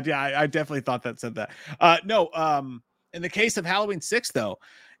 everyone. Yeah, I definitely thought that said that. No, in the case of Halloween 6, though,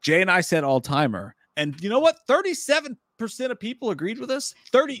 Jay and I said all-timer. And you know what? 37% of people agreed with us.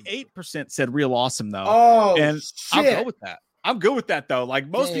 38% said real awesome though. Oh, and shit. I'll go with that. I'm good with that though. Like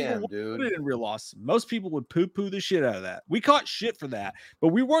most people would dude. put it in real awesome. Most people would poo-poo the shit out of that. We caught shit for that, but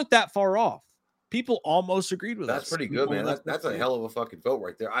we weren't that far off. People almost agreed with us. That's pretty good, man. That's a hell of a fucking vote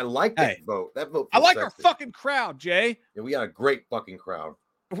right there. I like that vote. That vote. I like our fucking crowd, Jay. Yeah, we got a great fucking crowd.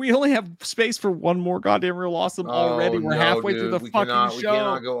 We only have space for one more goddamn real awesome already. We're halfway through the fucking show. We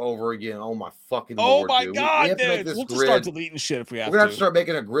cannot go over again. Oh my fucking Lord, my God, dude. We'll just start deleting shit if we have to. We're gonna have to start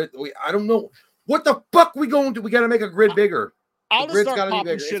making a grid. I don't know what the fuck we going to do. We got to make a grid bigger. I'll just start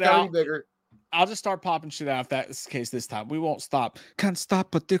popping shit out. Bigger. I'll just start popping shit out if that's the case this time. We won't stop. Can't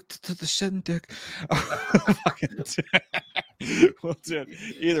stop addicted to the shin dick. We'll do it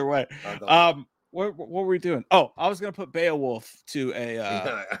either way. What were we doing? Oh, I was gonna put Beowulf to a.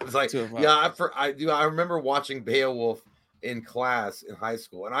 I was like, I remember watching Beowulf in class in high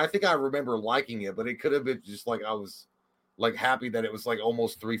school, and I think I remember liking it, but it could have been just like I was like happy that it was like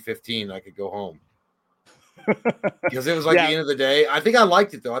almost 3:15. I could go home. Because it was like the end of the day. I think I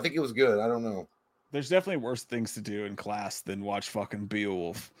liked it though. I think it was good. I don't know. There's definitely worse things to do in class than watch fucking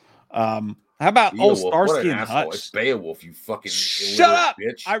Beowulf. How about Starsky and Hutch? It's Beowulf, you fucking shut up,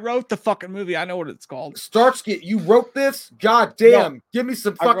 bitch. I wrote the fucking movie. I know what it's called. Starsky, you wrote this? God damn! No, give me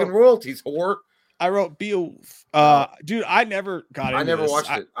some fucking royalties, whore. I wrote Beowulf. Dude, I never got. I never watched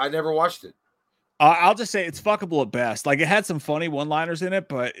it. I never watched it. I'll just say it's fuckable at best. Like it had some funny one-liners in it,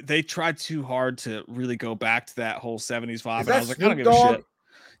 but they tried too hard to really go back to that whole 70s vibe. And I was like, I don't give a shit.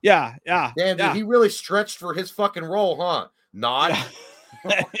 Yeah. Damn, dude, he really stretched for his fucking role, huh? Not.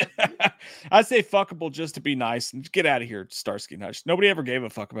 I'd say fuckable just to be nice and get out of here, Starsky and Hutch. Nobody ever gave a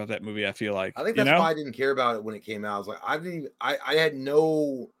fuck about that movie, I feel like. I think that's why I didn't care about it when it came out. I was like, I had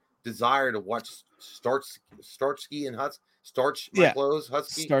no desire to watch Starsky and Hutch. Starch my clothes,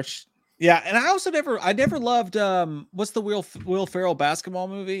 Husky. Starch. Yeah, and I also never loved what's the Will Ferrell basketball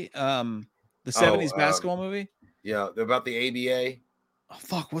movie? The 70s basketball movie? Yeah, about the ABA. Oh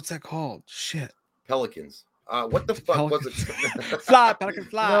fuck, what's that called? Shit. Pelicans. What the fuck was it? Fly, Pelican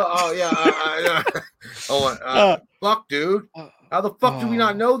fly. No, fuck, dude. How the fuck do we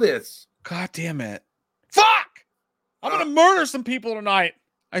not know this? God damn it. Fuck! I'm gonna murder some people tonight.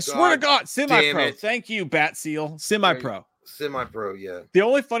 I swear to God. Semi-pro. Thank you, Bat Seal. Semi-pro. Semi-pro, yeah. The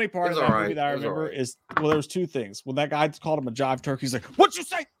only funny part of that movie that I remember is, well, there was two things. When that guy called him a jive turkey, he's like, "What'd you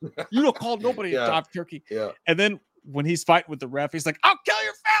say? You don't call nobody a jive turkey." Yeah. And then when he's fighting with the ref, he's like, "I'll kill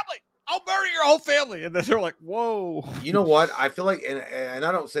your family. I'll murder your whole family." And then they're like, "Whoa." You know what? I feel like, and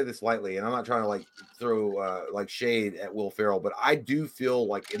I don't say this lightly, and I'm not trying to like throw like shade at Will Ferrell, but I do feel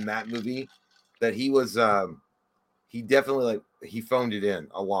like in that movie that he was, he definitely like he phoned it in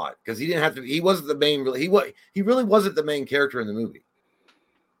a lot because he didn't have to. He wasn't the main. He really wasn't the main character in the movie.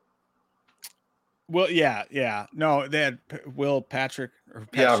 Well, yeah. No, they had Will Patrick or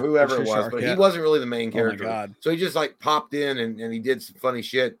whoever it was, but he wasn't really the main character. Oh my God. So he just like popped in and he did some funny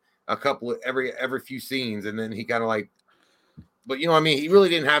shit a couple of every few scenes, and then he kind of like. But you know what I mean? He really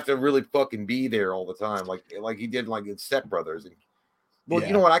didn't have to really fucking be there all the time, like he did like in Step Brothers. And well,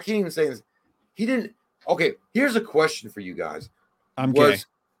 you know what? I can't even say this. He didn't. Okay, here's a question for you guys. Was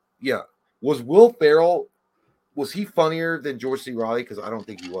Will Ferrell, was he funnier than George C. Reilly? Because I don't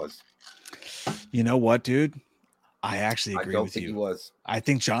think he was. You know what, dude? I actually agree with you. I don't think he was. I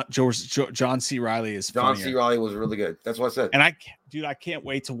think John C. Reilly is funnier. John C. Reilly was really good. That's what I said. And I can't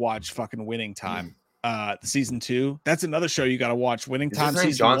wait to watch fucking Winning Time. Season 2. That's another show you got to watch. Winning Time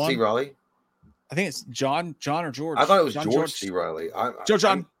season John 1. C. Reilly? I think it's John or George. I thought it was George C. Reilly.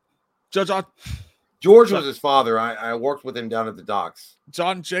 John. George was his father. I worked with him down at the docks.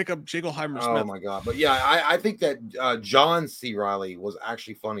 John Jacob Jingleheimer Smith. Oh my God! But yeah, I think that John C. Reilly was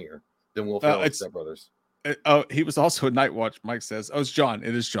actually funnier than Will Ferrell and Step Brothers. He was also a Night Watch. Mike says, "Oh, it's John.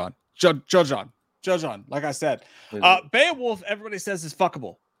 It is John. John. Like I said, Beowulf. Everybody says is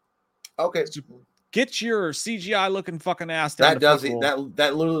fuckable. Okay, get your CGI looking fucking ass down.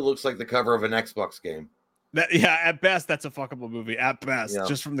 That literally looks like the cover of an Xbox game. At best, that's a fuckable movie. At best,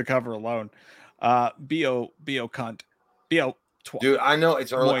 just from the cover alone. Bo cunt. Bo. Dude, I know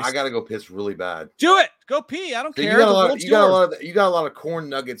it's early. Moist. I gotta go piss really bad. Do it. Go pee. I don't care. You got a lot of corn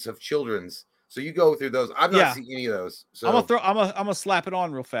nuggets of children's. So you go through those. I've not seen any of those. So I'm gonna slap it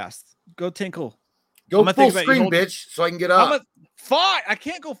on real fast. Go tinkle. Go full screen, bitch, so I can get up. Fine. I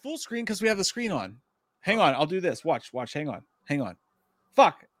can't go full screen because we have the screen on. Hang on. I'll do this. Watch. Hang on.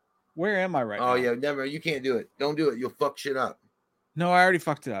 Fuck. Where am I right now? Oh yeah, never. You can't do it. Don't do it. You'll fuck shit up. No, I already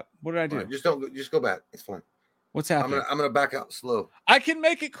fucked it up. What did I do? Right, just go back. It's fine. What's happening? I'm gonna back out slow. I can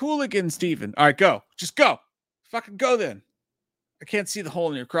make it cool again, Steven. All right, go. Just go. Fucking go then. I can't see the hole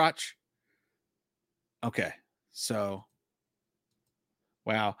in your crotch. Okay. So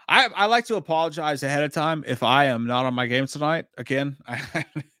Wow. I like to apologize ahead of time if I am not on my game tonight. Again,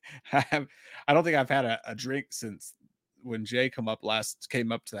 I don't think I've had a drink since when Jay came up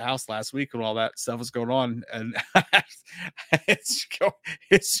to the house last week and all that stuff was going on. And it's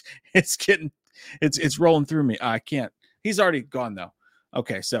it's getting it's rolling through me. I can't. He's already gone though.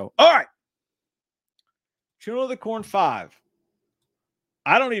 Okay, so all right. Children of the Corn 5.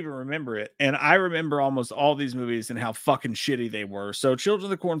 I don't even remember it. And I remember almost all these movies and how fucking shitty they were. So Children of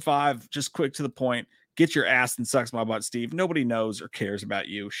the Corn 5, just quick to the point. Get your ass and sucks my butt, Steve. Nobody knows or cares about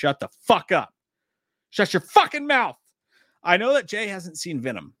you. Shut the fuck up. Shut your fucking mouth. I know that Jay hasn't seen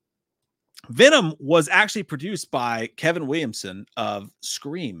Venom. Venom was actually produced by Kevin Williamson of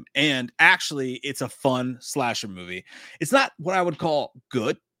Scream. And actually, it's a fun slasher movie. It's not what I would call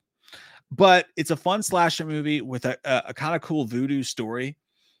good, but it's a fun slasher movie with a kind of cool voodoo story.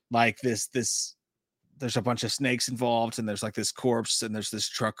 Like this, there's a bunch of snakes involved, and there's like this corpse, and there's this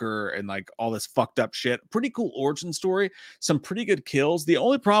trucker, and like all this fucked up shit. Pretty cool origin story. Some pretty good kills. The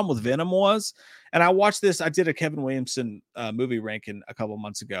only problem with Venom was, and I watched this, I did a Kevin Williamson movie ranking a couple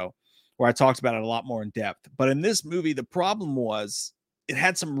months ago where I talked about it a lot more in depth. But in this movie, the problem was it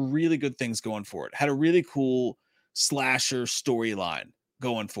had some really good things going for it. It had a really cool slasher storyline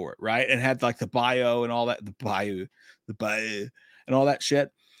going for it, right? It had like the bio and all that, the bio and all that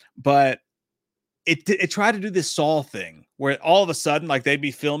shit. But it tried to do this Saw thing where all of a sudden, like they'd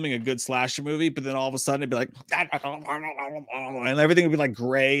be filming a good slasher movie, but then all of a sudden it'd be like, and everything would be like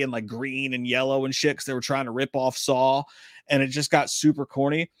gray and like green and yellow and shit because they were trying to rip off Saw, and it just got super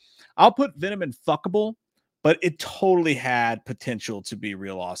corny. I'll put Venom in fuckable, but it totally had potential to be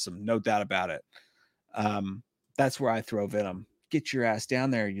real awesome, no doubt about it. That's where I throw Venom. Get your ass down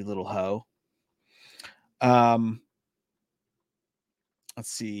there, you little hoe. Let's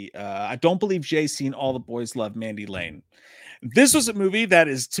see. I don't believe Jay's seen All the Boys Love Mandy Lane. This was a movie that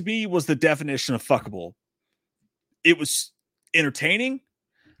is, to me, was the definition of fuckable. It was entertaining.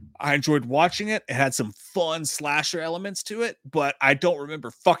 I enjoyed watching it. It had some fun slasher elements to it, but I don't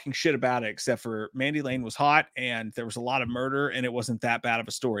remember fucking shit about it except for Mandy Lane was hot and there was a lot of murder and it wasn't that bad of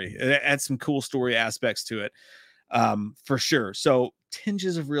a story. It had some cool story aspects to it, for sure. So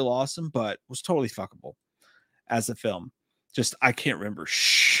tinges of real awesome, but was totally fuckable as a film. Just, I can't remember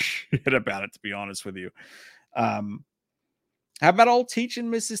shit about it, to be honest with you. How about old Teaching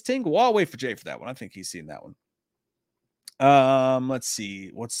Mrs. Tingle? Well, I'll wait for Jay for that one. I think he's seen that one. Let's see.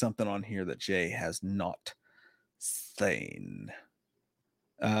 What's something on here that Jay has not seen?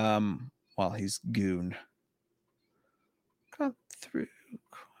 While he's goon. Cut through.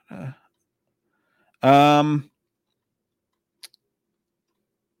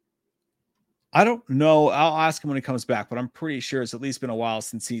 I don't know. I'll ask him when he comes back, but I'm pretty sure it's at least been a while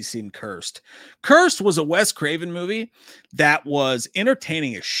since he's seen Cursed. Cursed was a Wes Craven movie that was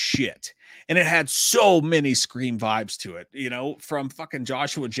entertaining as shit. And it had so many Scream vibes to it, you know, from fucking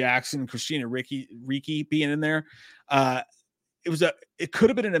Joshua Jackson, Christina Ricci being in there. It could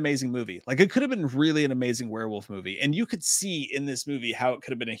have been an amazing movie. Like, it could have been really an amazing werewolf movie. And you could see in this movie how it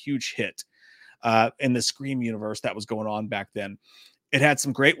could have been a huge hit in the Scream universe that was going on back then. It had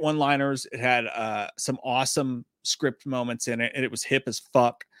some great one-liners. It had some awesome script moments in it, and it was hip as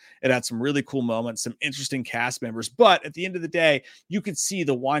fuck. It had some really cool moments, some interesting cast members. But at the end of the day, you could see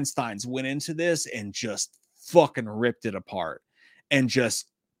the Weinsteins went into this and just fucking ripped it apart and just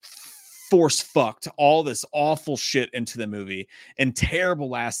force fucked all this awful shit into the movie and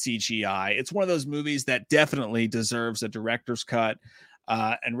terrible ass CGI. It's one of those movies that definitely deserves a director's cut.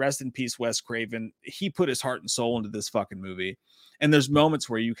 And rest in peace, Wes Craven. He put his heart and soul into this fucking movie. And there's moments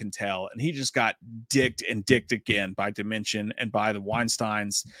where you can tell, and he just got dicked again by Dimension and by the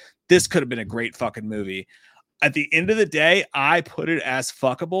Weinsteins. This could have been a great fucking movie. At the end of the day, I put it as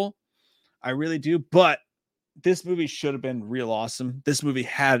fuckable. I really do. But this movie should have been real awesome. This movie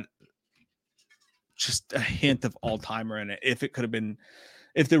had just a hint of all-timer in it. If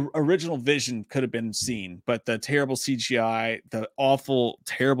the original vision could have been seen, but the terrible CGI, the awful,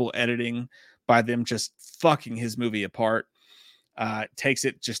 terrible editing by them just fucking his movie apart, takes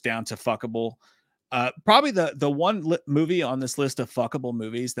it just down to fuckable. Probably the one movie on this list of fuckable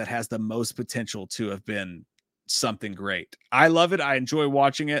movies that has the most potential to have been something great. I love it. I enjoy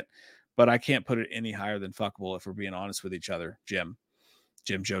watching it, but I can't put it any higher than fuckable if we're being honest with each other. Joe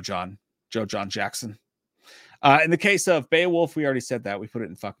John Jackson. In the case of Beowulf, we already said that. We put it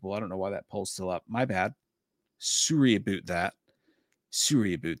in fuckable. I don't know why that poll's still up. My bad. Sorry about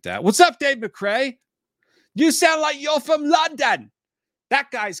that. What's up, Dave McCrae? You sound like you're from London. That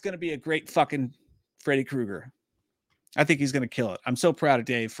guy's going to be a great fucking Freddy Krueger. I think he's going to kill it. I'm so proud of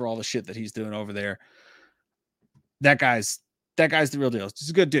Dave for all the shit that he's doing over there. That guy's that guy's the real deal. He's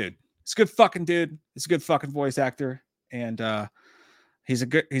a good dude. He's a good fucking dude. He's a good fucking voice actor, and he's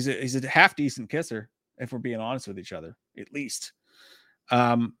a half decent kisser, if we're being honest with each other, at least.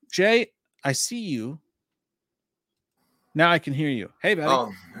 Jay, I see you. Now I can hear you. Hey, buddy.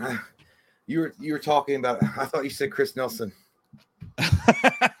 Oh, you were talking about. I thought you said Chris Nelson.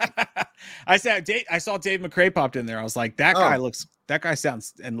 I saw Dave McRae popped in there. I was like, that guy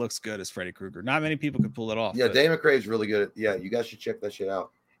sounds and looks good as Freddy Krueger. Not many people could pull it off. Yeah, Dave McRae is really good. Yeah, you guys should check that shit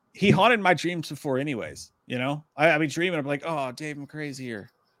out. He haunted my dreams before, anyways. You know, I'd be dreaming. I'm like, oh, Dave McRae's here.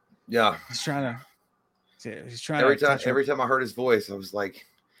 Yeah, he's trying. Every time I heard his voice, I was like,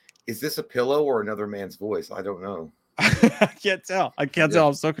 is this a pillow or another man's voice? I don't know. I can't tell.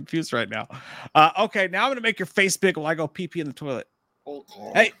 I'm so confused right now. Okay, now I'm gonna make your face big while I go pee in the toilet.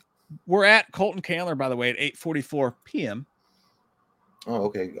 Okay. Hey, we're at Colton Candler, by the way, at 8:44 p.m. Oh,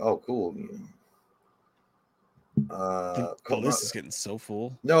 okay. Oh, cool. This is getting so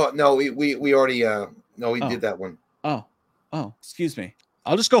full. No, we already did that one. Oh, excuse me.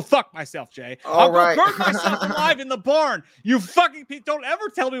 I'll just go fuck myself, Jay. I'll burn myself alive in the barn. You fucking don't ever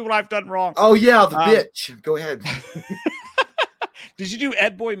tell me what I've done wrong. Oh yeah, the bitch. Go ahead. Did you do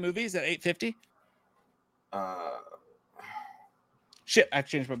Ed Boy movies at 8:50? Shit, I've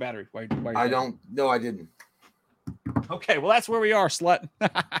changed my battery. Why I don't. No, I didn't. Okay, well that's where we are, slut.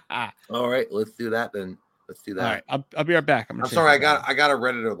 All right, let's do that then. Let's do that. All right, I'll be right back. I'm sorry, I got a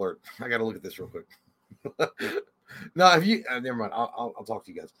Reddit alert. I got to look at this real quick. No, if you never mind. I'll talk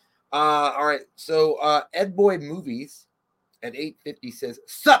to you guys. All right. So Ed Boy Movies at 8:50 says,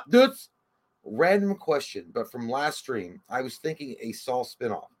 "Sup, dudes? Random question, but from last stream, I was thinking a Saw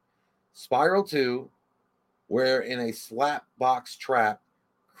spinoff, Spiral 2, where in a slap box trap,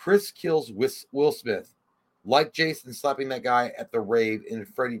 Chris kills Will Smith, like Jason slapping that guy at the rave in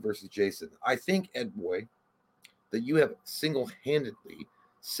Freddy vs. Jason. I think, Ed Boy, that you have single-handedly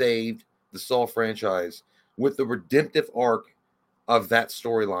saved the Saw franchise with the redemptive arc of that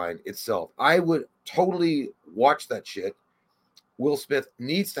storyline itself. I would totally watch that shit. Will Smith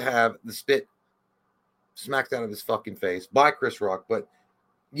needs to have the spit smacked out of his fucking face by Chris Rock. But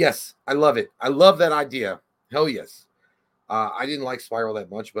yes, I love it. I love that idea. Hell yes. I didn't like Spiral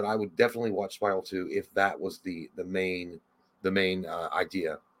that much, but I would definitely watch Spiral 2 if that was the main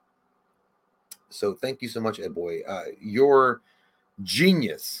idea. So thank you so much, Ed Boy. Your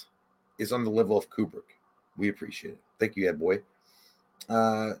genius is on the level of Kubrick. We appreciate it. Thank you, Ed Boy.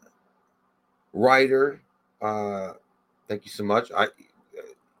 Ryder, thank you so much.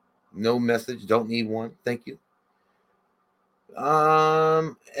 No message, don't need one. Thank you.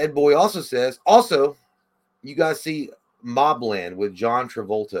 Ed Boy also says, you guys see Mobland with John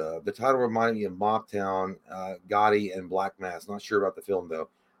Travolta. The title reminded me of Mobtown, Gotti, and Black Mass. Not sure about the film though.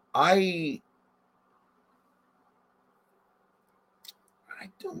 I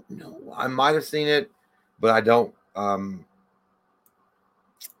don't know. I might have seen it, but I don't.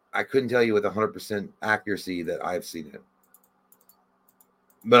 I couldn't tell you with 100% accuracy that I've seen it.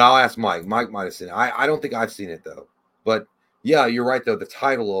 But I'll ask Mike. Mike might have seen it. I don't think I've seen it though. But yeah, you're right though. The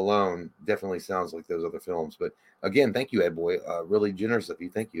title alone definitely sounds like those other films. But again, thank you, Ed Boy. Really generous of you.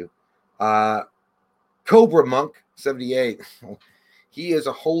 Thank you. Cobra Monk 78. He is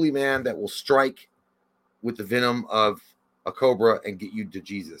a holy man that will strike with the venom of a cobra and get you to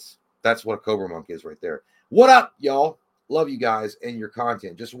Jesus. That's what a Cobra Monk is right there. What up, y'all? Love you guys and your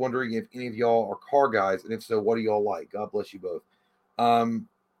content. Just wondering if any of y'all are car guys, and if so, what do y'all like? God bless you both. I'm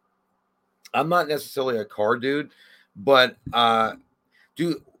not necessarily a car dude, but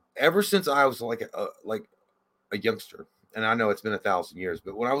dude, ever since I was like a youngster, and I know it's been 1,000 years,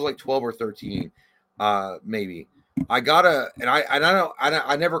 but when I was like 12 or 13, maybe I got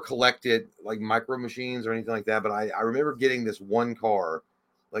I never collected like micro machines or anything like that, but I remember getting this one car,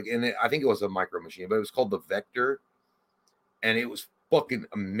 I think it was a micro machine, but it was called the Vector. And it was fucking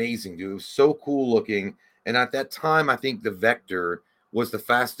amazing, dude. It was so cool looking. And at that time, I think the Vector was the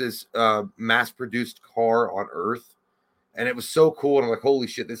fastest mass-produced car on Earth. And it was so cool. And I'm like, holy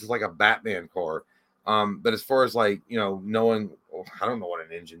shit, this is like a Batman car. But as far as knowing, I don't know what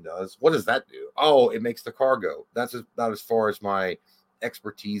an engine does. What does that do? Oh, it makes the car go. That's about as far as my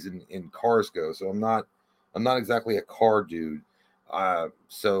expertise in cars go. So I'm not exactly a car dude. But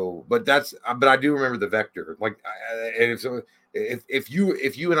I do remember the Vector. If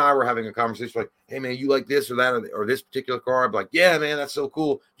you and I were having a conversation like, hey man, you like this or that or this particular car, I'd be like, yeah man, that's so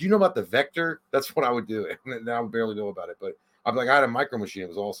cool. Do you know about the Vector? That's what I would do. And I would barely know about it, but I'd be like, I had a micro machine. It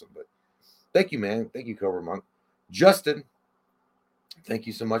was awesome. But thank you, man. Thank you, Cobra Monk. Justin, thank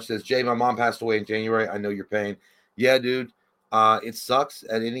you so much. Says Jay, my mom passed away in January. I know your pain. Yeah, dude. It sucks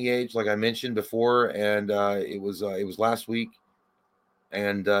at any age, like I mentioned before, and it was last week.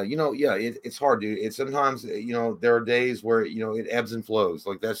 And yeah, it's hard, dude. It's sometimes there are days where it ebbs and flows.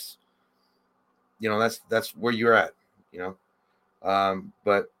 Like that's where you're at.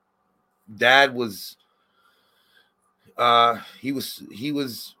 But Dad was he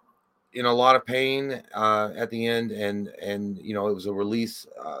was in a lot of pain at the end, and it was a release,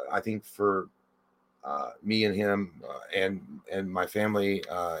 I think, for me and him and my family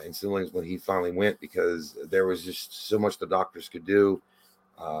and siblings when he finally went, because there was just so much the doctors could do.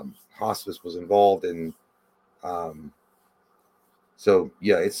 Hospice was involved, and so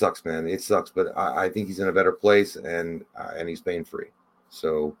yeah, it sucks, man. It sucks, but I think he's in a better place, and he's pain free.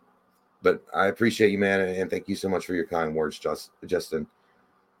 So, but I appreciate you, man, and thank you so much for your kind words, Justin.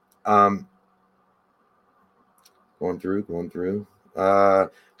 Going through.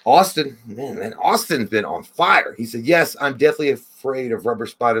 Austin, man, Austin's been on fire. He said, "Yes, I'm definitely afraid of rubber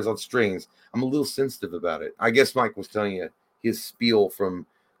spiders on strings. I'm a little sensitive about it." I guess Mike was telling you his spiel from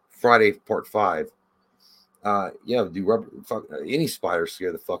Friday Part 5. Yeah, any spiders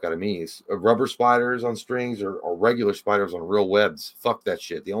scare the fuck out of me. Rubber spiders on strings or regular spiders on real webs. Fuck that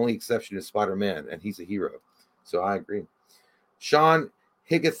shit. The only exception is Spider-Man, and he's a hero. So I agree. Sean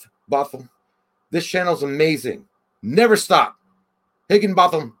Higginbotham, this channel's amazing. Never stop.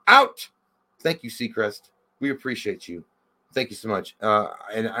 Higginbotham out. Thank you, Seacrest. We appreciate you. Thank you so much.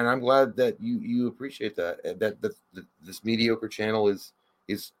 And I'm glad that you appreciate that. That this mediocre channel is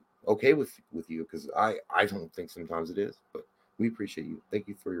okay with you, because I don't think sometimes it is, but we appreciate you. Thank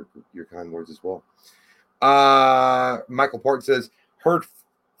you for your kind words as well. Michael Park says, heard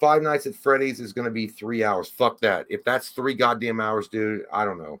Five Nights at Freddy's is going to be 3 hours. Fuck that. If that's 3 goddamn hours, dude, I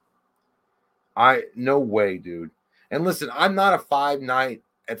don't know. No way, dude. And listen, I'm not a Five Nights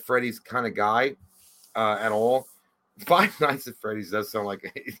at Freddy's kind of guy at all. Five Nights at Freddy's does sound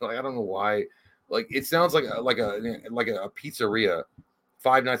like I don't know why. Like it sounds like a pizzeria.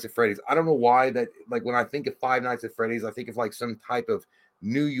 Five Nights at Freddy's. I don't know why that, like, when I think of Five Nights at Freddy's, I think of like some type of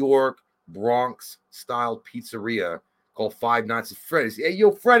New York, Bronx style pizzeria called Five Nights at Freddy's. Hey,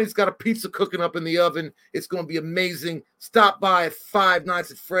 yo, Freddy's got a pizza cooking up in the oven. It's going to be amazing. Stop by at Five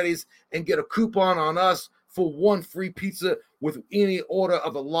Nights at Freddy's and get a coupon on us for 1 free pizza with any order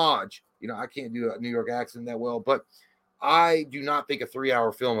of a large. I can't do a New York accent that well, but I do not think a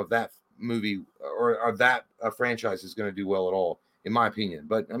 3-hour film of that movie or that franchise is going to do well at all, in my opinion.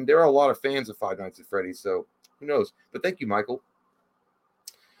 But there are a lot of fans of Five Nights at Freddy's, so who knows? But thank you, Michael.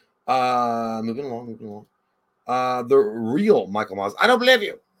 Moving along. The real Michael Miles. I don't believe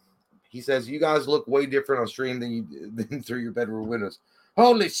you. He says, you guys look way different on stream than through your bedroom windows.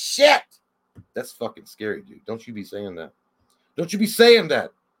 Holy shit. That's fucking scary, dude. Don't you be saying that. Don't you be saying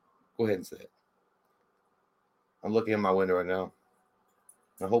that. Go ahead and say it. I'm looking at my window right now.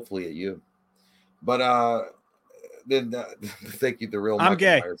 And hopefully at you. But then thank you, the real I'm Michael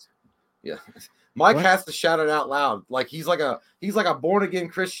gay. Myers. Yeah. Mike has to shout it out loud. Like he's like a born again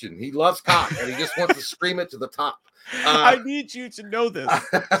Christian. He loves cock and he just wants to scream it to the top. I need you to know this.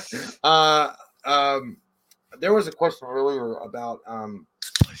 There was a question earlier about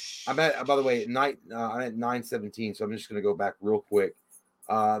I'm at, by the way, I'm at 9:17, so I'm just going to go back real quick.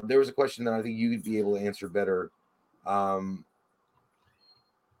 There was a question that I think you'd be able to answer better.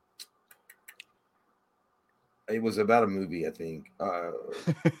 It was about a movie, I think. Oh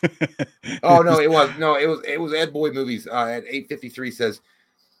no, it was Ed Boy Movies at 8:53 says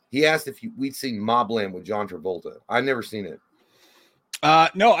he asked if we'd seen Mobland with John Travolta. I've never seen it.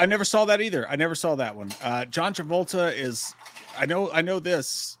 No, I never saw that either. I never saw that one. John Travolta is, I know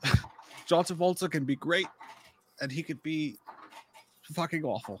this. John Travolta can be great, and he could be fucking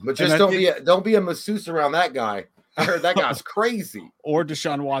awful. But just don't be a masseuse around that guy. I heard that guy's crazy. Or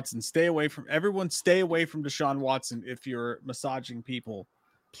Deshaun Watson. Stay away from Deshaun Watson if you're massaging people.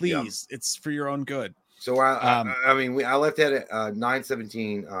 Please, it's for your own good. So I left that at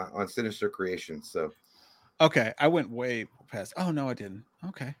 9:17 on Sinister Creations. So okay, I went way past. Oh no, I didn't.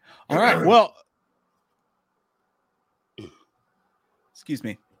 Okay, all right. Well, excuse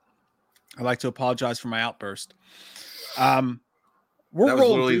me. I'd like to apologize for my outburst. That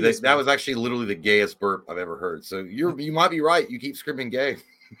was actually literally the gayest burp I've ever heard. So you might be right. You keep screaming gay.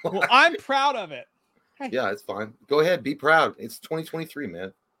 Well, I'm proud of it. Hey. Yeah, it's fine. Go ahead, be proud. It's 2023,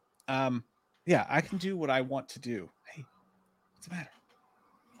 man. Yeah, I can do what I want to do. Hey, what's the matter?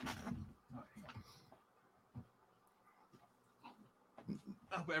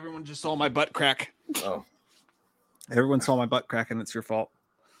 Oh, everyone just saw my butt crack. Oh, everyone saw my butt crack, and it's your fault.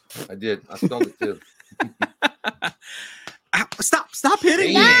 I did. I smelled it too. Stop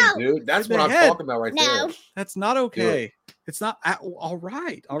hitting me, dude. That's what I'm talking about right there. That's not okay. It's not all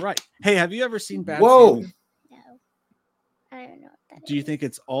right. Hey, have you ever seen Bad Whoa. Family? No. I don't know what that Do you is. think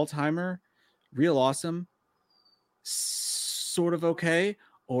it's all-timer, real awesome, sort of okay,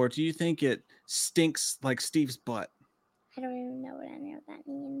 or do you think it stinks like Steve's butt? I don't even know what any of that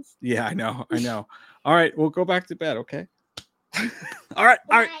means. Yeah, I know. All right, we'll go back to bed, okay? All right.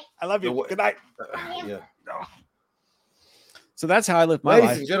 I love you. Good night. Yeah. So that's how I live my Ladies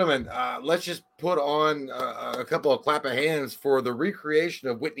life. and gentlemen, let's just put on a couple of clap of hands for the recreation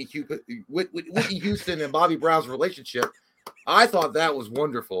of Whitney Houston and Bobby Brown's relationship. I thought that was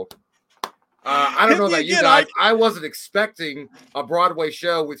wonderful. I don't know about you guys. I wasn't expecting a Broadway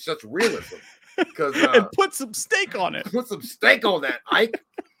show with such realism. Because and put some steak on it. Put some steak on that, Ike.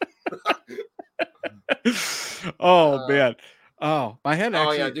 Oh man. Oh, my head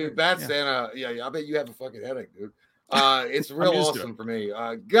actually. Oh yeah, dude. Bad Santa. Yeah, I bet you have a fucking headache, dude. It's real awesome for me.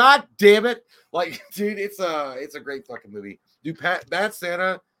 God damn it. Like, dude, it's a great fucking movie. Dude, Bad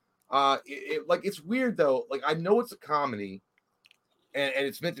Santa, it's weird though. Like, I know it's a comedy and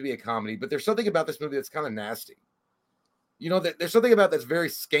it's meant to be a comedy, but there's something about this movie that's kind of nasty. You know, there's something about that's very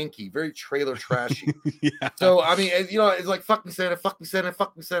skanky, very trailer trashy. Yeah. So, I mean, you know, it's like, fuck me, Santa, fuck me, Santa,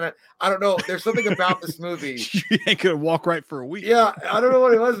 fuck me, Santa. I don't know. There's something about this movie. You ain't gonna walk right for a week. Yeah, I don't know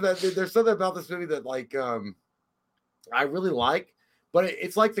what it was, man. There's something about this movie that, like, I really like, but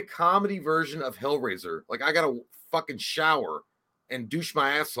it's like the comedy version of Hellraiser. Like, I gotta fucking shower and douche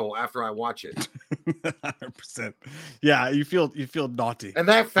my asshole after I watch it. 100%. Yeah, you feel naughty. And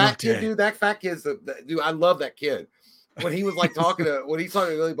that fat kid, dude, dude, I love that kid. When he was like when he's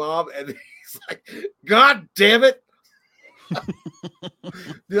talking to Billy Bob, and he's like, God damn it.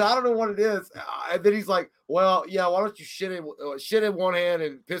 Dude, I don't know what it is. And then he's like, well, yeah, why don't you shit in one hand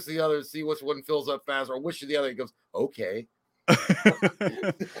and piss the other and see which one fills up faster, or which of the other? He goes, okay.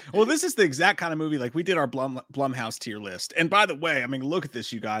 Well, this is the exact kind of movie. Like, we did our Blumhouse tier list, and by the way, I mean, look at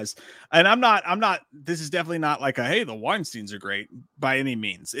this, you guys. And I'm not. This is definitely not like hey, the Weinsteins are great by any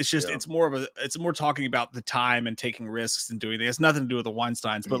means. It's just it's more talking about the time and taking risks and doing things. It's nothing to do with the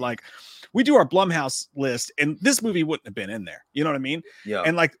Weinsteins, but like, we do our Blumhouse list, and this movie wouldn't have been in there. You know what I mean? Yeah.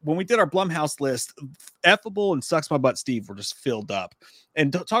 And like, when we did our Blumhouse list, Effable and Sucks My Butt Steve were just filled up.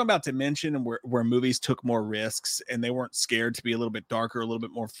 And talking about dimension and where movies took more risks and they weren't scared to be a little bit darker, a little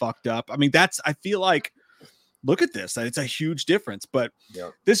bit more fucked up. I mean, I feel like, look at this. It's a huge difference, but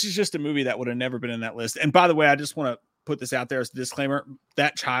this is just a movie that would have never been in that list. And by the way, I just want to put this out there as a disclaimer.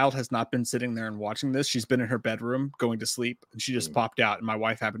 That child has not been sitting there and watching this. She's been in her bedroom going to sleep, and she just popped out, and my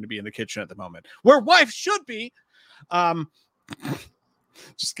wife happened to be in the kitchen at the moment, where wife should be.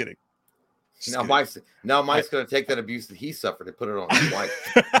 Just kidding. Now Mike's going to take that abuse that he suffered and put it on his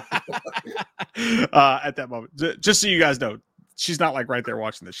wife. At that moment, just so you guys know, she's not like right there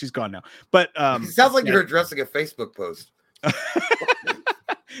watching this. She's gone now. But it sounds like you're addressing a Facebook post.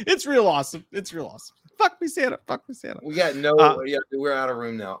 It's real awesome. It's real awesome. Fuck me, Santa. Fuck me, Santa. We got we're out of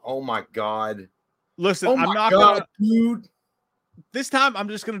room now. Oh my God. Listen, I'm not dude. This time I'm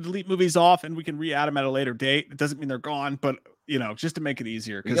just going to delete movies off, and we can re-add them at a later date. It doesn't mean they're gone, but you know, just to make it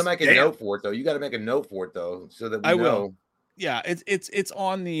easier. You got to make a note for it, though. You got to make a note for it, though, so that we know. Will. Yeah, it's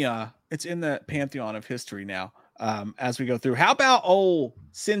on the it's in the pantheon of history now. As we go through, how about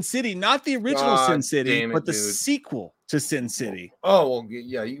Sin City? Not the original Sin City, but the sequel to Sin City. Oh well,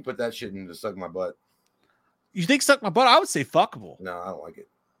 yeah, you can put that shit in to Suck My Butt. You think Suck My Butt? I would say fuckable. No, I don't like it.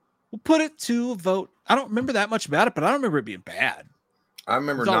 We'll put it to a vote. I don't remember that much about it, but I don't remember it being bad. I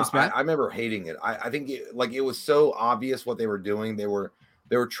remember I remember hating it. I think it was so obvious what they were doing. They were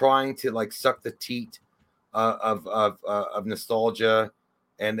trying to like suck the teat of nostalgia,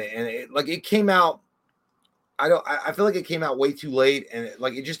 and it came out. I feel like it came out way too late, and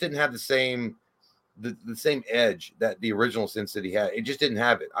it just didn't have the same edge that the original Sin City had. It just didn't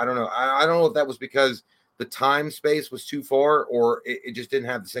have it. I don't know. I don't know if that was because the time space was too far, or it just didn't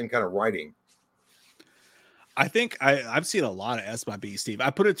have the same kind of writing. I think I've seen a lot of S by B, Steve. I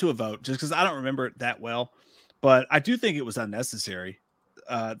put it to a vote just because I don't remember it that well, but I do think it was unnecessary.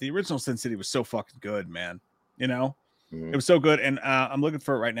 The original Sin City was so fucking good, man. You know, it was so good, and I'm looking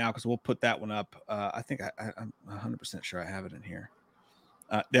for it right now because we'll put that one up. I think I'm 100% sure I have it in here.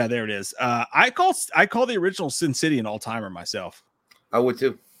 Yeah, there it is. I call the original Sin City an all-timer myself. I would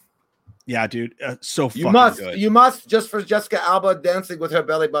too. Yeah, dude. So fucking good. You must just for Jessica Alba dancing with her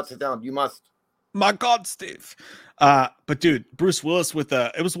belly button down. You must. My God, Steve. But dude, Bruce Willis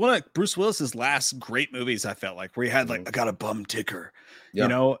it was one of Bruce Willis's last great movies, I felt like, where he had like, I got a bum ticker, you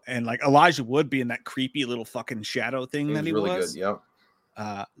know, and like Elijah Wood being that creepy little fucking shadow thing that he really was. Good,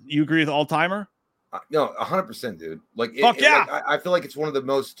 yeah. You agree with all timer? No, 100%, dude. Like, I feel like it's one of the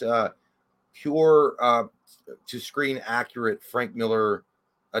most pure to screen accurate Frank Miller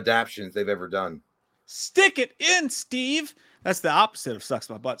adaptions they've ever done. Stick it in, Steve. That's the opposite of sucks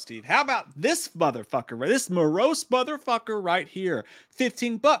my butt, Steve. How about this motherfucker, this morose motherfucker right here?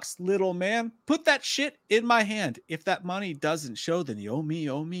 $15, little man. Put that shit in my hand. If that money doesn't show, then yo me,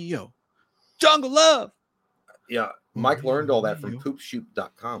 yo. Jungle Love. Yeah, Mike learned all that from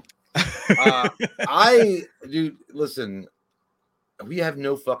poopshoot.com. Dude, listen, we have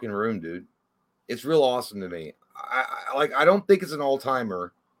no fucking room, dude. It's real awesome to me. I don't think it's an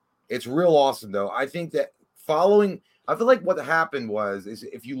all-timer. It's real awesome though. I think that I feel like what happened is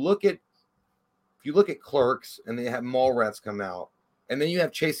if you look at Clerks and they have Mallrats come out, and then you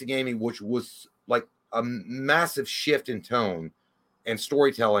have Chasing Amy, which was like a massive shift in tone and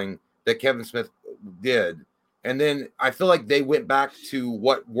storytelling that Kevin Smith did. And then I feel like they went back to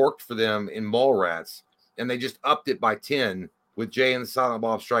what worked for them in Mallrats, and they just upped it by 10 with Jay and the Silent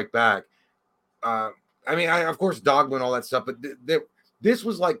Bob Strike Back. I mean, of course, Dogma and all that stuff, but this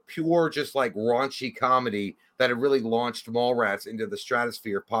was like pure, just like raunchy comedy that had really launched Mallrats into the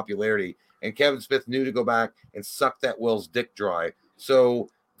stratosphere of popularity. And Kevin Smith knew to go back and suck that Will's dick dry. So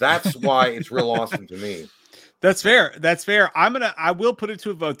that's why it's real awesome to me. That's fair. That's fair. I will put it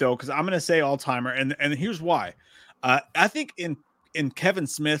to a vote though, because I'm gonna say all timer, and here's why. I think in Kevin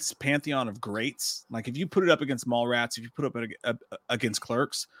Smith's pantheon of greats, like if you put it up against Mallrats, if you put up against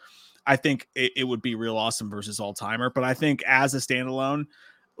Clerks, I think it would be real awesome versus all timer. But I think as a standalone,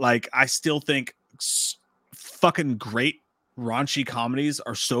 like I still think fucking great raunchy comedies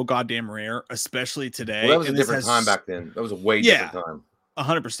are so goddamn rare, especially today. Well, that was a different time back then. That was a way different time.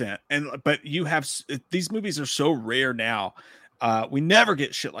 100%. But you have these movies are so rare now. We never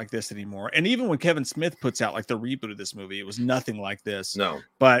get shit like this anymore. And even when Kevin Smith puts out like the reboot of this movie, it was nothing like this. No.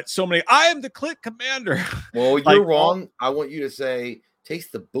 But so many. I am the Click Commander. Well, you're wrong. I want you to say,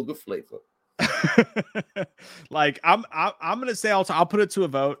 taste the booger flavor. Like I'm gonna say I'll put it to a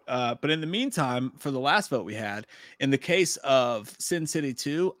vote. But in the meantime, for the last vote we had, in the case of Sin City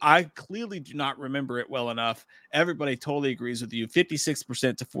 2, I clearly do not remember it well enough. Everybody totally agrees with you.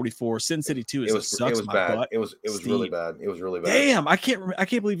 56% to 44%. Sin City 2 is sucks my bad. butt. It was really bad. It was really bad. Damn, I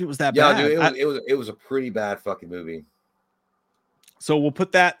can't believe it was that bad. Yeah, dude, it was a pretty bad fucking movie. So we'll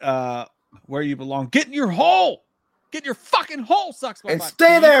put that where you belong. Get in your hole. Get your fucking hole, sucks my and butt.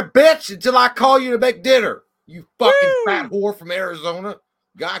 Stay there, bitch, until I call you to make dinner. You fucking fat whore from Arizona.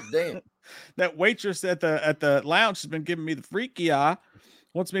 God damn. That waitress at the lounge has been giving me the freaky eye.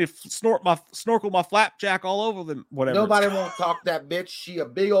 Wants me to snorkel my flapjack all over them. Whatever. Nobody won't talk that bitch. She a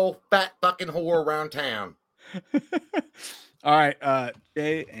big old fat fucking whore around town. All right,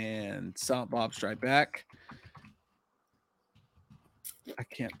 Jay and Silent Bob Strike Back. I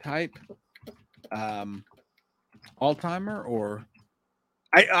can't type. All timer or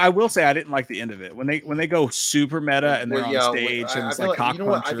I will say I didn't like the end of it when they go super meta and they're on stage and it's like cock you know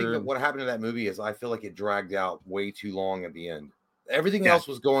what? I think puncher. that what happened to that movie is I feel like it dragged out way too long at the end. Everything else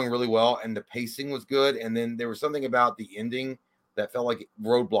was going really well and the pacing was good, and then there was something about the ending that felt like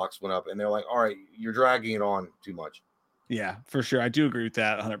roadblocks went up, and they're like, all right, you're dragging it on too much. Yeah, for sure. I do agree with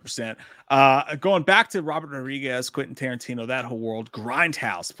that 100%. Going back to Robert Rodriguez, Quentin Tarantino, that whole world,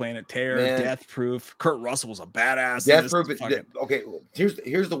 Grindhouse, Planet Terror, Death Proof. Kurt Russell was a badass. Death Proof. Okay,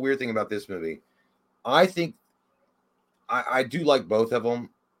 here's the weird thing about this movie. I think I do like both of them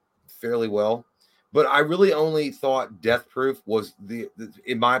fairly well, but I really only thought Death Proof was the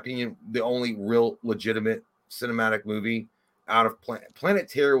in my opinion, the only real legitimate cinematic movie out of Planet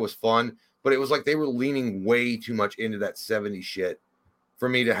Terror was fun. But it was like they were leaning way too much into that 70s shit for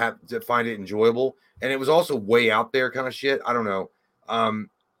me to find it enjoyable. And it was also way out there kind of shit. I don't know.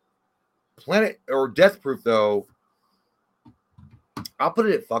 Planet or Death Proof, though, I'll put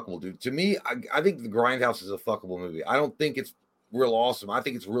it at fuckable, dude. To me, I think The Grindhouse is a fuckable movie. I don't think it's real awesome. I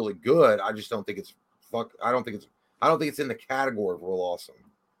think it's really good. I just don't think it's I don't think it's in the category of real awesome.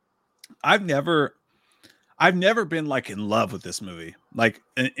 I've never been like in love with this movie, like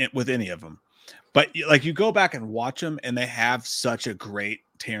with any of them, but like you go back and watch them and they have such a great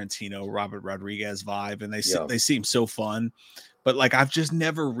Tarantino, Robert Rodriguez vibe, and they seem so fun. But like I've just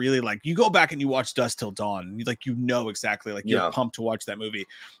never really like you go back and you watch Dusk Till Dawn, and you know exactly like you're pumped to watch that movie.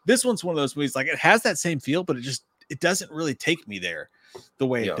 This one's one of those movies like it has that same feel, but it doesn't really take me there the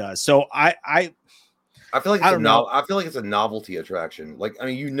way it does. So I feel like I feel like it's a novelty attraction. Like I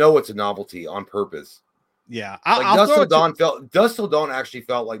mean, it's a novelty on purpose. Yeah, Dusk Till Dawn actually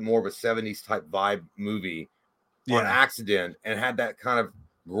felt like more of a 70s type vibe movie on accident and had that kind of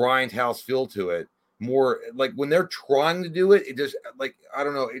grindhouse feel to it. More like when they're trying to do it, it just like I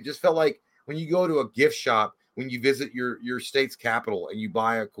don't know. It just felt like when you go to a gift shop when you visit your state's capital and you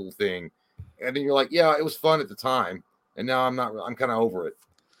buy a cool thing, and then you're like, yeah, it was fun at the time, and now I'm kind of over it.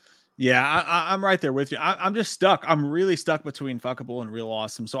 Yeah, I'm right there with you. I'm just stuck. I'm really stuck between fuckable and real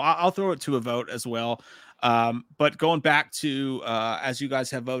awesome. So I'll throw it to a vote as well. But going back to as you guys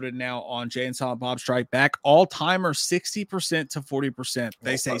have voted now on Jay and Silent Bob Strike Back, all timer 60% to 40%.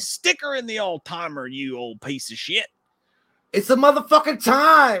 They say sticker in the old timer, you old piece of shit. It's a motherfucking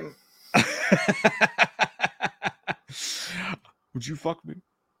time. Would you fuck me?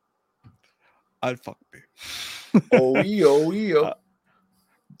 I'd fuck me. Oh.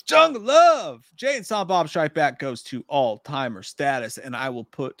 Jungle Love. Jay and Silent Bob Strike Back goes to all timer status, and I will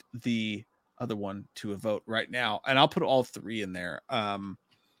put the other one to a vote right now, and I'll put all three in there.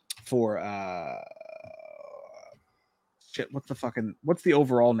 For shit, what's the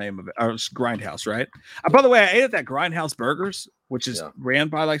overall name of it? It's Grindhouse, right? By the way, I ate at that Grindhouse Burgers, which is ran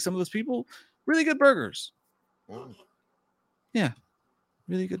by like some of those people. Really good burgers. Mm. Yeah,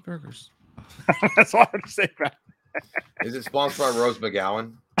 really good burgers. That's all I have to say about it. Is it sponsored by Rose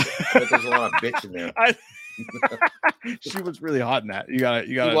McGowan? But there's a lot of bitch in there. She was really hot in that. You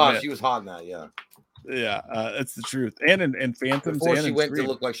got. She was hot in that. Yeah. Yeah, that's the truth. And in Phantoms. Before and she went Scream.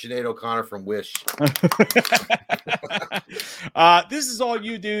 to look like Sinead O'Connor from Wish. This is all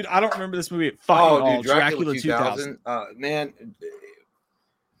you, dude. I don't remember this movie at fucking all. Dracula 2000. Man,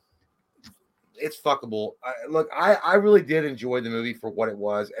 it's fuckable. I really did enjoy the movie for what it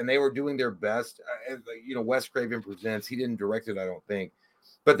was, and they were doing their best. Wes Craven Presents. He didn't direct it, I don't think,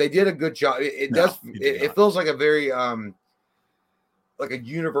 but they did a good job. It feels like a very like a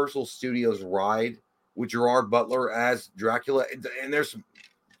Universal Studios ride with Gerard Butler as Dracula, and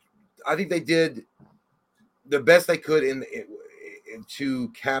I think they did the best they could to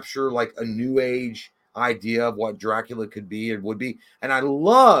capture like a new age idea of what Dracula could be and would be, and I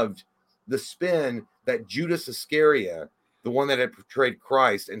loved the spin that Judas Iscariot, the one that had portrayed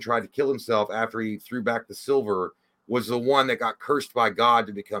Christ and tried to kill himself after he threw back the silver, was the one that got cursed by God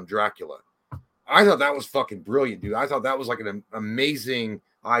to become Dracula. I thought that was fucking brilliant, dude. I thought that was like an amazing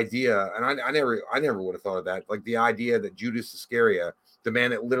idea, and I never would have thought of that. Like the idea that Judas Iscariot, the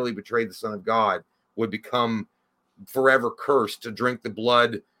man that literally betrayed the Son of God, would become forever cursed to drink the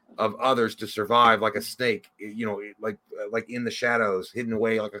blood of others to survive, like a snake, like in the shadows, hidden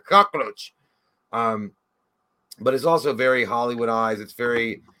away like a cockroach. But it's also very Hollywoodized.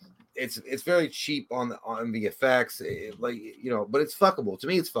 It's very cheap on the effects, but it's fuckable. To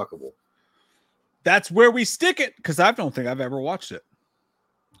me, it's fuckable. That's where we stick it, because I don't think I've ever watched it.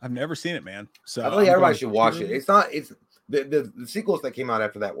 I've never seen it, man. So I think everybody should watch it. It's the sequels that came out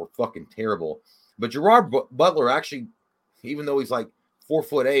after that were fucking terrible. But Gerard Butler actually, even though he's like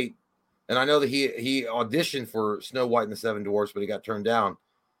 4'8", and I know that he auditioned for Snow White and the Seven Dwarfs, but he got turned down.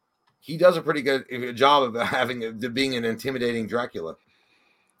 He does a pretty good job of being an intimidating Dracula.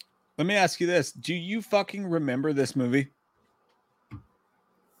 Let me ask you this: do you fucking remember this movie?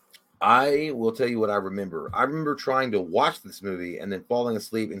 I will tell you what I remember. I remember trying to watch this movie and then falling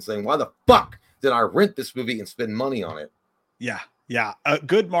asleep and saying, "Why the fuck did I rent this movie and spend money on it?" Yeah. A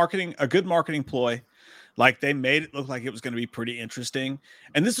good marketing ploy. Like they made it look like it was going to be pretty interesting.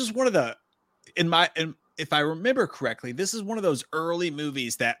 And this is one of the, if I remember correctly, this is one of those early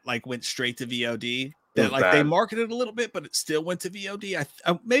movies that like went straight to VOD. That like they marketed a little bit, but it still went to VOD.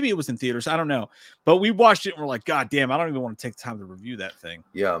 Maybe it was in theaters. I don't know. But we watched it and we're like, God damn, I don't even want to take the time to review that thing.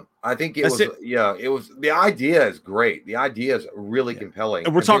 Yeah, I think it was. Yeah, it was. The idea is great. The idea is really compelling.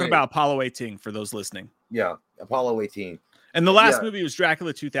 And we're talking about Apollo 18 for those listening. Yeah, Apollo 18. And the last movie was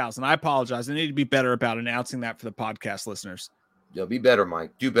Dracula 2000. I apologize. I need to be better about announcing that for the podcast listeners. Yeah, be better,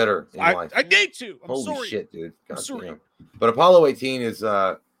 Mike. Do better in life. I need to. Holy sorry. Shit, dude. God I'm sorry. Damn. But Apollo 18 is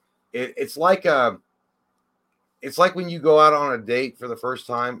it's like when you go out on a date for the first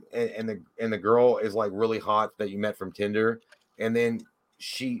time and the girl is like really hot that you met from Tinder, and then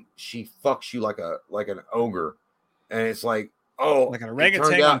she fucks you like an ogre, and it's like, oh, like an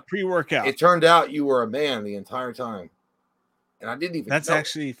orangutan on pre-workout. It turned out you were a man the entire time. And I didn't even. That's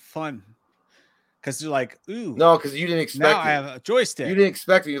actually fun, because you're like, ooh, no, because you didn't expect. Now I have a joystick. You didn't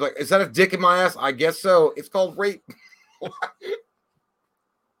expect it. You're like, is that a dick in my ass? I guess so. It's called rape.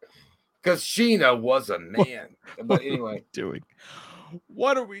 Because Sheena was a man. But anyway,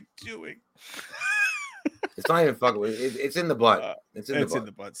 what are we doing? It's not even fucking. It's in the butt. It's in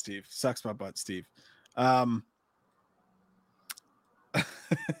the butt, Steve. Sucks my butt, Steve.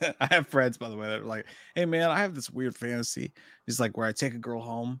 I have friends, by the way, that are like, hey man, I have this weird fantasy. He's like, where I take a girl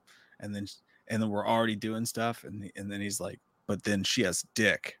home and then we're already doing stuff. And then he's like, but then she has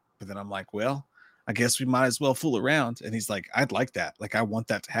dick. But then I'm like, well, I guess we might as well fool around. And he's like, I'd like that. Like, I want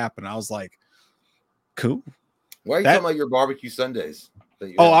that to happen. I was like, cool. Why are you talking about your barbecue Sundays?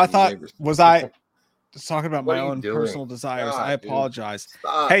 I thought, was I Just talking about What my are you own doing? personal desires. God, I dude. apologize.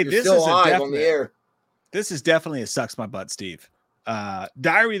 Stop. Hey, You're this still is a live on the definite- air. This is definitely a sucks my butt, Steve.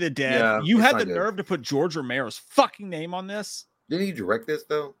 Diary of the Dead. Yeah, You it's had not the good. nerve to put George Romero's fucking name on this? Didn't he direct this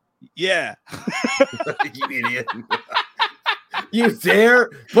though? Yeah. You idiot. You dare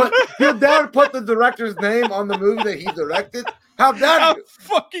put the director's name on the movie that he directed? How dare How you?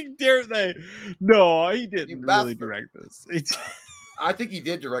 fucking dare they? No, he didn't You really bastard. direct this. It's, I think he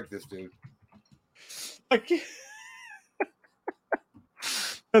did direct this, dude. I can't.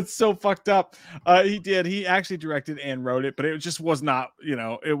 That's so fucked up. He did. He actually directed and wrote it, but it just was not,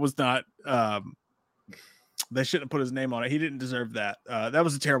 it was not, they shouldn't have put his name on it. He didn't deserve that. That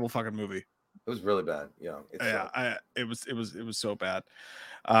was a terrible fucking movie. It was really bad. Yeah. It was so bad.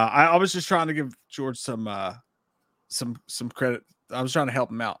 I was just trying to give George some credit. I was trying to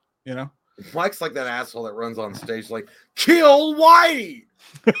help him out, Mike's like that asshole that runs on stage like, kill Whitey.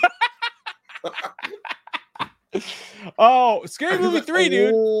 Oh, Scary Movie 3,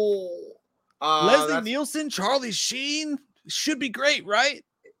 dude. Leslie that's- Nielsen, Charlie Sheen should be great, right?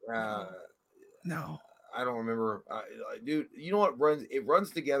 No. I don't remember, dude. You know what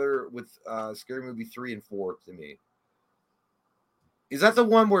runs together with Scary Movie 3 and 4 to me. Is that the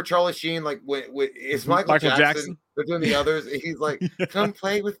one where Charlie Sheen it's Michael Jackson? They're doing the others. He's like, "Come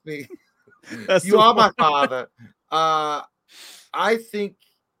play with me. That's You so are my funny. father." I think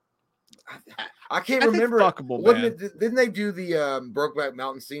I can't I think remember. fuckable, Didn't they do the Brokeback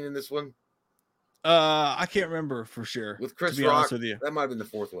Mountain scene in this one I can't remember for sure. with Chris to be honest Rock? with you. That might have been the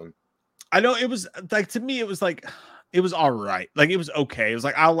fourth one. I know it was like, to me, it was like, it was all right. Like, it was okay. It was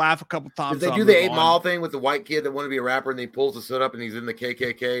like, I'll laugh a couple times. Did they I'll do the move 8 on. Mile thing with the white kid that wanted to be a rapper and he pulls the soot up and he's in the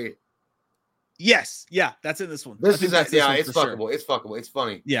KKK? Yes. Yeah. That's in this one. I This think is that's that. Yeah, one it's for sure. fuckable. It's fuckable. It's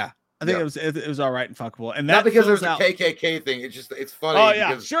funny. Yeah. I think Yeah. it was all right and fuckable. And that Not because fills there's a out- KKK thing. It's funny. Oh yeah,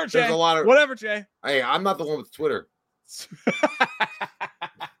 because sure, Jay. There's a lot of. Whatever, Jay. Hey, I'm not the one with Twitter.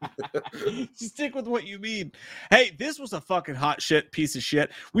 Stick with what you mean. Hey, this was a fucking hot shit piece of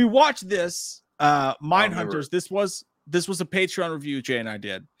shit. We watched this. Mindhunters. This was a Patreon review Jay and I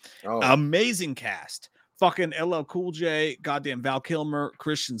did. Oh, Amazing cast. Fucking LL Cool J, goddamn Val Kilmer,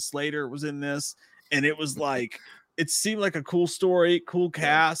 Christian Slater was in this, and it was like, it seemed like a cool story, cool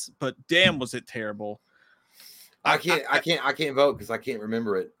cast, but damn, was it terrible. I can't vote because I can't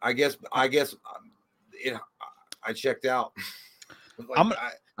remember it. I guess I checked out. Like,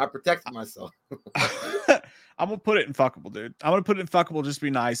 I protected myself. I'm gonna put it in fuckable, dude. I'm gonna put it in fuckable just to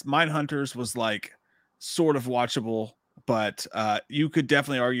be nice. Mindhunters was like sort of watchable, but you could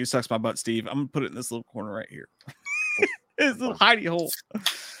definitely argue sucks my butt, Steve. I'm gonna put it in this little corner right here. This little hidey hole.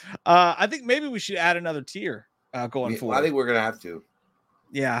 I think maybe we should add another tier going forward. I think we're gonna have to.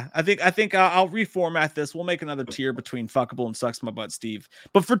 Yeah, I think I'll reformat this. We'll make another tier between fuckable and sucks my butt, Steve.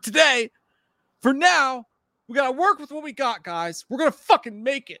 But for today, for now, we gotta work with what we got, guys. We're gonna fucking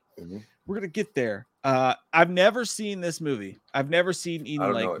make it. Mm-hmm. We're gonna get there. I've never seen this movie. I've never seen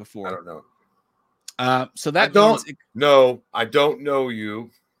Eden Lake before. I don't know. So that No, I don't know you.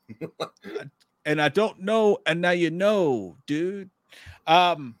 and I don't know, and now you know, dude.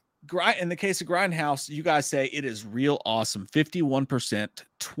 In the case of Grindhouse, you guys say it is real awesome. 51%,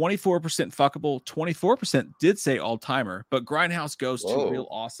 24% fuckable, 24% did say all timer, but Grindhouse goes to real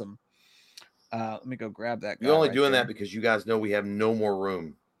awesome. Let me go grab that guy. You're only doing that because you guys know we have no more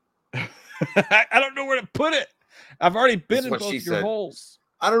room. I don't know where to put it. I've already been in both your holes.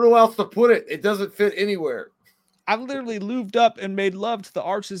 I don't know where else to put it. It doesn't fit anywhere. I've literally lubed up and made love to the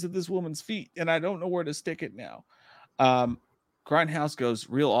arches of this woman's feet, and I don't know where to stick it now. Grindhouse goes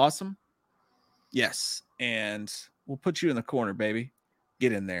real awesome. Yes. And we'll put you in the corner, baby.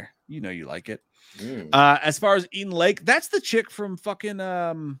 Get in there. You know you like it. As far as Eden Lake, that's the chick from fucking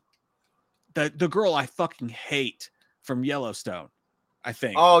the girl I fucking hate from Yellowstone, I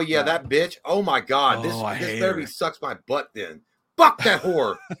think. Oh yeah, that bitch. Oh my god. This therapy sucks my butt then. Fuck that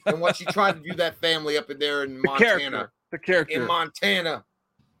whore. And what she tried to do that family up in there in Montana. The character. In Montana.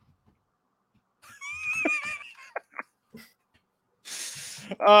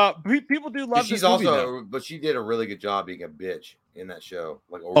 People do love she's this movie, also, but she did a really good job being a bitch in that show.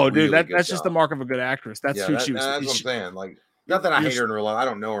 Like, dude, that's just the mark of a good actress. That's who she was. That's what I'm saying. Like, not that I hate her in real life. I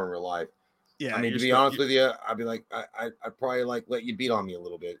don't know her in real life. Yeah, I mean, to be honest with you, I'd be like, I'd probably like let you beat on me a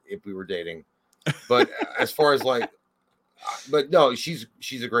little bit if we were dating. But as far as like, but no, she's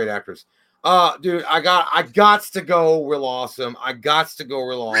a great actress. Dude, I got to go real awesome.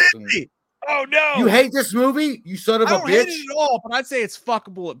 Really? Oh no! You hate this movie? You son of a bitch! I don't hate it at all, but I'd say it's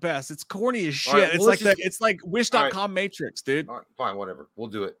fuckable at best. It's corny as shit. Right, well, it's like Wish.com Matrix, dude. All right, fine, whatever. We'll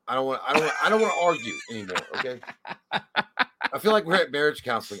do it. I don't want to argue anymore. Okay. I feel like we're at marriage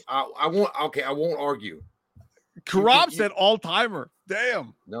counseling. I won't. Okay, I won't argue. Karab said all timer.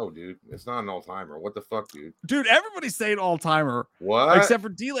 Damn. No, dude, it's not an all timer. What the fuck, dude? Dude, everybody's saying all timer. What? Except for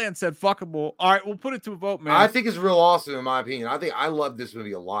D-Land said fuckable. All right, we'll put it to a vote, man. I think it's real awesome in my opinion. I love this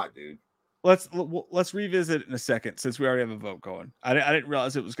movie a lot, dude. Let's revisit it in a second since we already have a vote going. I didn't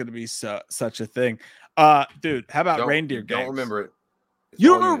realize it was going to be such a thing. Dude, how about Reindeer Games? Don't remember it. You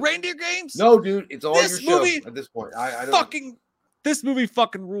don't remember Reindeer Games? No, dude, it's all this your movie show at this point. I don't. This movie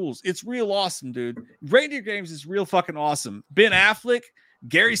fucking rules. It's real awesome, dude. Reindeer Games is real fucking awesome. Ben Affleck,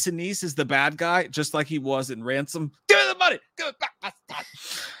 Gary Sinise is the bad guy, just like he was in Ransom. Give me the money. Give it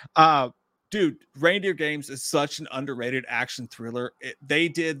back. Dude, Reindeer Games is such an underrated action thriller. They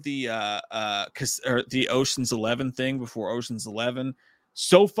did the Ocean's 11 thing before Ocean's 11.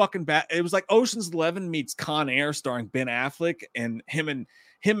 So fucking bad. It was like Ocean's 11 meets Con Air, starring Ben Affleck, and him and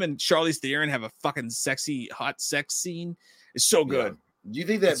Charlize Theron have a fucking sexy hot sex scene. It's so good. Yeah. Do you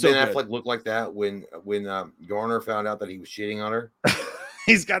think that Ben Affleck looked like that when Garner found out that he was cheating on her?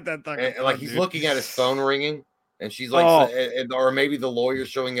 He's got that thing. And, like he's looking at his phone ringing, and she's like, or maybe the lawyer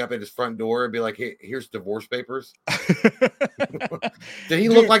showing up at his front door and be like, "Hey, here's divorce papers." Did he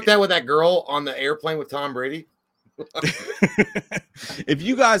look like that with that girl on the airplane with Tom Brady? If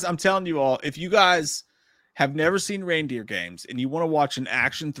you guys, I'm telling you all, if you guys have never seen Reindeer Games and you want to watch an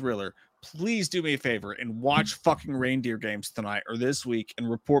action thriller, please do me a favor and watch fucking Reindeer Games tonight or this week and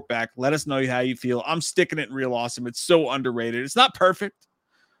report back. Let us know how you feel. I'm sticking it in real awesome. It's so underrated. It's not perfect,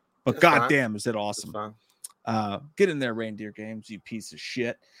 but goddamn, is it awesome. Get in there, Reindeer Games, you piece of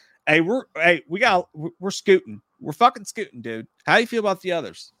shit. Hey, we're scooting. We're fucking scooting, dude. How do you feel about the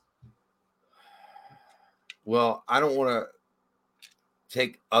others? Well, I don't want to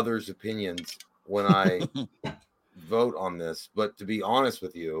take others' opinions when I vote on this, but to be honest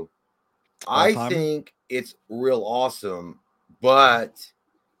with you, I think it's real awesome, but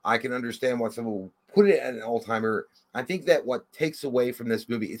I can understand why someone will put it at an all-timer. I think that what takes away from this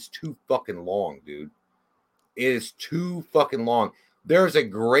movie, it's too fucking long, dude. It is too fucking long. There's a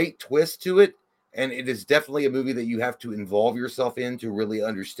great twist to it, and it is definitely a movie that you have to involve yourself in to really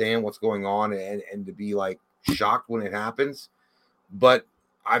understand what's going on and to be like shocked when it happens. But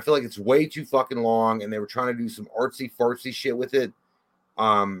I feel like it's way too fucking long, and they were trying to do some artsy fartsy shit with it.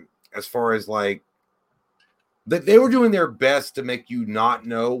 As far as like that, they were doing their best to make you not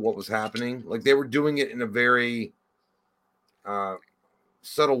know what was happening. Like they were doing it in a very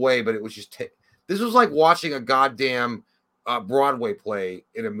subtle way, but it was just this was like watching a goddamn Broadway play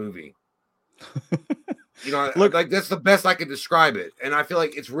in a movie. You know, look, like that's the best I could describe it. And I feel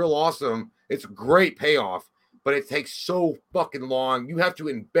like it's real awesome. It's a great payoff, but it takes so fucking long. You have to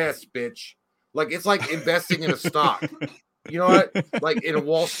invest, bitch. Like it's like investing in a stock. You know what? Like in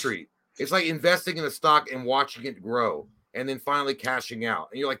Wall Street, it's like investing in a stock and watching it grow, and then finally cashing out.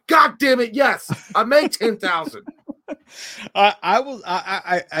 And you're like, God damn it, yes, I made 10,000.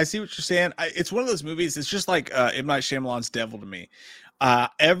 I see what you're saying. It's one of those movies. It's just like M. Night Shyamalan's Devil to me.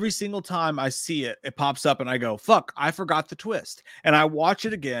 Every single time I see it, it pops up, and I go, "Fuck, I forgot the twist." And I watch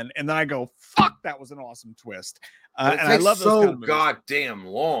it again, and then I go, "Fuck, that was an awesome twist." And I love those so kind of movies. goddamn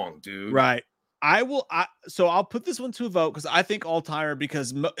long, dude. Right. So I'll put this one to a vote because I think all timer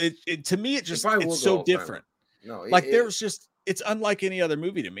because to me it's so different. No, it's unlike any other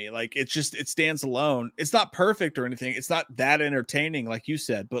movie to me. Like it stands alone. It's not perfect or anything. It's not that entertaining, like you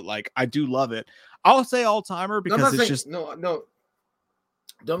said, but like I do love it. I'll say all timer because it's just no.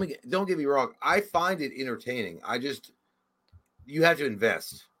 Don't get me wrong. I find it entertaining. You have to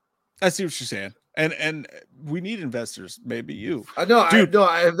invest. I see what you're saying. And we need investors. Maybe you. I know, dude. No.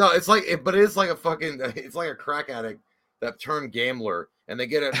 It's like, but it's like a fucking. It's like a crack addict that turned gambler, and they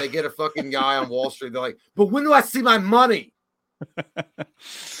get a fucking guy on Wall Street. They're like, but when do I see my money?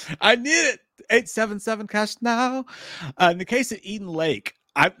 I need it. 877 cash now. In the case of Eden Lake,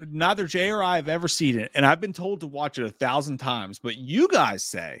 neither Jay or I have ever seen it, and I've been told to watch it 1,000 times. But you guys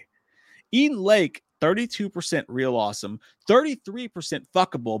say Eden Lake. 32% real awesome, 33%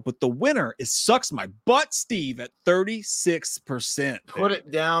 fuckable, but the winner is Sucks My Butt Steve at 36%. Put it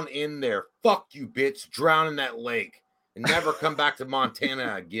down in there. Fuck you, bitch. Drown in that lake and never come back to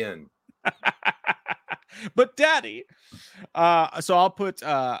Montana again. But Daddy, so I'll put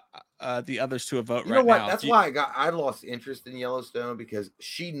the others to a vote right now. You know what? That's why I lost interest in Yellowstone because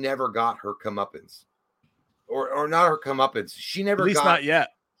she never got her comeuppance. Or not her comeuppance. She never got. At least not yet.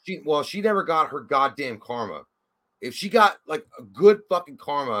 She never got her goddamn karma. If she got like a good fucking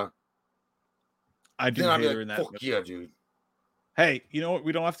karma, I do hate her in that. Fuck yeah, dude. Hey, you know what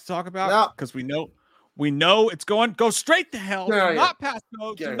we don't have to talk about? Because we know We know it's going. Go straight to hell. Yeah, Do yeah. not pass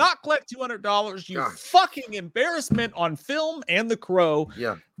go. Yeah. Do not collect $200. You God. fucking embarrassment on film and The Crow.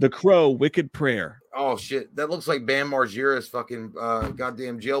 Yeah. The Crow, Wicked Prayer. Oh shit, that looks like Bam Margera's fucking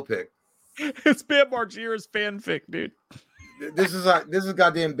goddamn jail pick. It's Bam Margera's fanfic, dude. This is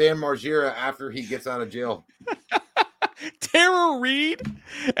goddamn Bam Margera after he gets out of jail. Tara Reid,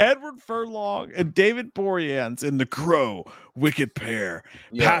 Edward Furlong, and David Boreanaz in The Crow, Wicked Pair.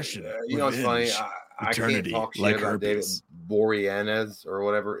 Passion. You know what's funny? revenge, I can't eternity, talk shit like about David herpes. Boreanaz or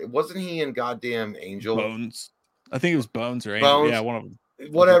whatever. Wasn't he in goddamn Angel? Bones. I think it was Bones or Bones? Yeah, one of them.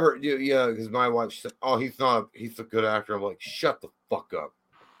 Whatever. Yeah, because my wife said, "Oh, he's a good actor." I'm like, shut the fuck up.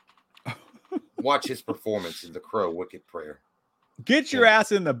 Watch his performance in The Crow, Wicked Prayer. Get your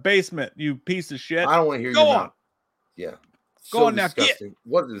ass in the basement, you piece of shit. I don't want to hear Go your on. mouth. Yeah. Go on now, get- disgusting.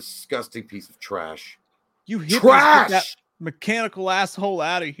 What a disgusting piece of trash. You hit Trash. that mechanical asshole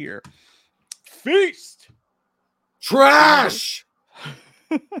out of here. Feast. Trash.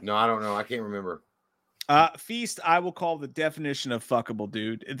 No, I don't know. I can't remember. Feast, I will call the definition of fuckable,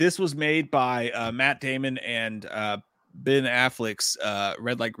 dude. This was made by Matt Damon and Ben Affleck's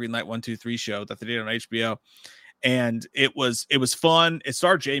Red Light, Green Light 1, 2, 3 show that they did on HBO. And it was fun. It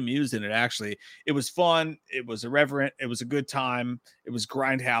starred Jay Muse in it, actually. It was fun. It was irreverent. It was a good time. It was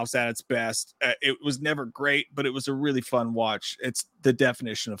Grindhouse at its best. It was never great, but it was a really fun watch. It's the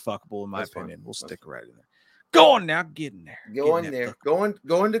definition of fuckable, in my opinion. We'll stick right in there. Go on now. Get in there. Go in there. Go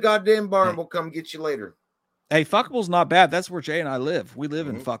in the goddamn bar and we'll come get you later. Hey, fuckable's not bad. That's where Jay and I live. We live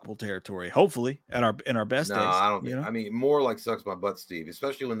in fuckable territory. Hopefully, in our best days. No, I don't. You know? I mean, more like sucks my butt, Steve.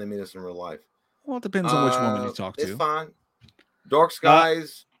 Especially when they meet us in real life. Well, it depends on which woman you talk to. It's fine. Dark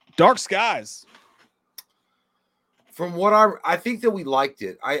Skies. Dark Skies. From what I think that we liked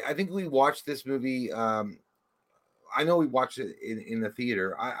it. I think we watched this movie. I know we watched it in the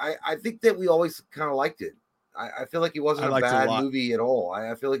theater. I think that we always kind of liked it. I feel like it wasn't a bad movie at all.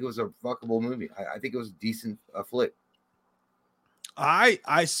 I feel like it was a fuckable movie. I think it was a decent flick.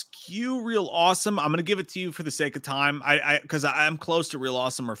 I skew Real Awesome. I'm gonna give it to you for the sake of time. Because I'm close to Real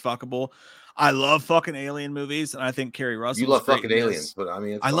Awesome or fuckable. I love fucking alien movies, and I think Kerry Russell. You love fucking aliens, but I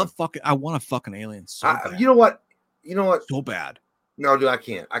mean, I want to fucking aliens so bad. You know what? So bad. No, dude, I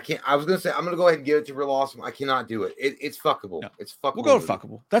can't. I was gonna say I'm gonna go ahead and give it to Real Awesome. I cannot do it. It's fuckable. No. It's fuckable. We'll go with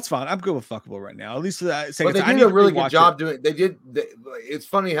fuckable. That's fine. I'm good with fuckable right now. At least but they did a really good job doing it. It's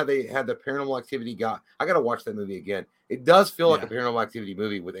funny how they had the Paranormal Activity guy. I gotta watch that movie again. It does feel like a Paranormal Activity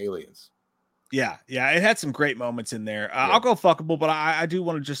movie with aliens. Yeah, it had some great moments in there. I'll go fuckable, but I do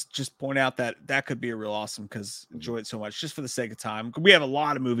want to just point out that could be a Real Awesome because I enjoy it so much. Just for the sake of time, we have a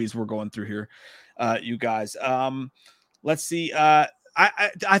lot of movies we're going through here, you guys. Let's see. I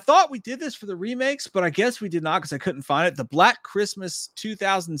thought we did this for the remakes, but I guess we did not because I couldn't find it. The Black Christmas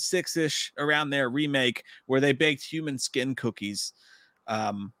 2006-ish around there remake where they baked human skin cookies.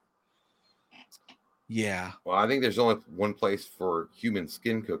 Yeah. Well, I think there's only one place for human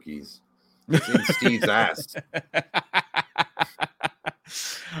skin cookies. It's in Steve's ass.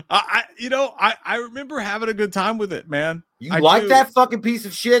 I remember having a good time with it, man. You like that fucking piece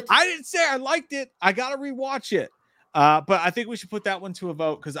of shit? I didn't say I liked it. I gotta rewatch it. But I think we should put that one to a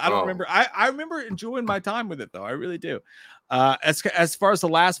vote because I don't remember. I remember enjoying my time with it though. I really do. As far as the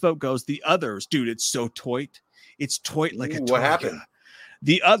last vote goes, The Others, dude, it's so toit. It's toit like a toy. What happened?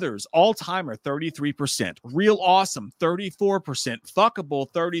 The Others, all-timer, 33%. Real Awesome, 34%.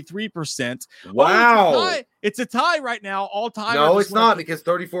 Fuckable, 33%. Wow. Oh, it's a tie right now, all-timer. No, it's not because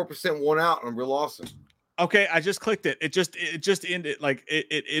 34% won out on Real Awesome. Okay, I just clicked it. It just ended like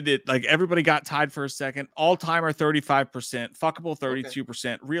it ended like everybody got tied for a second. All-timer, 35%. Fuckable,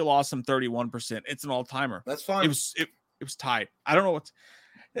 32%. Real Awesome, 31%. It's an all-timer. That's fine. It was tied. I don't know what's.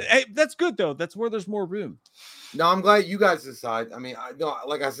 Hey, that's good though. That's where there's more room. No, I'm glad you guys decide. I mean,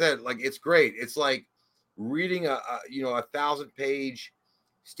 like I said, like it's great. It's like reading a 1,000-page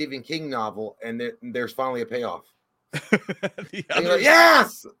Stephen King novel, and there's finally a payoff. Like,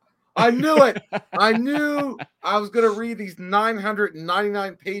 yes, I knew it. I knew I was gonna read these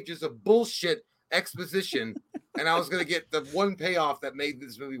 999 pages of bullshit exposition, and I was gonna get the one payoff that made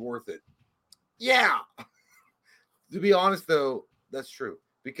this movie worth it. Yeah. To be honest, though, that's true.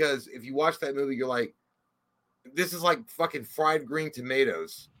 Because if you watch that movie, you're like, this is like fucking fried green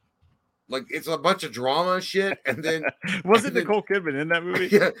tomatoes. Like it's a bunch of drama and shit. And then wasn't Nicole Kidman in that movie?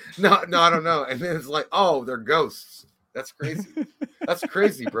 Yeah, no, I don't know. And then it's like, oh, they're ghosts. That's crazy. That's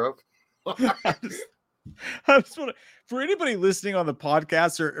crazy, bro. I just want to, for anybody listening on the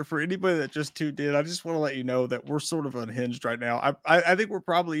podcast or for anybody that just tuned in, I just want to let you know that we're sort of unhinged right now. I think we're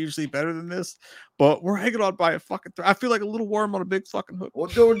probably usually better than this, but we're hanging on by a fucking I feel like a little worm on a big fucking hook. Well,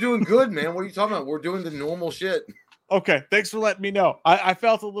 we're doing good, man. What are you talking about? We're doing the normal shit. Okay, thanks for letting me know. I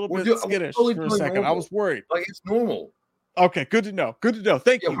felt a little bit skittish totally for a second. Normal. I was worried. Like it's normal. Okay, good to know. Good to know.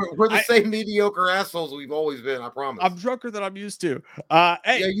 Thank you. We're the same mediocre assholes we've always been. I promise. I'm drunker than I'm used to. Hey,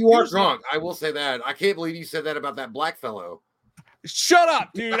 yeah, you are drunk. I will say that. I can't believe you said that about that black fellow. Shut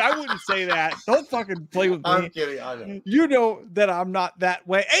up, dude. I wouldn't say that. Don't fucking play with me. I'm kidding. I know. You know that I'm not that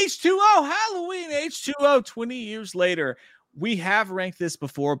way. H2O, Halloween, H2O, 20 years later. We have ranked this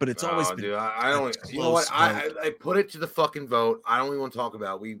before, but it's always been. Dude, I don't. You know what? I put it to the fucking vote. I don't even want to talk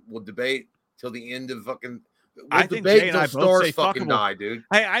about it. We will debate till the end of fucking. I think Jay and I both say fucking fuckable. Die, dude.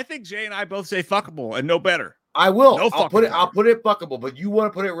 Hey, I think Jay and I both say fuckable and no better. I will. No I'll put it fuckable, but you want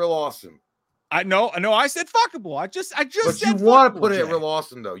to put it real awesome. I know. I said fuckable. I just but said you want to put Jay. it real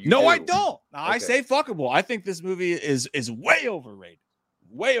awesome though. No, I don't. No, okay. I say fuckable. I think this movie is way overrated.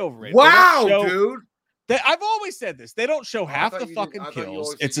 Way overrated. Wow, dude. I've always said this. They don't show half the fucking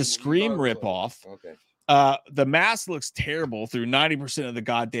kills. It's a Scream ripoff. Okay. The mask looks terrible through 90% of the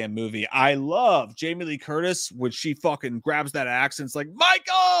goddamn movie. I love Jamie Lee Curtis when she fucking grabs that axe and it's like,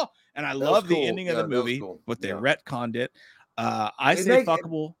 Michael! And I love the ending of the movie, but they retconned it. I say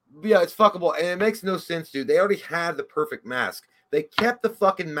fuckable. Yeah, it's fuckable. And it makes no sense, dude. They already had the perfect mask. They kept the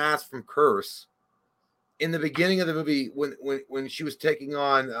fucking mask from Curse in the beginning of the movie when she was taking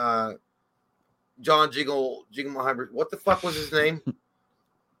on John Jingleheimer. What the fuck was his name?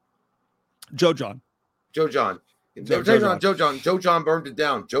 Joe John burned it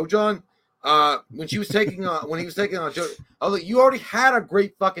down. Joe John, when he was taking on Joe, I was like, you already had a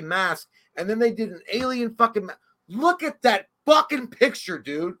great fucking mask, and then they did an alien fucking Look at that fucking picture,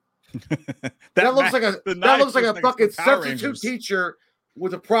 dude. that looks like a fucking substitute teacher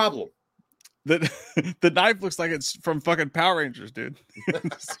with a problem. The knife looks like it's from fucking Power Rangers, dude.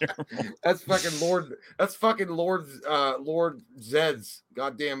 That's fucking Lord Zed's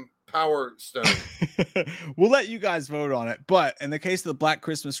goddamn Power Stone. We'll let you guys vote on it, but in the case of the Black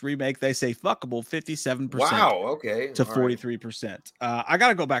Christmas remake, they say fuckable 57%. Wow, okay. To 43%. I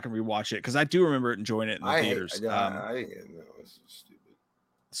gotta go back and rewatch it because I do remember enjoying it in the theaters. It's stupid.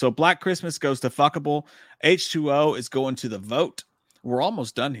 So Black Christmas goes to fuckable. H2O is going to the vote. We're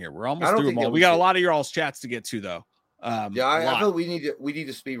almost done here. We're almost through them all. We got a lot of your all's chats to get to though. I feel we need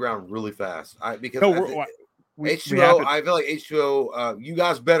to speed round really fast. Because H2O, I feel like H2O. You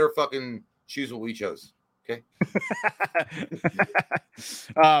guys better fucking choose what we chose. Okay.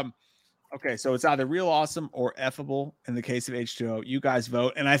 Okay, so it's either real awesome or effable in the case of H2O. You guys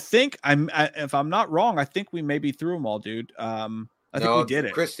vote, and I think if I'm not wrong, I think we maybe threw them all, dude. I think we did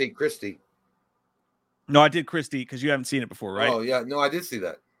it. Christy. No, I did Christy because you haven't seen it before, right? Oh yeah, no, I did see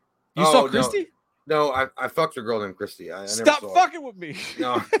that. You saw Christy? No, I fucked a girl named Christy. Stop fucking with me.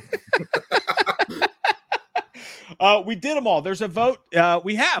 No. We did them all. There's a vote.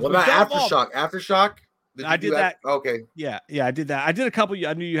 We have. What about Aftershock? Aftershock? I did that. Okay. Yeah, I did that. I did a couple.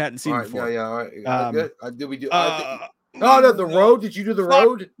 I knew you hadn't seen before. Yeah. All right. Good. Did we do? No, the road. Did you do the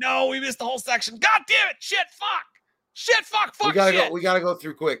road? No, we missed the whole section. God damn it! Shit! Fuck! We gotta go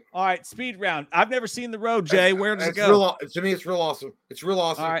through quick. All right, speed round. I've never seen the road, Jay. Where does it go? To me, it's real awesome. It's real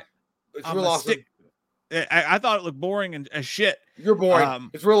awesome. All right, it's real awesome. I thought it looked boring as shit. You're boring.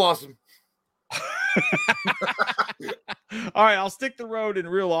 It's real awesome. All right, I'll stick the road in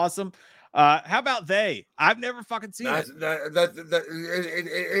real awesome. How about they? I've never fucking seen it.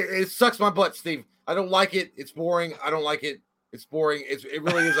 It sucks my butt, Steve. I don't like it. It's boring. I don't like it. It's boring. It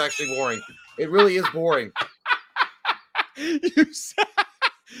really is actually boring. It really is boring. You said,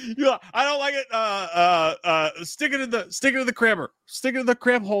 I don't like it. Stick it in the crammer. Stick it in the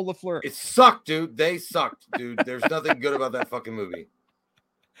cram hole, LaFleur. It sucked, dude. They sucked, dude. There's nothing good about that fucking movie.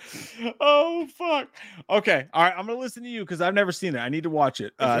 Oh fuck. Okay. All right. I'm gonna listen to you because I've never seen it. I need to watch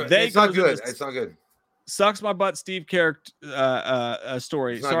it. It's not good. It's not good. Sucks my butt. Steve character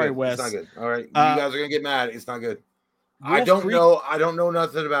story. Sorry, good. Wes. It's not good. All right. You guys are gonna get mad. It's not good. Wolf I don't Creek. know. I don't know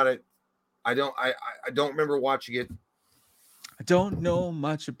nothing about it. I don't remember watching it. I don't know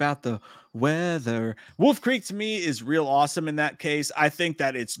much about the weather. Wolf Creek to me is real awesome in that case. I think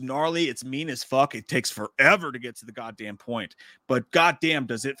that it's gnarly. It's mean as fuck. It takes forever to get to the goddamn point. But goddamn,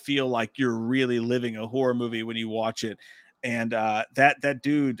 does it feel like you're really living a horror movie when you watch it. And that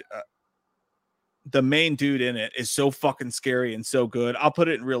dude, the main dude in it is so fucking scary and so good. I'll put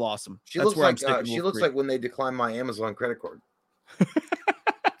it in real awesome. She looks like when they decline my Amazon credit card.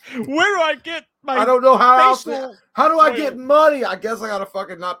 Where do I get my? I don't know how else. facial How do I oil? get money? I guess I gotta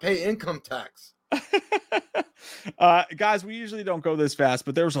fucking not pay income tax. Guys, we usually don't go this fast,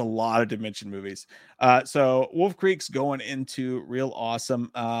 but there's a lot of Dimension movies. So Wolf Creek's going into real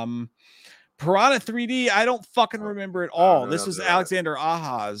awesome. Piranha 3D, I don't fucking remember it all. This was Alexander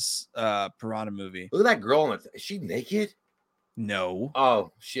Aha's Piranha movie. Look at that girl on it. Is she naked? No.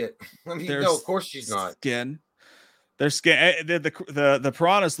 Oh shit. I mean, no, of course she's not. Skin. Their skin. The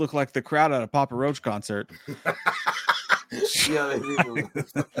piranhas look like the crowd at a Papa Roach concert. Yeah, they do.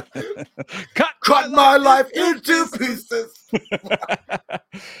 Cut my life into pieces.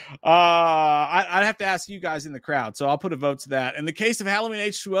 I'd have to ask you guys in the crowd, so I'll put a vote to that. In the case of Halloween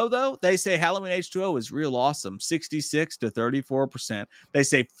H2O, though, they say Halloween H2O is real awesome, 66 to 34%. They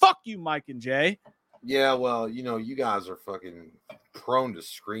say fuck you, Mike and Jay. Yeah, well, you guys are fucking prone to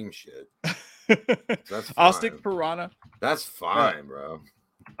scream shit. That's fine. I'll stick Piranha. That's fine, bro.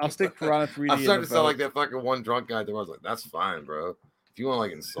 I'll stick Piranha 3D. I'm starting to sound like that fucking one drunk guy that was like, that's fine, bro. If you want to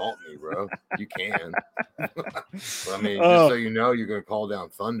like insult me, bro, you can. But I mean, just so you know, you're gonna call down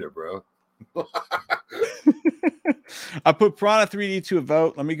thunder, bro. I put Piranha 3D to a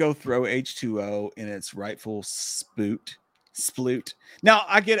vote. Let me go throw H2O in its rightful sploot. Now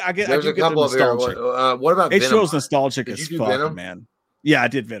I get. There's a couple of here. What about H2O is Venom? nostalgic as fuck, Venom? man. Yeah, I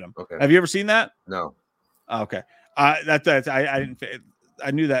did Venom. Okay. Have you ever seen that? No. Okay. I didn't. I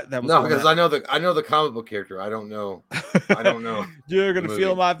knew that was no, because I know the comic book character. I don't know. You're gonna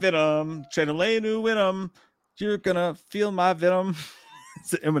feel my venom. New Venom. You're gonna feel my venom.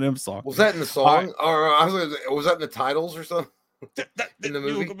 It's an Eminem song. Was that in the song, or was that in the titles or something? In the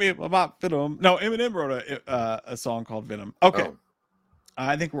movie? Venom. No, Eminem wrote a song called Venom. Okay. Oh.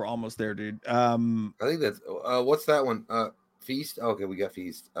 I think we're almost there, dude. I think that's what's that one? Feast. Okay, we got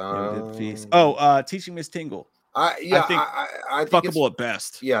Feast. Yeah, we did Feast. Oh, Teaching Miss Tingle. I think fuckable at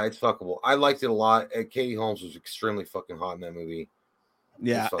best. Yeah, it's fuckable. I liked it a lot. Katie Holmes was extremely fucking hot in that movie.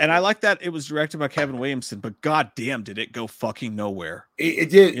 Yeah, and I like that it was directed by Kevin Williamson, but goddamn, did it go fucking nowhere? It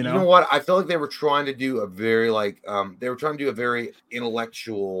did. You know what? I felt like they were trying to do a very a very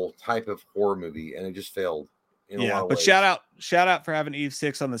intellectual type of horror movie, and it just failed. Yeah, but shout out for having Eve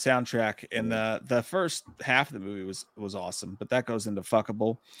 6 on the soundtrack, and the first half of the movie was awesome, but that goes into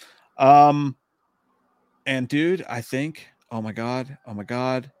fuckable. And dude, I think, oh my god,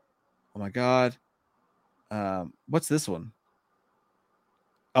 what's this one?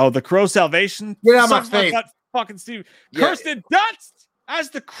 Oh, The Crow Salvation. Get out of my face, fucking Steve. Yeah. Kirsten Dunst as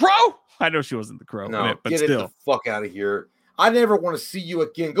the Crow. I know she wasn't the Crow, no, but get still, the fuck out of here. I never want to see you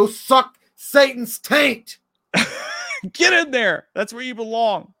again. Go suck Satan's taint. Get in there. That's where you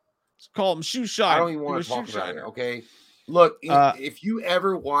belong. Just call him shoe shine. I don't even want to talk about it. Okay, look, if you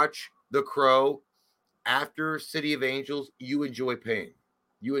ever watch The Crow after City of Angels, you enjoy pain.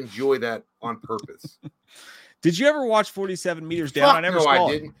 You enjoy that on purpose. Did you ever watch 47 Meters Down? I never saw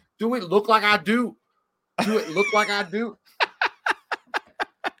it. Didn't. Do it look like I do? Do it look like I do?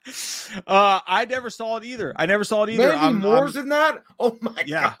 I never saw it either. Maybe more than that. Oh my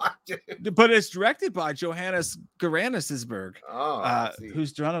god! Dude. But it's directed by Johannes Garanisberg,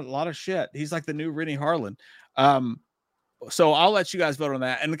 who's done a lot of shit. He's like the new Rennie Harlan. So I'll let you guys vote on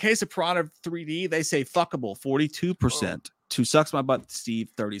that. In the case of Piranha 3D, they say fuckable 42%. To Sucks My Butt,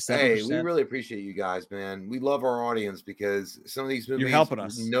 Steve 37%. Hey, we really appreciate you guys, man. We love our audience because some of these movies, you're helping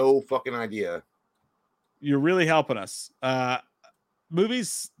us. No fucking idea. You're really helping us.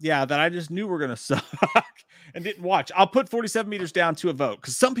 Movies, that I just knew were gonna suck and didn't watch. I'll put 47 Meters Down to a vote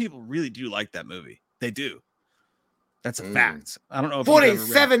because some people really do like that movie. They do. That's a fact. I don't know if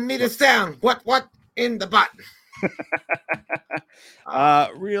 47 meters down. What in the butt?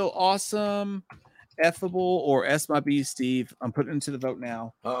 Real awesome, effable, or S my B, Steve. I'm putting into the vote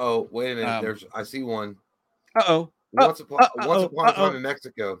now. Wait a minute. I see one. Once upon a time in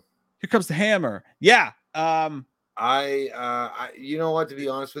Mexico. Here comes the hammer. Yeah. You know what? To be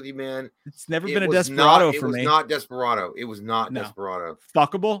honest with you, man, it's never been a Desperado for me. It was not Desperado. It was not Desperado.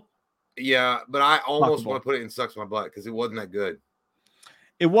 Fuckable. Yeah, but I almost want to put it in Sucks My Butt because it wasn't that good.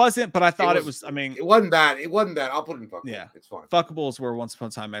 It wasn't, but I thought it was. I mean, it wasn't bad. I'll put it in Fuckable. Yeah, it's fine. Fuckable is where Once Upon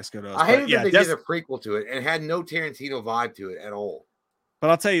a Time Mexico does. I hated that they did a prequel to it and had no Tarantino vibe to it at all.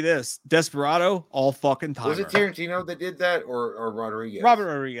 But I'll tell you this: Desperado, all fucking time. Was it Tarantino that did that, or Rodriguez? Robert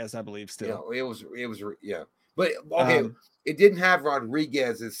Rodriguez, I believe. Still, it was. Yeah, but okay, it didn't have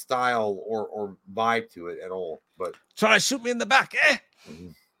Rodriguez's style or vibe to it at all. But try to shoot me in the back, eh? Mm-hmm.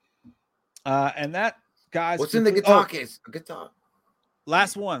 And that, guys. What's in the guitar case? A guitar.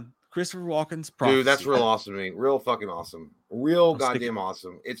 Last one, Christopher Walken's Prophecy. Dude, that's real awesome to me. Real fucking awesome. Real goddamn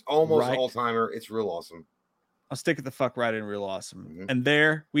awesome. It's almost all-timer. It's real awesome. I'll stick it the fuck right in real awesome. Mm-hmm. And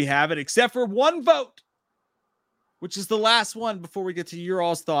there we have it, except for one vote. which is the last one before we get to your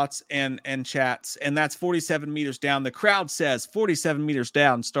all's thoughts and chats. And that's 47 meters down. The crowd says 47 meters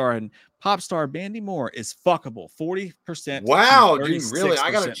down, starring pop star Mandy Moore, is fuckable. 40%. Wow, dude, really?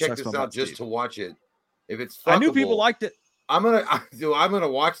 I gotta check this out just to watch it. If it's fuckable, I knew people liked it. I'm gonna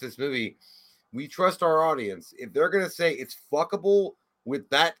watch this movie. We trust our audience. If they're gonna say it's fuckable with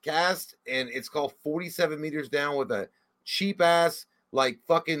that cast and it's called 47 meters down with a cheap ass like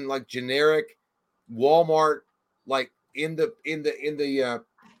fucking like generic Walmart like in the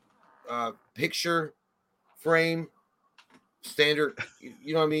picture frame standard,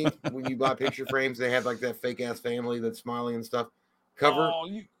 you know what I mean? When you buy picture frames, they have like that fake ass family that's smiling and stuff cover. Oh,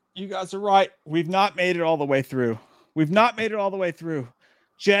 you guys are right. We've not made it all the way through.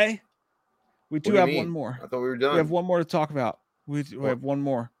 Jay, we do have one more. I thought we were done. We have one more to talk about. We have one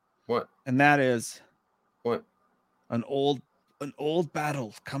more. What? And that is what? An old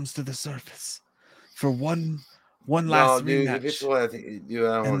battle comes to the surface for one last rematch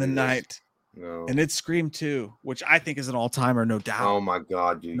in the night. No. And it's Scream 2, which I think is an all-timer, no doubt. Oh my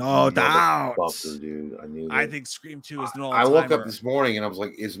god, dude. No doubt. Dude. I think Scream 2 is an all-timer. I woke up this morning and I was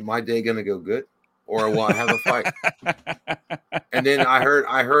like, is my day gonna go good? Or will I have a fight? And then I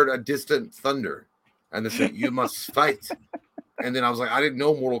heard a distant thunder. And they said, you must fight. And then I was like, I didn't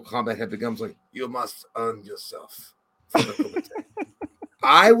know Mortal Kombat had begun. I was like, you must earn yourself for the Kumite.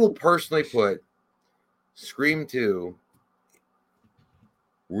 I will personally put Scream 2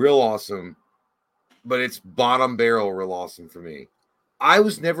 real awesome, but it's bottom barrel real awesome for me. I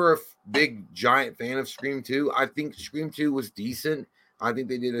was never a big giant fan of Scream 2. I think Scream 2 was decent. I think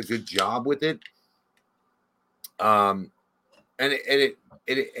they did a good job with it. And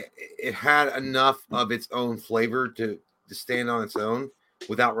it had enough of its own flavor to stand on its own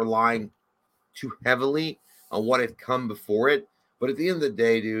without relying too heavily on what had come before it. But at the end of the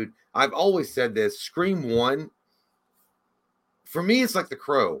day, dude, I've always said this, Scream 1, for me, it's like The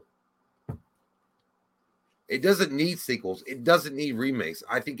Crow. It doesn't need sequels. It doesn't need remakes.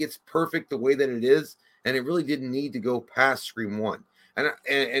 I think it's perfect the way that it is, and it really didn't need to go past Scream 1.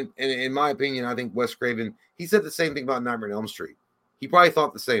 And in my opinion, I think Wes Craven, he said the same thing about Nightmare on Elm Street. He probably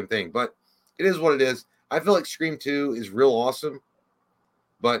thought the same thing, but it is what it is. I feel like Scream 2 is real awesome,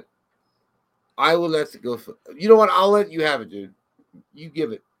 but I will let it go. You know what? I'll let you have it, dude. You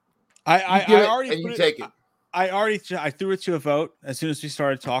give it. I already and you take it. I threw it to a vote as soon as we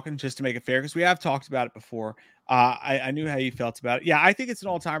started talking, just to make it fair, because we have talked about it before. I knew how you felt about it. Yeah, I think it's an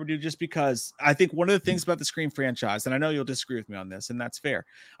all-timer, dude, just because I think one of the things about the Scream franchise, and I know you'll disagree with me on this, and that's fair.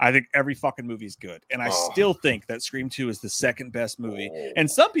 I think every fucking movie is good. And I still think that Scream 2 is the second best movie. And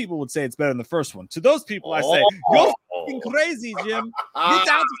some people would say it's better than the first one. To those people, I say, you're fucking crazy, Jim. Get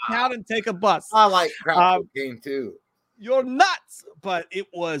down to town and take a bus. I like crap game too. You're nuts, but it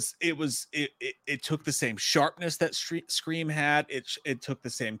took the same sharpness that Scream had. It took the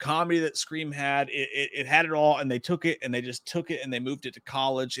same comedy that Scream had. It had it all, and they took it and they just took it and they moved it to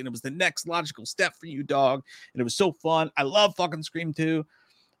college, and it was the next logical step for you, dog. And it was so fun. I love fucking Scream 2.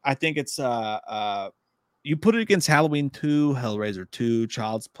 I think it's you put it against Halloween 2, Hellraiser 2,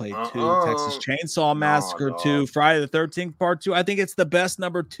 Child's Play 2, Texas Chainsaw Massacre 2, Friday the 13th Part 2. I think it's the best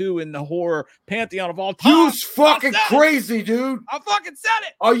number 2 in the horror pantheon of all time. You fucking crazy, dude. I fucking said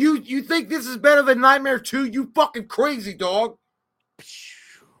it. Are you think this is better than Nightmare 2? You fucking crazy, dog.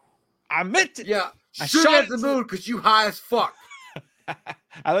 I meant it. Yeah. Shoot at the moon because you high as fuck.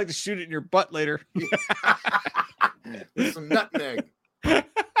 I like to shoot it in your butt later. With some nutmeg.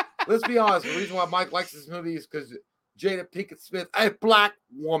 Let's be honest. The reason why Mike likes this movie is because Jada Pinkett Smith, a black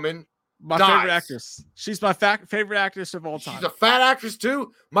woman, my favorite actress. She's my favorite actress of all time. She's a fat actress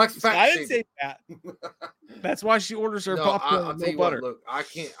too. Mike's fat. I didn't say that. That's why she orders her popcorn with no butter. Look, I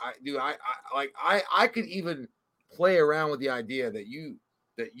can't. I could even play around with the idea that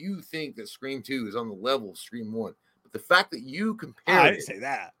you think that Scream 2 is on the level of Scream 1. But the fact that you compared I didn't say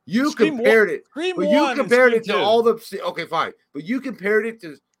that. You compared it. Scream but 1 you compared it to 2. all the. Okay, fine. But you compared it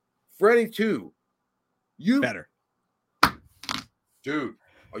to Freddy 2. Better. Dude,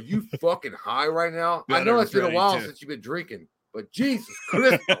 are you fucking high right now? I know it's been a while since you've been drinking, but Jesus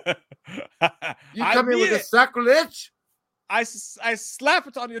Christ. You come in with a sacrilege? I slap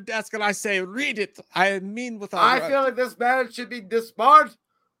it on your desk and I say, read it. I mean without I feel like this man should be disbarred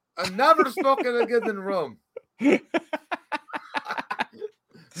and never spoken again in the room.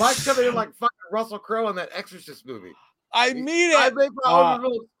 Mike's coming in like fucking Russell Crowe in that Exorcist movie. I mean it. I make my own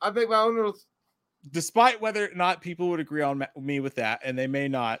rules. I make my own rules. Despite whether or not people would agree on me with that, and they may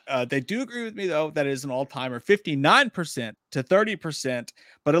not, they do agree with me, though, that it is an all-timer, 59% to 30%,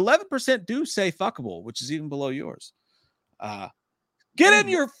 but 11% do say fuckable, which is even below yours. Get in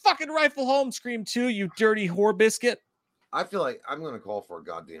your fucking rifle home, Scream 2, you dirty whore biscuit. I feel like I'm going to call for a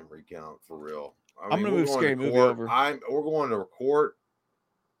goddamn recount for real. I'm going to move Scary Movie over. We're going to court,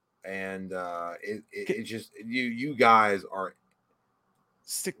 and it's just you guys are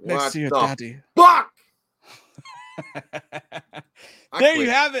stick next to your daddy. Fuck. There you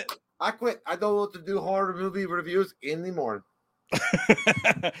have it. I quit. I don't want to do horror movie reviews anymore.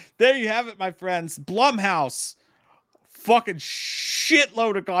 There you have it, my friends. Blumhouse. Fucking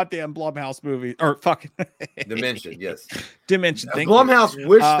shitload of goddamn Blumhouse movie. Or fucking Dimension, yes. Dimension. Blumhouse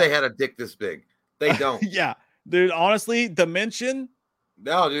wish they had a dick this big. They don't. Yeah. Dude, honestly, Dimension.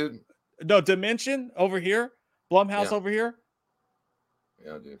 No, dude. No, Dimension over here. Blumhouse over here.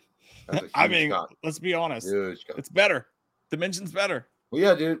 Yeah, dude. I mean, let's be honest. It's better. Dimension's better. Well,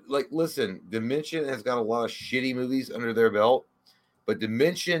 yeah, dude. Like, listen, Dimension has got a lot of shitty movies under their belt, but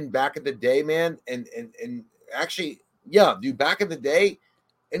Dimension back in the day, man, and actually, yeah, dude, back in the day,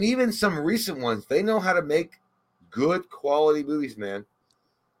 and even some recent ones, they know how to make good quality movies, man.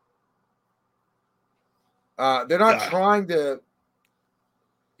 They're not trying to.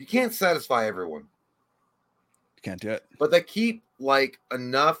 You can't satisfy everyone. You can't do it. But they keep like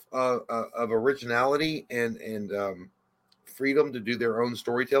enough of originality and freedom to do their own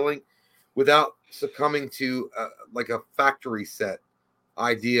storytelling without succumbing to like a factory set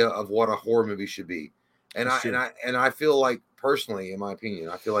idea of what a horror movie should be. And I feel like, personally, in my opinion,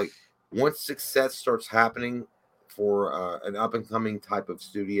 I feel like once success starts happening for an up and coming type of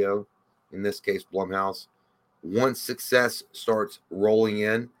studio, in this case Blumhouse, once success starts rolling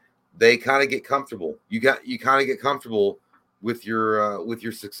in, they kind of get comfortable. You kind of get comfortable with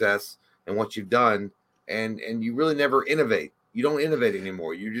your success and what you've done, and you really never innovate. You don't innovate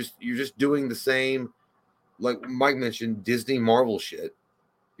anymore. You're just doing the same, like Mike mentioned, Disney Marvel shit.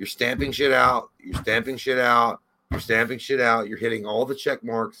 You're stamping shit out. You're stamping shit out. You're stamping shit out. You're hitting all the check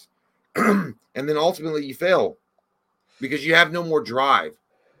marks, and then ultimately you fail because you have no more drive.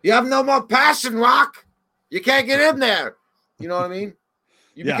 You have no more passion, Rock. You can't get in there. You know what I mean?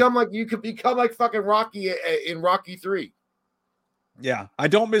 You could become like fucking Rocky in Rocky 3. Yeah, I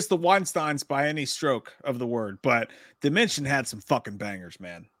don't miss the Weinsteins by any stroke of the word, but Dimension had some fucking bangers,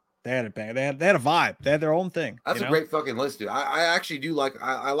 man. They had a bang. They had a vibe. They had their own thing. That's a great fucking list, dude. I actually do like.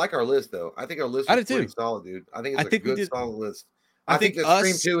 I like our list though. I think our list is pretty solid, dude. I think it's a good solid list. I think the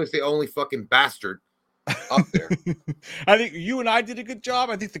Scream 2 is the only fucking bastard up there. I think you and I did a good job.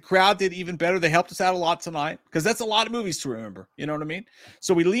 I think the crowd did even better. They helped us out a lot tonight because that's a lot of movies to remember. You know what I mean?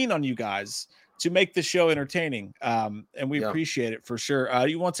 So we lean on you guys to make the show entertaining, and we appreciate it for sure.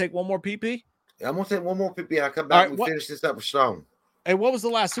 You want to take one more PP? Yeah, I'm gonna take one more PP. I'll come back and finish this up with Stone. Hey, what was the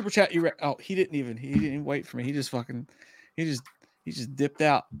last super chat you read? Oh, he didn't even wait for me. He just dipped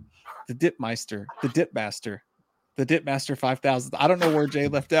out. The Dipmeister, the Dipmaster 5000. I don't know where Jay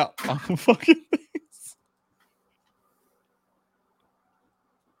left out on the fucking things.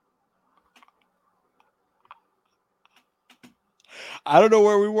 I don't know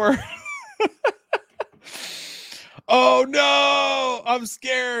where we were. Oh no, I'm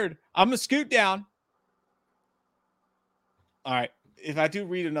scared. I'm gonna scoot down. All right. If I do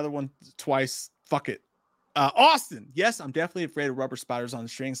read another one twice, fuck it. Austin, yes, I'm definitely afraid of rubber spiders on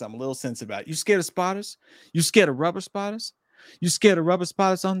strings. I'm a little sensitive about it. You scared of spiders? You scared of rubber spiders? You scared of rubber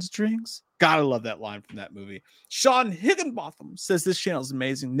spiders on strings? Gotta love that line from that movie. Sean Higginbotham says this channel is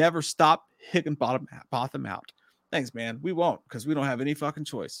amazing. Never stop Higginbotham out. Thanks, man. We won't because we don't have any fucking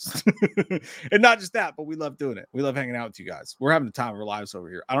choice. And not just that, but we love doing it. We love hanging out with you guys. We're having the time of our lives over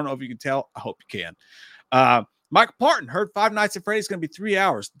here. I don't know if you can tell. I hope you can. Michael Parton heard Five Nights at Freddy's going to be 3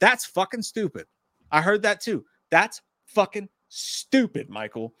 hours. That's fucking stupid. I heard that too. That's fucking stupid,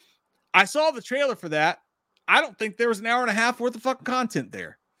 Michael. I saw the trailer for that. I don't think there was an hour and a half worth of fucking content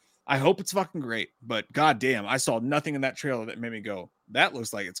there. I hope it's fucking great, but goddamn, I saw nothing in that trailer that made me go, that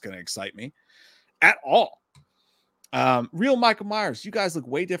looks like it's going to excite me at all. Real Michael Myers, you guys look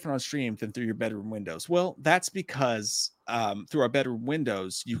way different on stream than through your bedroom windows. Well, that's because through our bedroom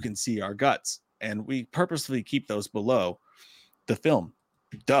windows, you can see our guts. And we purposely keep those below the film.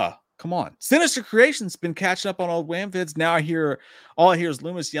 Duh. Come on. Sinister Creation's been catching up on old Wham vids. Now all I hear is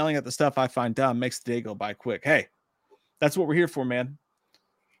Loomis yelling at the stuff I find dumb. Makes the day go by quick. Hey, that's what we're here for, man.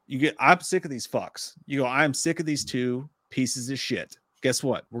 I'm sick of these fucks. You go, I'm sick of these two pieces of shit. Guess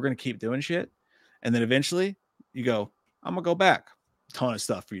what? We're going to keep doing shit. And then eventually you go, I'm going to go back. Ton of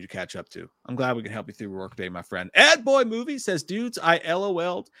stuff for you to catch up to. I'm glad we can help you through workday, my friend. Ed Boy Movie says, dudes, I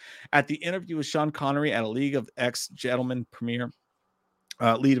LOL'd at the interview with Sean Connery at a League of Ex-Gentlemen premiere.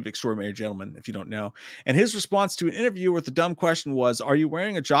 Lead of Extraordinary Gentlemen, if you don't know. And his response to an interview with the dumb question was, are you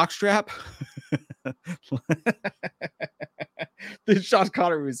wearing a jock strap? Sean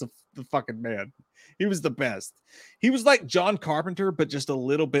Connery was the fucking man. He was the best. He was like John Carpenter, but just a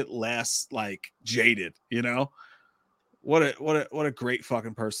little bit less like jaded, you know? What a great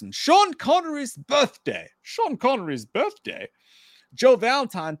fucking person. Sean Connery's birthday. Sean Connery's birthday. Joe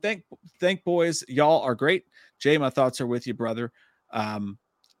Valentine, thank boys. Y'all are great. Jay, my thoughts are with you, brother.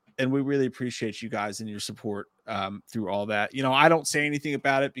 And we really appreciate you guys and your support through all that. You know, I don't say anything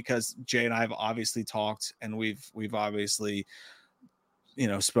about it because Jay and I have obviously talked, and we've obviously, you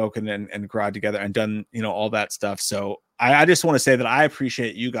know, spoken and cried together and done, you know, all that stuff. So I just want to say that I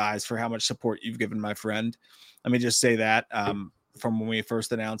appreciate you guys for how much support you've given my friend. Let me just say that from when we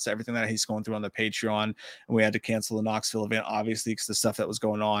first announced everything that he's going through on the Patreon, and we had to cancel the Knoxville event, obviously, because the stuff that was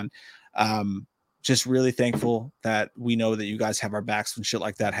going on. Just really thankful that we know that you guys have our backs when shit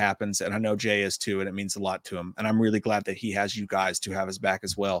like that happens. And I know Jay is too, and it means a lot to him. And I'm really glad that he has you guys to have his back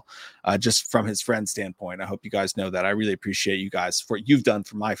as well. Just from his friend standpoint. I hope you guys know that. I really appreciate you guys for what you've done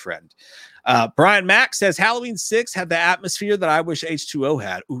for my friend. Brian Mack says Halloween 6 had the atmosphere that I wish H2O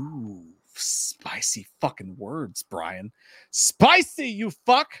had. Ooh, spicy fucking words, Brian. Spicy, you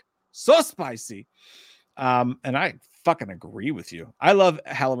fuck. So spicy. And I fucking agree with you. I love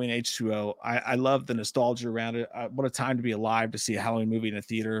Halloween H2O. I love the nostalgia around it. What a time to be alive to see a Halloween movie in a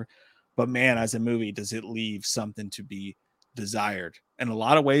theater. But man, as a movie, does it leave something to be desired? In a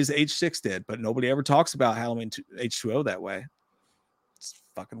lot of ways, H6 did, but nobody ever talks about Halloween H2O that way. It's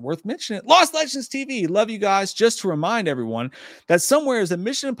fucking worth mentioning. Lost Legends TV. Love you guys. Just to remind everyone that somewhere is a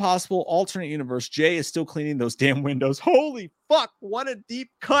Mission Impossible alternate universe. Jay is still cleaning those damn windows. Holy fuck. What a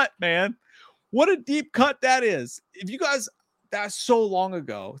deep cut, man. What a deep cut that is. If you guys, that's so long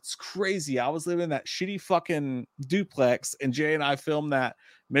ago. It's crazy. I was living in that shitty fucking duplex, and Jay and I filmed that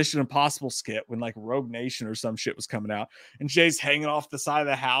Mission Impossible skit when like Rogue Nation or some shit was coming out. And Jay's hanging off the side of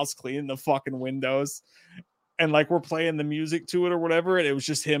the house, cleaning the fucking windows. And like we're playing the music to it or whatever. And it was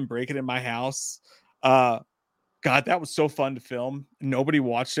just him breaking in my house. God, that was so fun to film. Nobody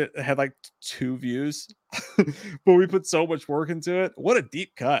watched it. It had like 2 views, but we put so much work into it. What a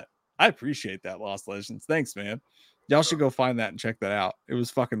deep cut. I appreciate that, Lost Legends. Thanks, man. Y'all should go find that and check that out. It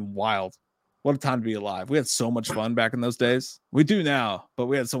was fucking wild. What a time to be alive. We had so much fun back in those days. We do now, but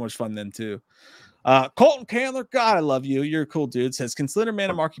we had so much fun then too. Colton Candler, God, I love you. You're a cool dude. Says, can Slenderman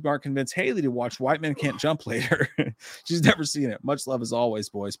and Marky Mark convince Haley to watch White Men Can't Jump later? She's never seen it. Much love as always,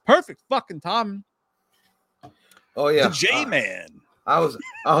 boys. Perfect fucking time. Oh yeah, the J-Man. I was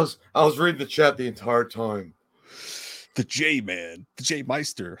reading the chat the entire time. The J-Man, the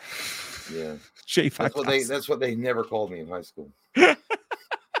J-Meister. Yeah. J5. That's what they never called me in high school.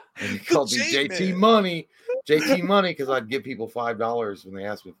 They called me JT Money. JT Money because I'd give people $5 when they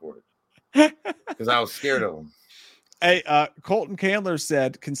asked me for it. Because I was scared of them. Hey, Colton Candler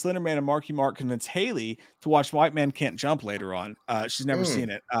said, can Slenderman and Marky Mark convince Haley to watch White Man Can't Jump later on? She's never seen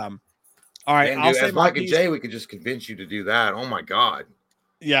it. All right. Man, dude, as Mike and Jay, we could just convince you to do that. Oh my God.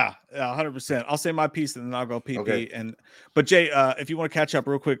 Yeah, 100%. I'll say my piece and then I'll go PP. Okay. But Jay, if you want to catch up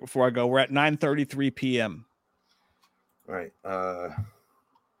real quick before I go, we're at 9:33 p.m. All right.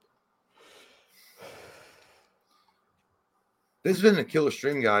 This has been a killer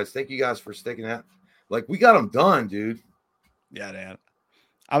stream, guys. Thank you guys for sticking out. Like, we got them done, dude. Yeah, man.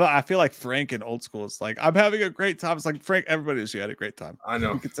 I feel like Frank in old school is like, I'm having a great time. It's like, Frank, everybody had a great time. I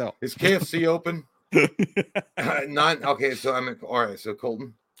know. You can tell. Is KFC open? Not okay. So I'm all right. So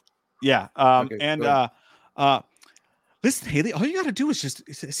Colton. Yeah. Okay, Listen, Haley, all you got to do is just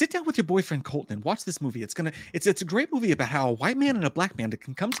sit down with your boyfriend Colton and watch this movie. It's a great movie about how a white man and a black man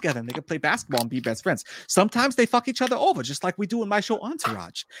can come together and they can play basketball and be best friends. Sometimes they fuck each other over, just like we do in my show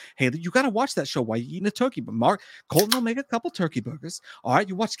Entourage. Haley, you got to watch that show while you're eating a turkey. But Colton will make a couple turkey burgers. All right,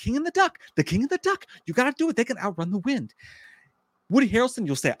 you watch King and the Duck. The King and the Duck. You got to do it. They can outrun the wind. Woody Harrelson,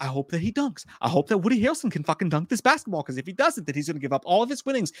 you'll say, I hope that he dunks. I hope that Woody Harrelson can fucking dunk this basketball, because if he doesn't, then he's going to give up all of his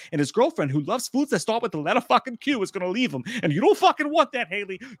winnings, and his girlfriend, who loves foods that start with the letter fucking Q, is going to leave him. And you don't fucking want that,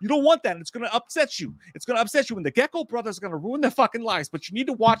 Haley. You don't want that, and it's going to upset you. It's going to upset you, and the Gecko brothers are going to ruin their fucking lives, but you need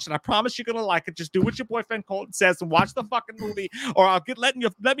to watch it. I promise you're going to like it. Just do what your boyfriend Colton says and watch the fucking movie, or let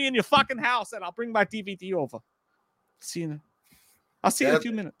me in your fucking house, and I'll bring my DVD over. I'll see you in a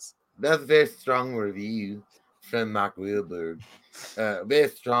few minutes. That's a very strong review from Mark Wilberg. Very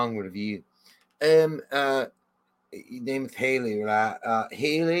strong review. Your name is Haley, right?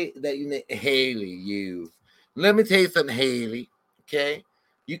 Haley, Haley, you. Let me tell you something, Haley. Okay,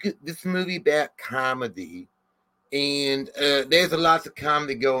 this movie about comedy, and there's a lot of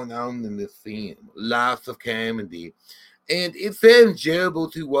comedy going on in this film. Lots of comedy, and it's very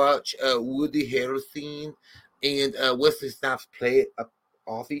enjoyable to watch Woody Harrelson and Wesley Snipes play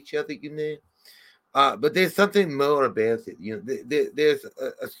off each other. But there's something more about it. You know, there's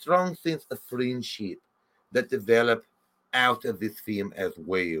a strong sense of friendship that develop out of this film as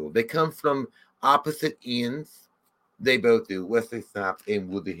well. They come from opposite ends. They both do, Wesley Snipes and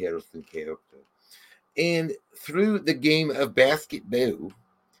Woody Harrelson character. And through the game of basketball,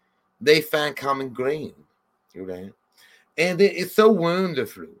 they find common ground. Right? And it's so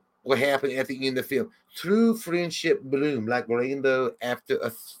wonderful what happened at the end of the film. True friendship bloom like rainbow after a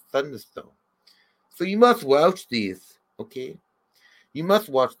thunderstorm. So you must watch this, okay? You must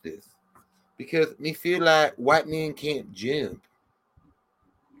watch this because me feel like white men can't jump.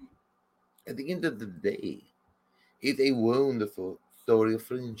 At the end of the day, it's a wonderful story of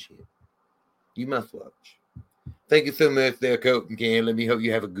friendship. You must watch. Thank you so much, there, Coach and Can. Let me hope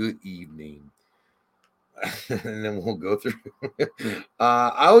you have a good evening. And then we'll go through.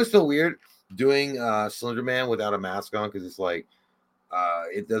 I always feel weird doing Slender Man without a mask on because it's like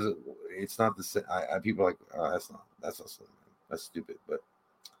it doesn't. It's not the same. People are like that's not Slender Man. That's stupid. But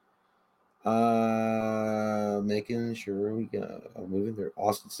making sure we go. I'm moving through.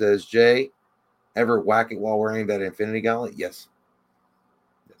 Austin says, Jay, ever whack it while wearing that Infinity Gauntlet? Yes.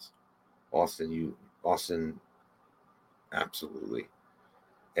 Austin, absolutely.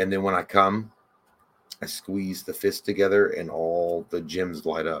 And then when I come, I squeeze the fist together and all the gems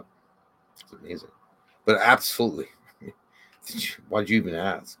light up. It's amazing. But absolutely. Why'd you even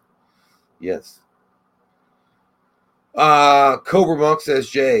ask? Yes. Cobra Monk says,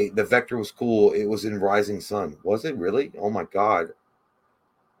 Jay, the Vector was cool. It was in Rising Sun. Was it really? Oh my God.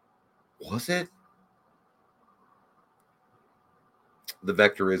 Was it? The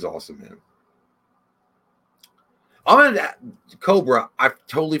Vector is awesome, man. I'm gonna Cobra. I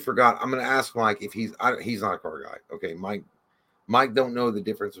totally forgot. I'm gonna ask Mike if he's not a car guy. Okay, Mike don't know the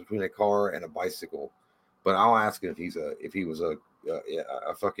difference between a car and a bicycle, but I'll ask him if he was a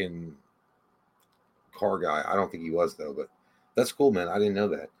fucking car guy. I don't think he was though, but that's cool, man. I didn't know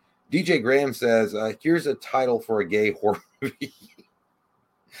that. DJ Graham says, "Here's a title for a gay horror movie."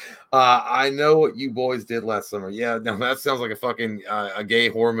 I know what you boys did last summer. Yeah, no, that sounds like a fucking a gay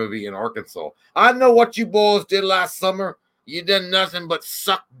horror movie in Arkansas. I know what you boys did last summer. You did nothing but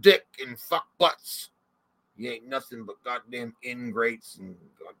suck dick and fuck butts. You ain't nothing but goddamn ingrates and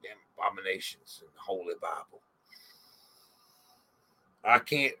goddamn abominations in the Holy Bible. I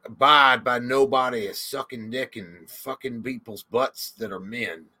can't abide by nobody sucking dick and fucking people's butts that are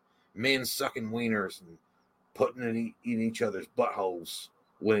men. Men sucking wieners and putting it in each other's buttholes.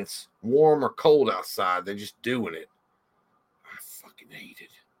 When it's warm or cold outside, they're just doing it. I fucking hate it.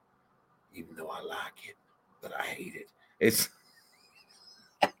 Even though I like it, but I hate it. It's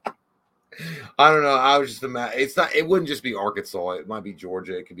I don't know. I was just it's not. It wouldn't just be Arkansas. It might be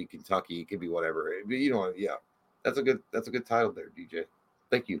Georgia. It could be Kentucky. It could be whatever. You know, yeah. That's a good title there, DJ.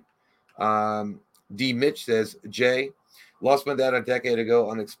 Thank you. D. Mitch says, Jay, lost my dad a decade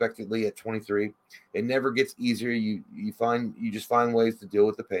ago unexpectedly at 23. It never gets easier. You just find ways to deal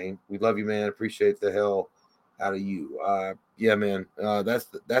with the pain. We love you, man. Appreciate the hell out of you. Yeah, man. That's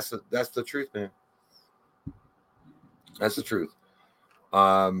the truth, man. That's the truth.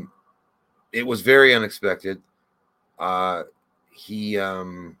 It was very unexpected.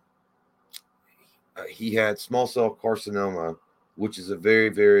 He had small cell carcinoma, which is a very,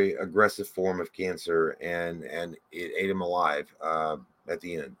 very aggressive form of cancer, and it ate him alive at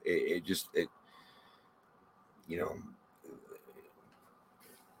the end. It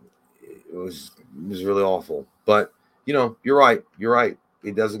was really awful. But you're right.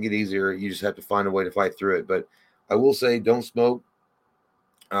 It doesn't get easier. You just have to find a way to fight through it. But I will say, don't smoke.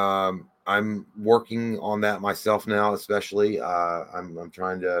 I'm working on that myself now, especially. I'm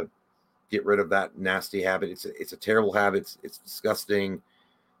trying to get rid of that nasty habit. It's a terrible habit. It's disgusting.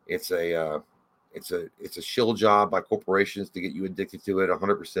 It's a shill job by corporations to get you addicted to it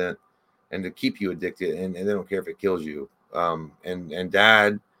 100% and to keep you addicted, and they don't care if it kills you. And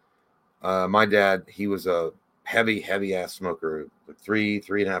dad, my dad, he was a heavy ass smoker,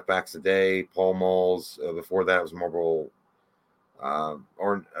 3.5 packs a day, Pall Malls. Before that, it was Marlboro,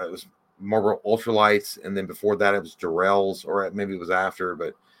 it was Marlboro Ultralights, and then before that, it was Durrells, or maybe it was after,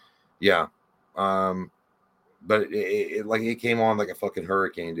 but yeah. But it came on like a fucking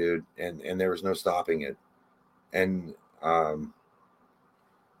hurricane, dude, and there was no stopping it. And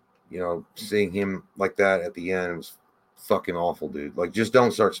seeing him like that at the end was fucking awful, dude. Like, just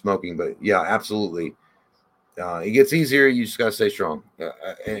don't start smoking. But yeah, absolutely. It gets easier. You just gotta stay strong.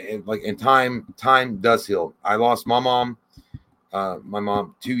 And time does heal. I lost my mom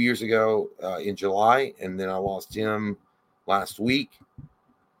 2 years ago in July, and then I lost him last week.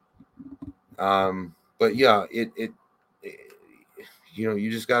 But yeah, you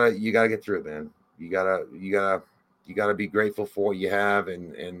just gotta get through it, man. You gotta be grateful for what you have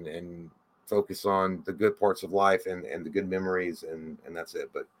and focus on the good parts of life and the good memories and that's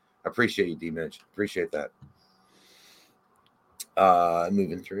it. But I appreciate you, D-Mitch. Appreciate that.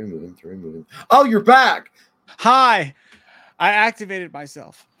 Moving. Oh, you're back. Hi. I activated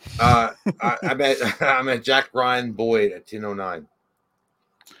myself. I met Jack Ryan Boyd at 10:09.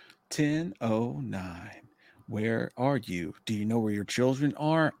 10:09. Where are you? Do you know where your children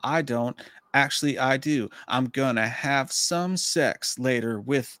are? I don't. Actually, I do. I'm gonna have some sex later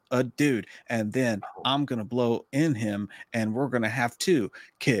with a dude, and then I'm gonna blow in him, and we're gonna have 2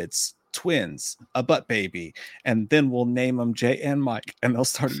 kids, twins, a butt baby, and then we'll name them Jay and Mike, and they'll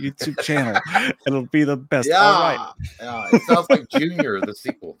start a YouTube channel. It'll be the best. Yeah, all right. It sounds like Junior, the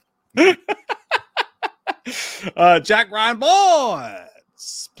sequel. Jack Ryan Boyd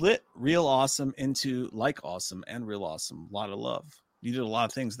split Real Awesome into Like Awesome and Real Awesome. A lot of love. You did a lot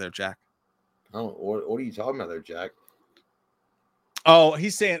of things there, Jack. Oh, what are you talking about there, Jack? Oh,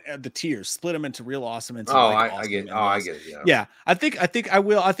 he's saying the tiers split them into Real Awesome and I Awesome get. I get it. Yeah, I think I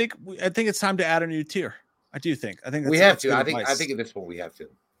will. I think it's time to add a new tier. I do think. I think we have to. I think at this point we have to.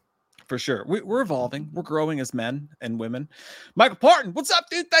 For sure. We're evolving. We're growing as men and women. Michael Parton, what's up,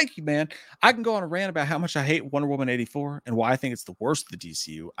 dude? Thank you, man. I can go on a rant about how much I hate Wonder Woman 84 and why I think it's the worst of the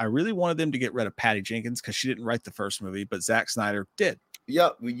DCU. I really wanted them to get rid of Patty Jenkins because she didn't write the first movie, but Zack Snyder did.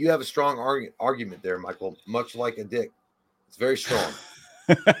 Yeah, you have a strong argument there, Michael, much like a dick. It's very strong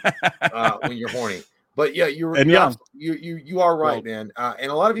when you're horny. But yeah, you are right, man. And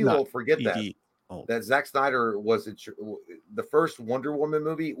a lot of people will forget that Zack Snyder was the first Wonder Woman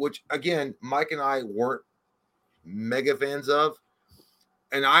movie, which again, Mike and I weren't mega fans of.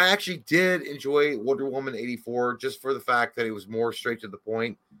 And I actually did enjoy Wonder Woman 84 just for the fact that it was more straight to the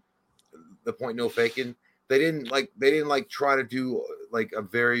point no faking. They didn't try to do like a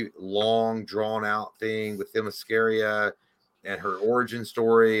very long drawn out thing with Themyscira and her origin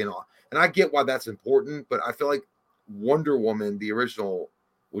story and all. And I get why that's important, but I feel like Wonder Woman, the original,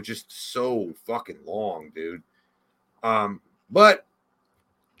 was just so fucking long, dude. But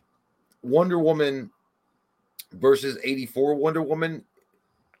Wonder Woman versus 84 Wonder Woman,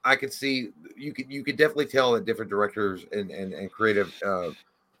 I could see you could definitely tell that different directors and creative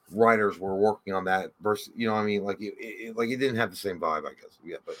writers were working on that versus, you know what I mean? Like it didn't have the same vibe, I guess.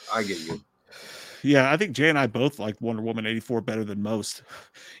 Yeah, but I get you. Yeah, I think Jay and I both like Wonder Woman 84 better than most,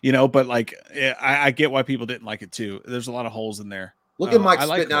 but like I get why people didn't like it too. There's a lot of holes in there. Look at Mike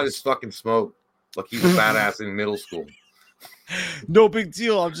spitting out his fucking smoke like he was badass in middle school. No big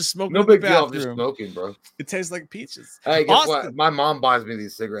deal. I'm just smoking. No big deal. I'm just smoking, bro. It tastes like peaches. Hey, guess what? My mom buys me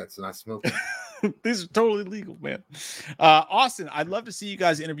these cigarettes and I smoke them. These are totally legal, man. Austin, I'd love to see you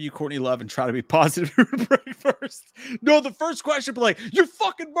guys interview Courtney Love and try to be positive. Break first. No, the first question, but like, you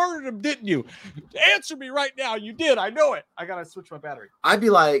fucking murdered him, didn't you? Answer me right now. You did. I know it. I gotta switch my battery. I'd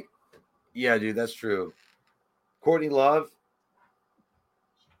be like, yeah, dude, that's true. Courtney Love.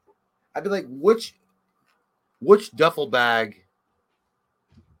 I'd be like, which duffel bag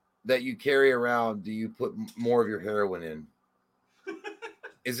that you carry around do you put more of your heroin in?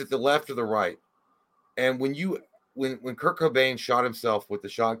 Is it the left or the right? And when Kurt Cobain shot himself with the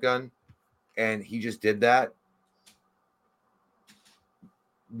shotgun and he just did that,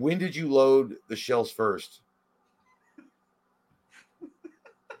 when did you load the shells first?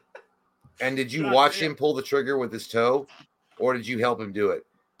 And did you watch him pull the trigger with his toe, or did you help him do it?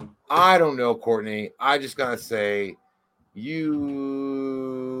 I don't know, Courtney. I just gotta say,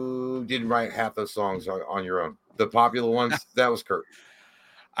 you didn't write half those songs on your own. The popular ones, that was Kurt.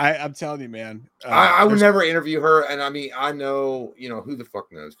 I'm telling you, man. I would never interview her, and I mean, I know, who the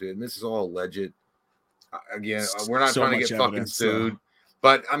fuck knows, dude. And this is all alleged. Again, we're not trying to get fucking sued.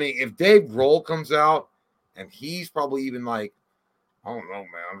 But I mean, if Dave Grohl comes out and he's probably even like, I don't know,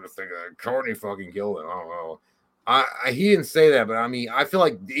 man. I'm just thinking Courtney fucking killed him. I don't know. He didn't say that, but I mean, I feel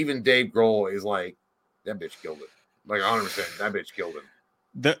like even Dave Grohl is like, that bitch killed it. Like 100%, that bitch killed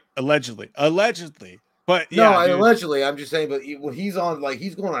him. Allegedly. But yeah, no, allegedly, I'm just saying. But when he's on, like,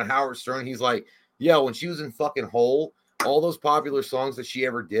 he's going on Howard Stern, he's like, yeah, when she was in fucking Hole, all those popular songs that she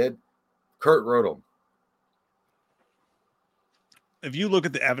ever did, Kurt wrote them. If you look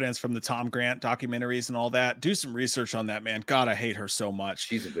at the evidence from the Tom Grant documentaries and all that, do some research on that, man. God, I hate her so much.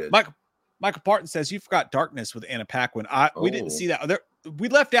 She's a bitch. Michael Parton says you forgot Darkness with Anna Paquin. We didn't see that. We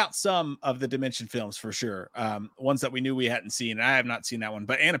left out some of the Dimension films for sure. Ones that we knew we hadn't seen. And I have not seen that one.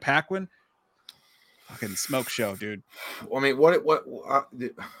 But Anna Paquin, fucking smoke show, dude. I mean,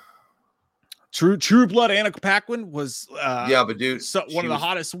 True Blood. Anna Paquin was yeah, but dude, one of the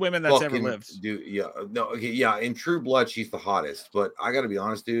hottest women that's ever lived. Dude, yeah, no, okay, yeah. In True Blood, she's the hottest. But I got to be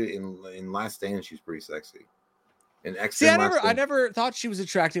honest, dude. In Last Stand, she's pretty sexy. In X-Men, I never thought she was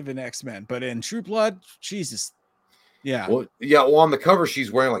attractive in X-Men, but in True Blood, Jesus, yeah. Well, yeah. Well, on the cover,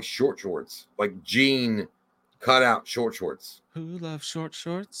 she's wearing like short shorts, like jean cutout short shorts. Who loves short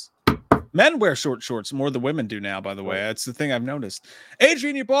shorts? Men wear short shorts more than women do now, by the way. That's the thing I've noticed.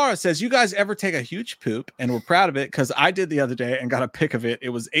 Adrian Ybarra says, you guys ever take a huge poop? And we're proud of it because I did the other day and got a pic of it. It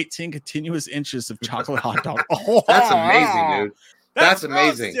was 18 continuous inches of chocolate hot dog. Oh, that's amazing, dude. That's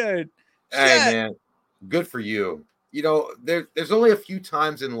amazing. Gross, dude. Hey, man, good for you. You know, there's only a few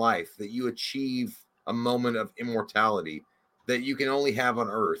times in life that you achieve a moment of immortality that you can only have on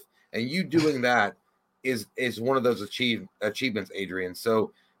Earth. And you doing that is one of those achievements, Adrian.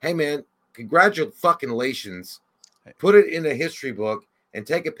 So, hey, man, congratulations. Put it in a history book and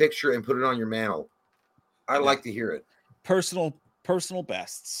take a picture and put it on your mantle. I like to hear it. Personal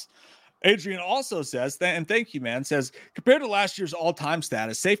bests. Adrian also says, and thank you, man, says, compared to last year's all-time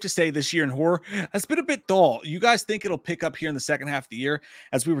status, safe to say this year in horror has been a bit dull. You guys think it'll pick up here in the second half of the year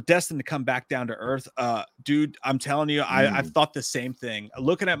as we were destined to come back down to earth? Dude, I'm telling you, I've thought the same thing.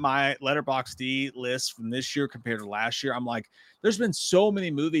 Looking at my Letterboxd list from this year compared to last year, I'm like, there's been so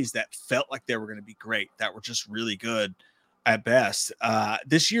many movies that felt like they were going to be great, that were just really good at best.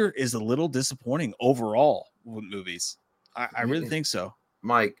 This year is a little disappointing overall with movies. I really think so.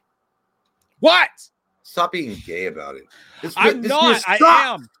 Mike. What? Stop being gay about it. I'm not. I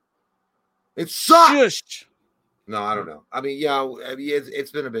am. It sucks. Just. No, I don't know. I mean, yeah,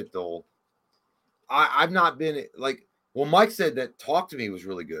 it's been a bit dull. I've not been like. Well, Mike said that Talk to Me was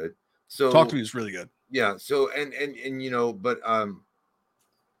really good. So Talk to Me was really good. Yeah. So and you know, but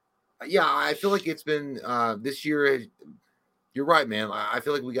yeah, I feel like it's been this year. You're right, man. I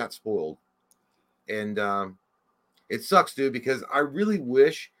feel like we got spoiled, and it sucks, dude. Because I really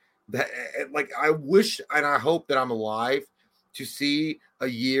wish. That like I wish and I hope that I'm alive to see a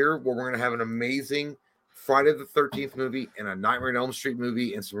year where we're gonna have an amazing Friday the 13th movie and a Nightmare on Elm Street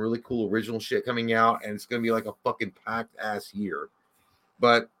movie and some really cool original shit coming out, and it's gonna be like a fucking packed ass year.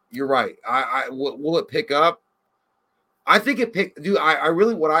 But you're right. Will it pick up? I think it picked. Dude, I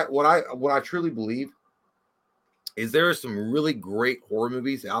really what I truly believe is there are some really great horror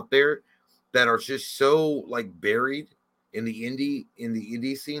movies out there that are just so like buried in the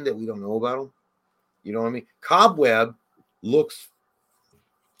indie scene that we don't know about them. You know what I mean? Cobweb looked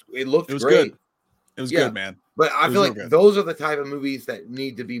great. Good. It was good, man. But I feel like those are the type of movies that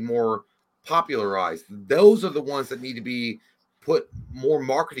need to be more popularized. Those are the ones that need to be put more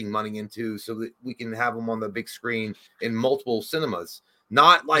marketing money into so that we can have them on the big screen in multiple cinemas.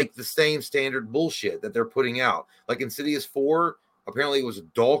 Not like the same standard bullshit that they're putting out. Like Insidious 4, apparently it was a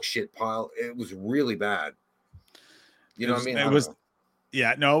dog shit pile. It was really bad. You know what I mean? It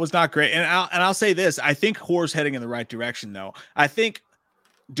was not great. And I'll say this. I think horror's heading in the right direction, though. I think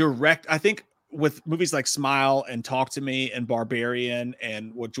with movies like Smile and Talk to Me and Barbarian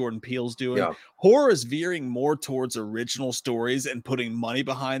and what Jordan Peele's doing, horror is veering more towards original stories and putting money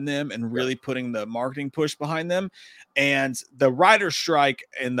behind them and really putting the marketing push behind them. And the writer's strike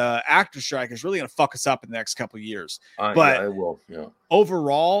and the actor strike is really going to fuck us up in the next couple of years. But it will. Yeah.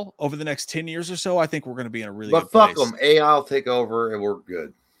 Overall, over the next 10 years or so, I think we're going to be in a really good place. But fuck them. AI will take over and we're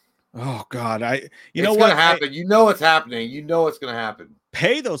good. Oh God. It's going to happen. You know it's happening. You know it's going to happen.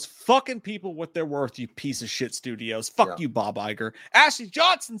 Pay those fucking people what they're worth, you piece of shit studios. Fuck you, Bob Iger. Ashley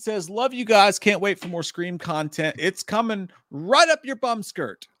Johnson says, love you guys. Can't wait for more Scream content. It's coming right up your bum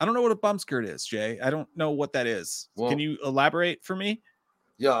skirt. I don't know what a bum skirt is, Jay. I don't know what that is. Well, can you elaborate for me?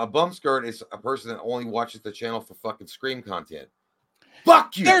 Yeah, a bum skirt is a person that only watches the channel for fucking Scream content.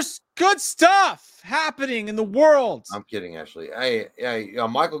 Fuck you. There's good stuff happening in the world. I'm kidding, Ashley. Hey,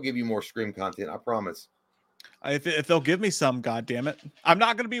 Mike will give you more Scream content. I promise. If they'll give me some, goddammit. I'm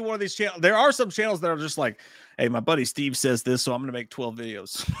not going to be one of these channels. There are some channels that are just like, hey, my buddy Steve says this, so I'm going to make 12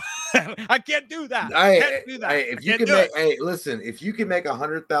 videos. I can't do that. Listen, if you can make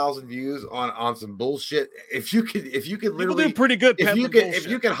 100,000 views on some bullshit, if you can literally do pretty good. If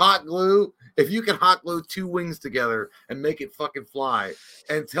you can hot glue 2 wings together and make it fucking fly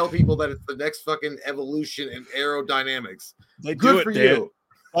and tell people that it's the next fucking evolution in aerodynamics, good for you.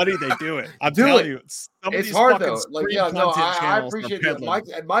 Buddy, they do it. I'm telling you, it's hard though. I appreciate it.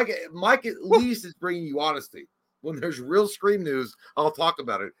 Mike at least is bringing you honesty. When there's real Scream news, I'll talk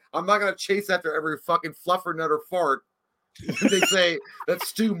about it. I'm not gonna chase after every fucking fluffer nut or fart. They say that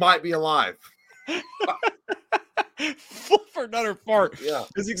Stu might be alive. Full for another fart. Yeah.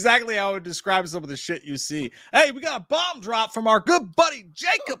 It's exactly how I would describe some of the shit you see. Hey, we got a bomb drop from our good buddy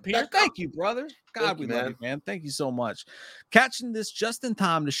Jacob here. Thank you, brother. God, we love you, man. Thank you so much. Catching this just in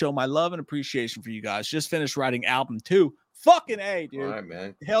time to show my love and appreciation for you guys. Just finished writing album 2. Fucking A, dude. All right,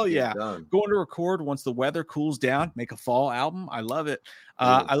 man. Hell Get yeah. done. Going to record once the weather cools down, make a fall album. I love it.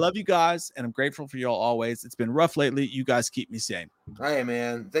 I love you guys, and I'm grateful for y'all always. It's been rough lately. You guys keep me sane. Hey,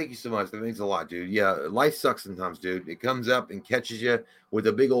 man. Thank you so much. That means a lot, dude. Yeah, life sucks sometimes, dude. It comes up and catches you with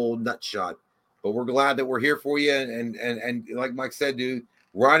a big old nut shot. But we're glad that we're here for you. And like Mike said, dude,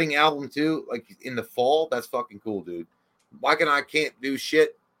 writing album 2, like in the fall, that's fucking cool, dude. Mike and I can't do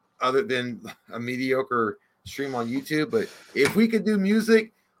shit other than a mediocre stream on YouTube. But if we could do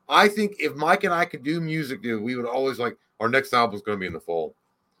music, I think if Mike and I could do music, dude, we would always like our next album is going to be in the fall.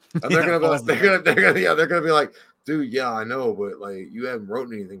 And they're gonna be like, they're gonna be like, dude, yeah, I know, but like you haven't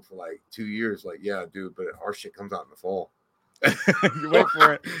written anything for like 2 years. Like, yeah, dude, but our shit comes out in the fall. You wait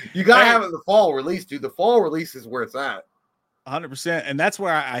for it. You gotta have it in the fall release, dude. The fall release is where it's at. 100%. And that's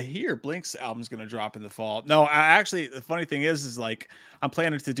where I hear Blink's album's going to drop in the fall. No, I actually, the funny thing is like, I'm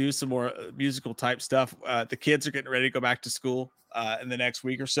planning to do some more musical type stuff. The kids are getting ready to go back to school in the next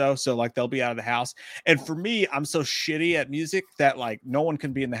week or so. So like they'll be out of the house. And for me, I'm so shitty at music that like no one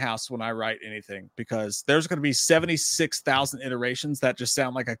can be in the house when I write anything, because there's going to be 76,000 iterations that just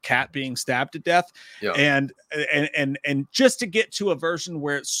sound like a cat being stabbed to death. Yeah. And just to get to a version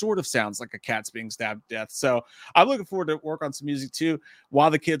where it sort of sounds like a cat's being stabbed to death. So I'm looking forward to work on some music too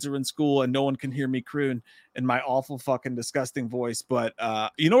while the kids are in school and no one can hear me croon in my awful fucking disgusting voice. But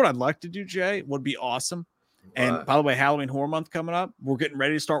you know what I'd like to do, Jay? Would be awesome. And by the way, Halloween Horror Month coming up. We're getting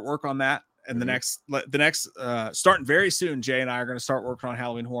ready to start work on that. And the next starting very soon, Jay and I are going to start working on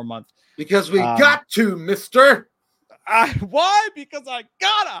Halloween Horror Month. Because we got to, mister. Why? Because I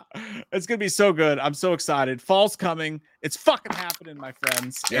gotta. It's going to be so good. I'm so excited. Fall's coming. It's fucking happening, my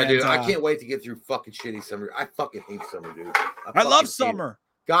friends. Yeah, dude. I can't wait to get through fucking shitty summer. I fucking hate summer, dude. I love summer.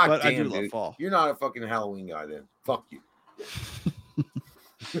 God but damn, I do dude. love fall. You're not a fucking Halloween guy then. Fuck you.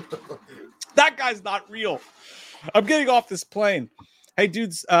 That guy's not real. I'm getting off this plane. Hey,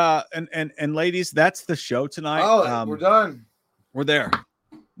 dudes, and ladies, that's the show tonight. Oh, we're done. We're there.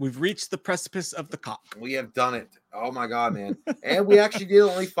 We've reached the precipice of the cop. We have done it. Oh my god, man! And we actually did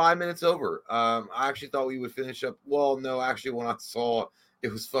only 5 minutes over. I actually thought we would finish up. Well, no, actually, when I saw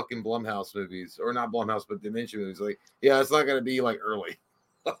it was fucking Blumhouse movies, or not Blumhouse, but Dimension movies. Like, yeah, it's not gonna be like early.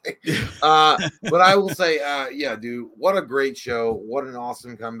 But I will say, yeah, dude, what a great show! What an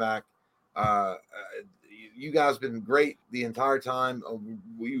awesome comeback! You guys been great the entire time.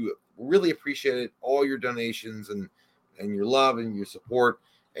 We really appreciate it. All your donations and your love and your support,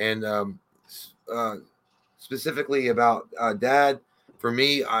 and specifically about Dad. For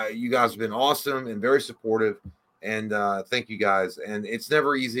me, you guys have been awesome and very supportive, and thank you guys. And it's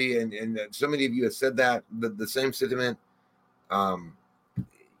never easy, and so many of you have said that the same sentiment.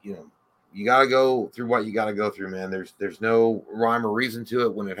 You know, you got to go through what you got to go through, man. There's no rhyme or reason to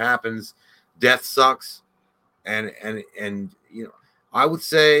it. When it happens, death sucks, and you know, I would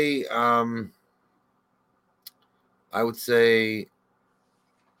say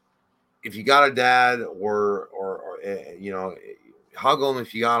if you got a dad or you know, hug them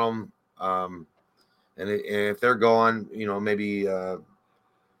if you got them, and if they're gone, you know, maybe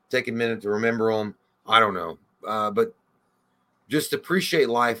take a minute to remember them. I don't know, but just appreciate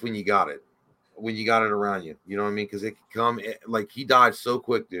life when you got it around you. You know what I mean? Because it can come. Like, he died so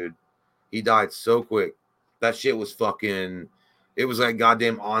quick, dude. He died so quick. That shit was fucking. It was like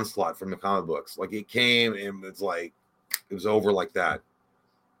goddamn onslaught from the comic books. Like, it came and it's like it was over like that.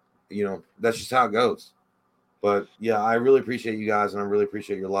 You know, that's just how it goes. But yeah, I really appreciate you guys, and I really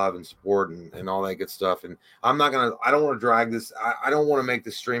appreciate your love and support and all that good stuff. And I don't want to drag this. I don't want to make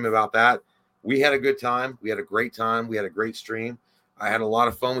this stream about that. We had a good time. We had a great time. We had a great stream. I had a lot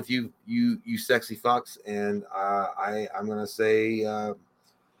of fun with you sexy fucks. And I'm going to say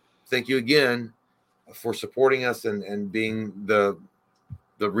thank you again for supporting us and being the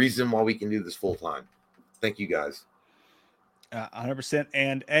reason why we can do this full time. Thank you guys. 100%.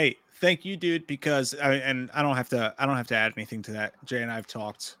 And hey, thank you, dude, because I don't have to add anything to that. Jay and I have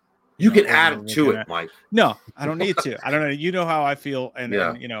talked. You can add it to it, Mike. No, I don't need to. I don't know. You know how I feel, and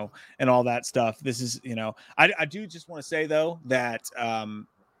you know, and all that stuff. This is, you know, I do just want to say though that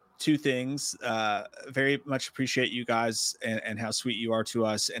two things. Very much appreciate you guys and how sweet you are to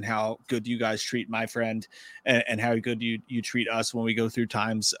us, and how good you guys treat my friend, and how good you treat us when we go through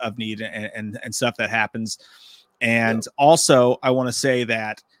times of need and stuff that happens. And also, I want to say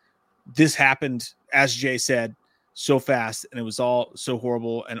that this happened, as Jay said, so fast, and it was all so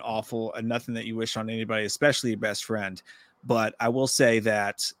horrible and awful and nothing that you wish on anybody, especially your best friend. But I will say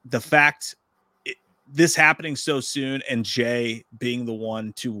that the fact this happening so soon and Jay being the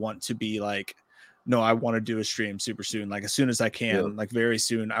one to want to be like, no, I want to do a stream super soon, like as soon as I can, like very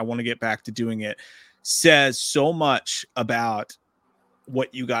soon, I want to get back to doing it, says so much about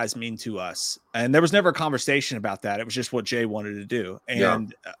what you guys mean to us. And there was never a conversation about that. It was just what Jay wanted to do.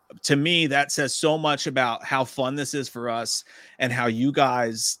 And to me, that says so much about how fun this is for us and how you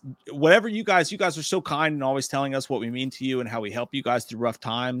guys, whatever you guys are so kind and always telling us what we mean to you and how we help you guys through rough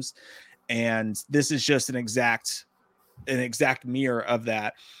times. And this is just an exact mirror of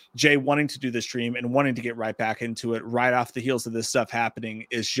that. Jay wanting to do the stream and wanting to get right back into it right off the heels of this stuff happening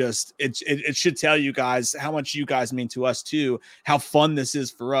is just, it should tell you guys how much you guys mean to us too, how fun this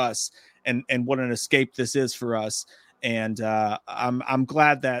is for us and what an escape this is for us. And I'm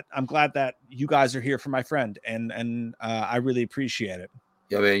glad that you guys are here for my friend, and I really appreciate it.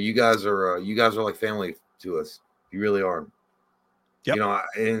 Yeah, man, you guys are like family to us. You really are. Yep. You know,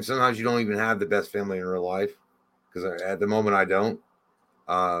 and sometimes you don't even have the best family in real life, because at the moment I don't.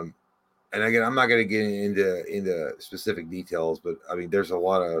 And again, I'm not going to get into specific details, but I mean, there's a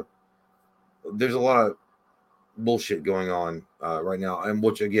lot of bullshit going on right now, and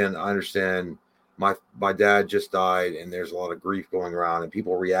which again, I understand. My dad just died, and there's a lot of grief going around, and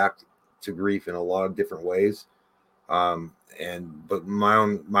people react to grief in a lot of different ways. But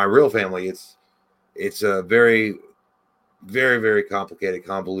my real family, it's a very, very, very complicated,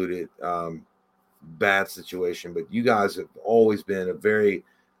 convoluted, bad situation. But you guys have always been a very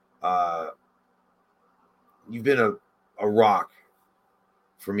you've been a rock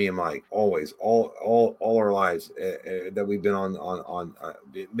for me and Mike, always, all our lives that we've been on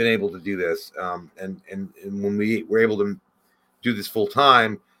been able to do this. And when we were able to do this full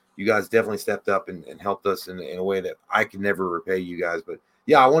time, you guys definitely stepped up and helped us in a way that I can never repay you guys. But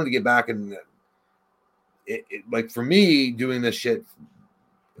yeah, I wanted to get back, and like for me, doing this shit,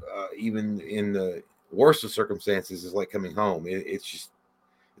 even in the worst of circumstances, is like coming home. It's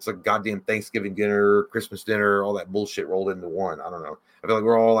like goddamn Thanksgiving dinner, Christmas dinner, all that bullshit rolled into one. I don't know. I feel like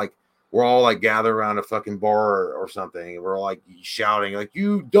we're all like gathered around a fucking bar or something, and we're all like shouting, like,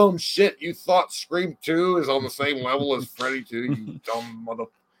 "You dumb shit! You thought Scream 2 is on the same level as Freddy 2? You dumb mother,"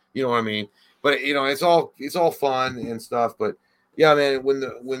 you know what I mean? But you know, it's all fun and stuff. But yeah, man, when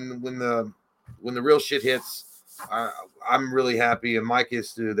the real shit hits, I'm really happy, and Mike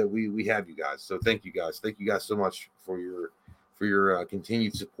is too, that we have you guys. So thank you guys so much for your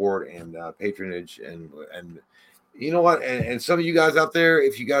continued support and patronage, and you know what, and some of you guys out there,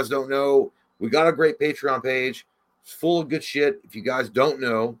 if you guys don't know, we got a great Patreon page. It's full of good shit. If you guys don't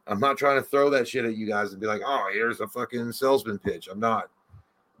know, I'm not trying to throw that shit at you guys and be like, oh, here's a fucking salesman pitch. I'm not.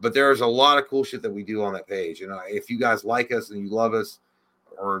 But there's a lot of cool shit that we do on that page. And if you guys like us and you love us,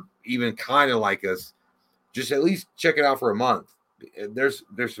 or even kind of like us, just at least check it out for a month. There's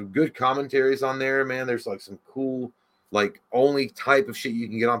some good commentaries on there, man. There's like some cool, like only type of shit you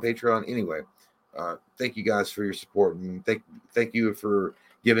can get on Patreon. Anyway, thank you guys for your support, and thank you for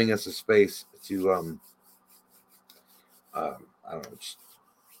giving us a space to I don't know, just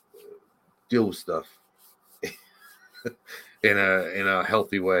deal with stuff in a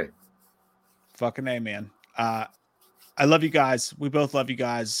healthy way. Fucking A, man. I love you guys. We both love you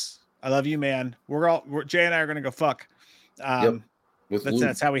guys. I love you, man. Jay and I are gonna go fuck. Yep.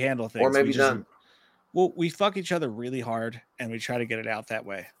 That's how we handle things. Or maybe done. Well, we fuck each other really hard, and we try to get it out that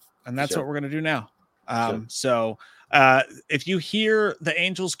way, and that's what we're gonna do now. So if you hear the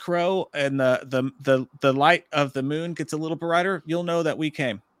angels crow and the light of the moon gets a little brighter, you'll know that we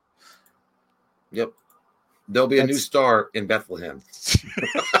came. Yep. There'll be a new star in Bethlehem.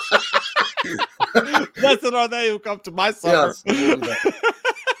 Blessed are they who come to my supper. Yes,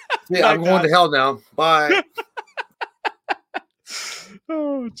 yeah, I'm going to hell now. Bye.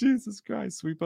 Oh, Jesus Christ. We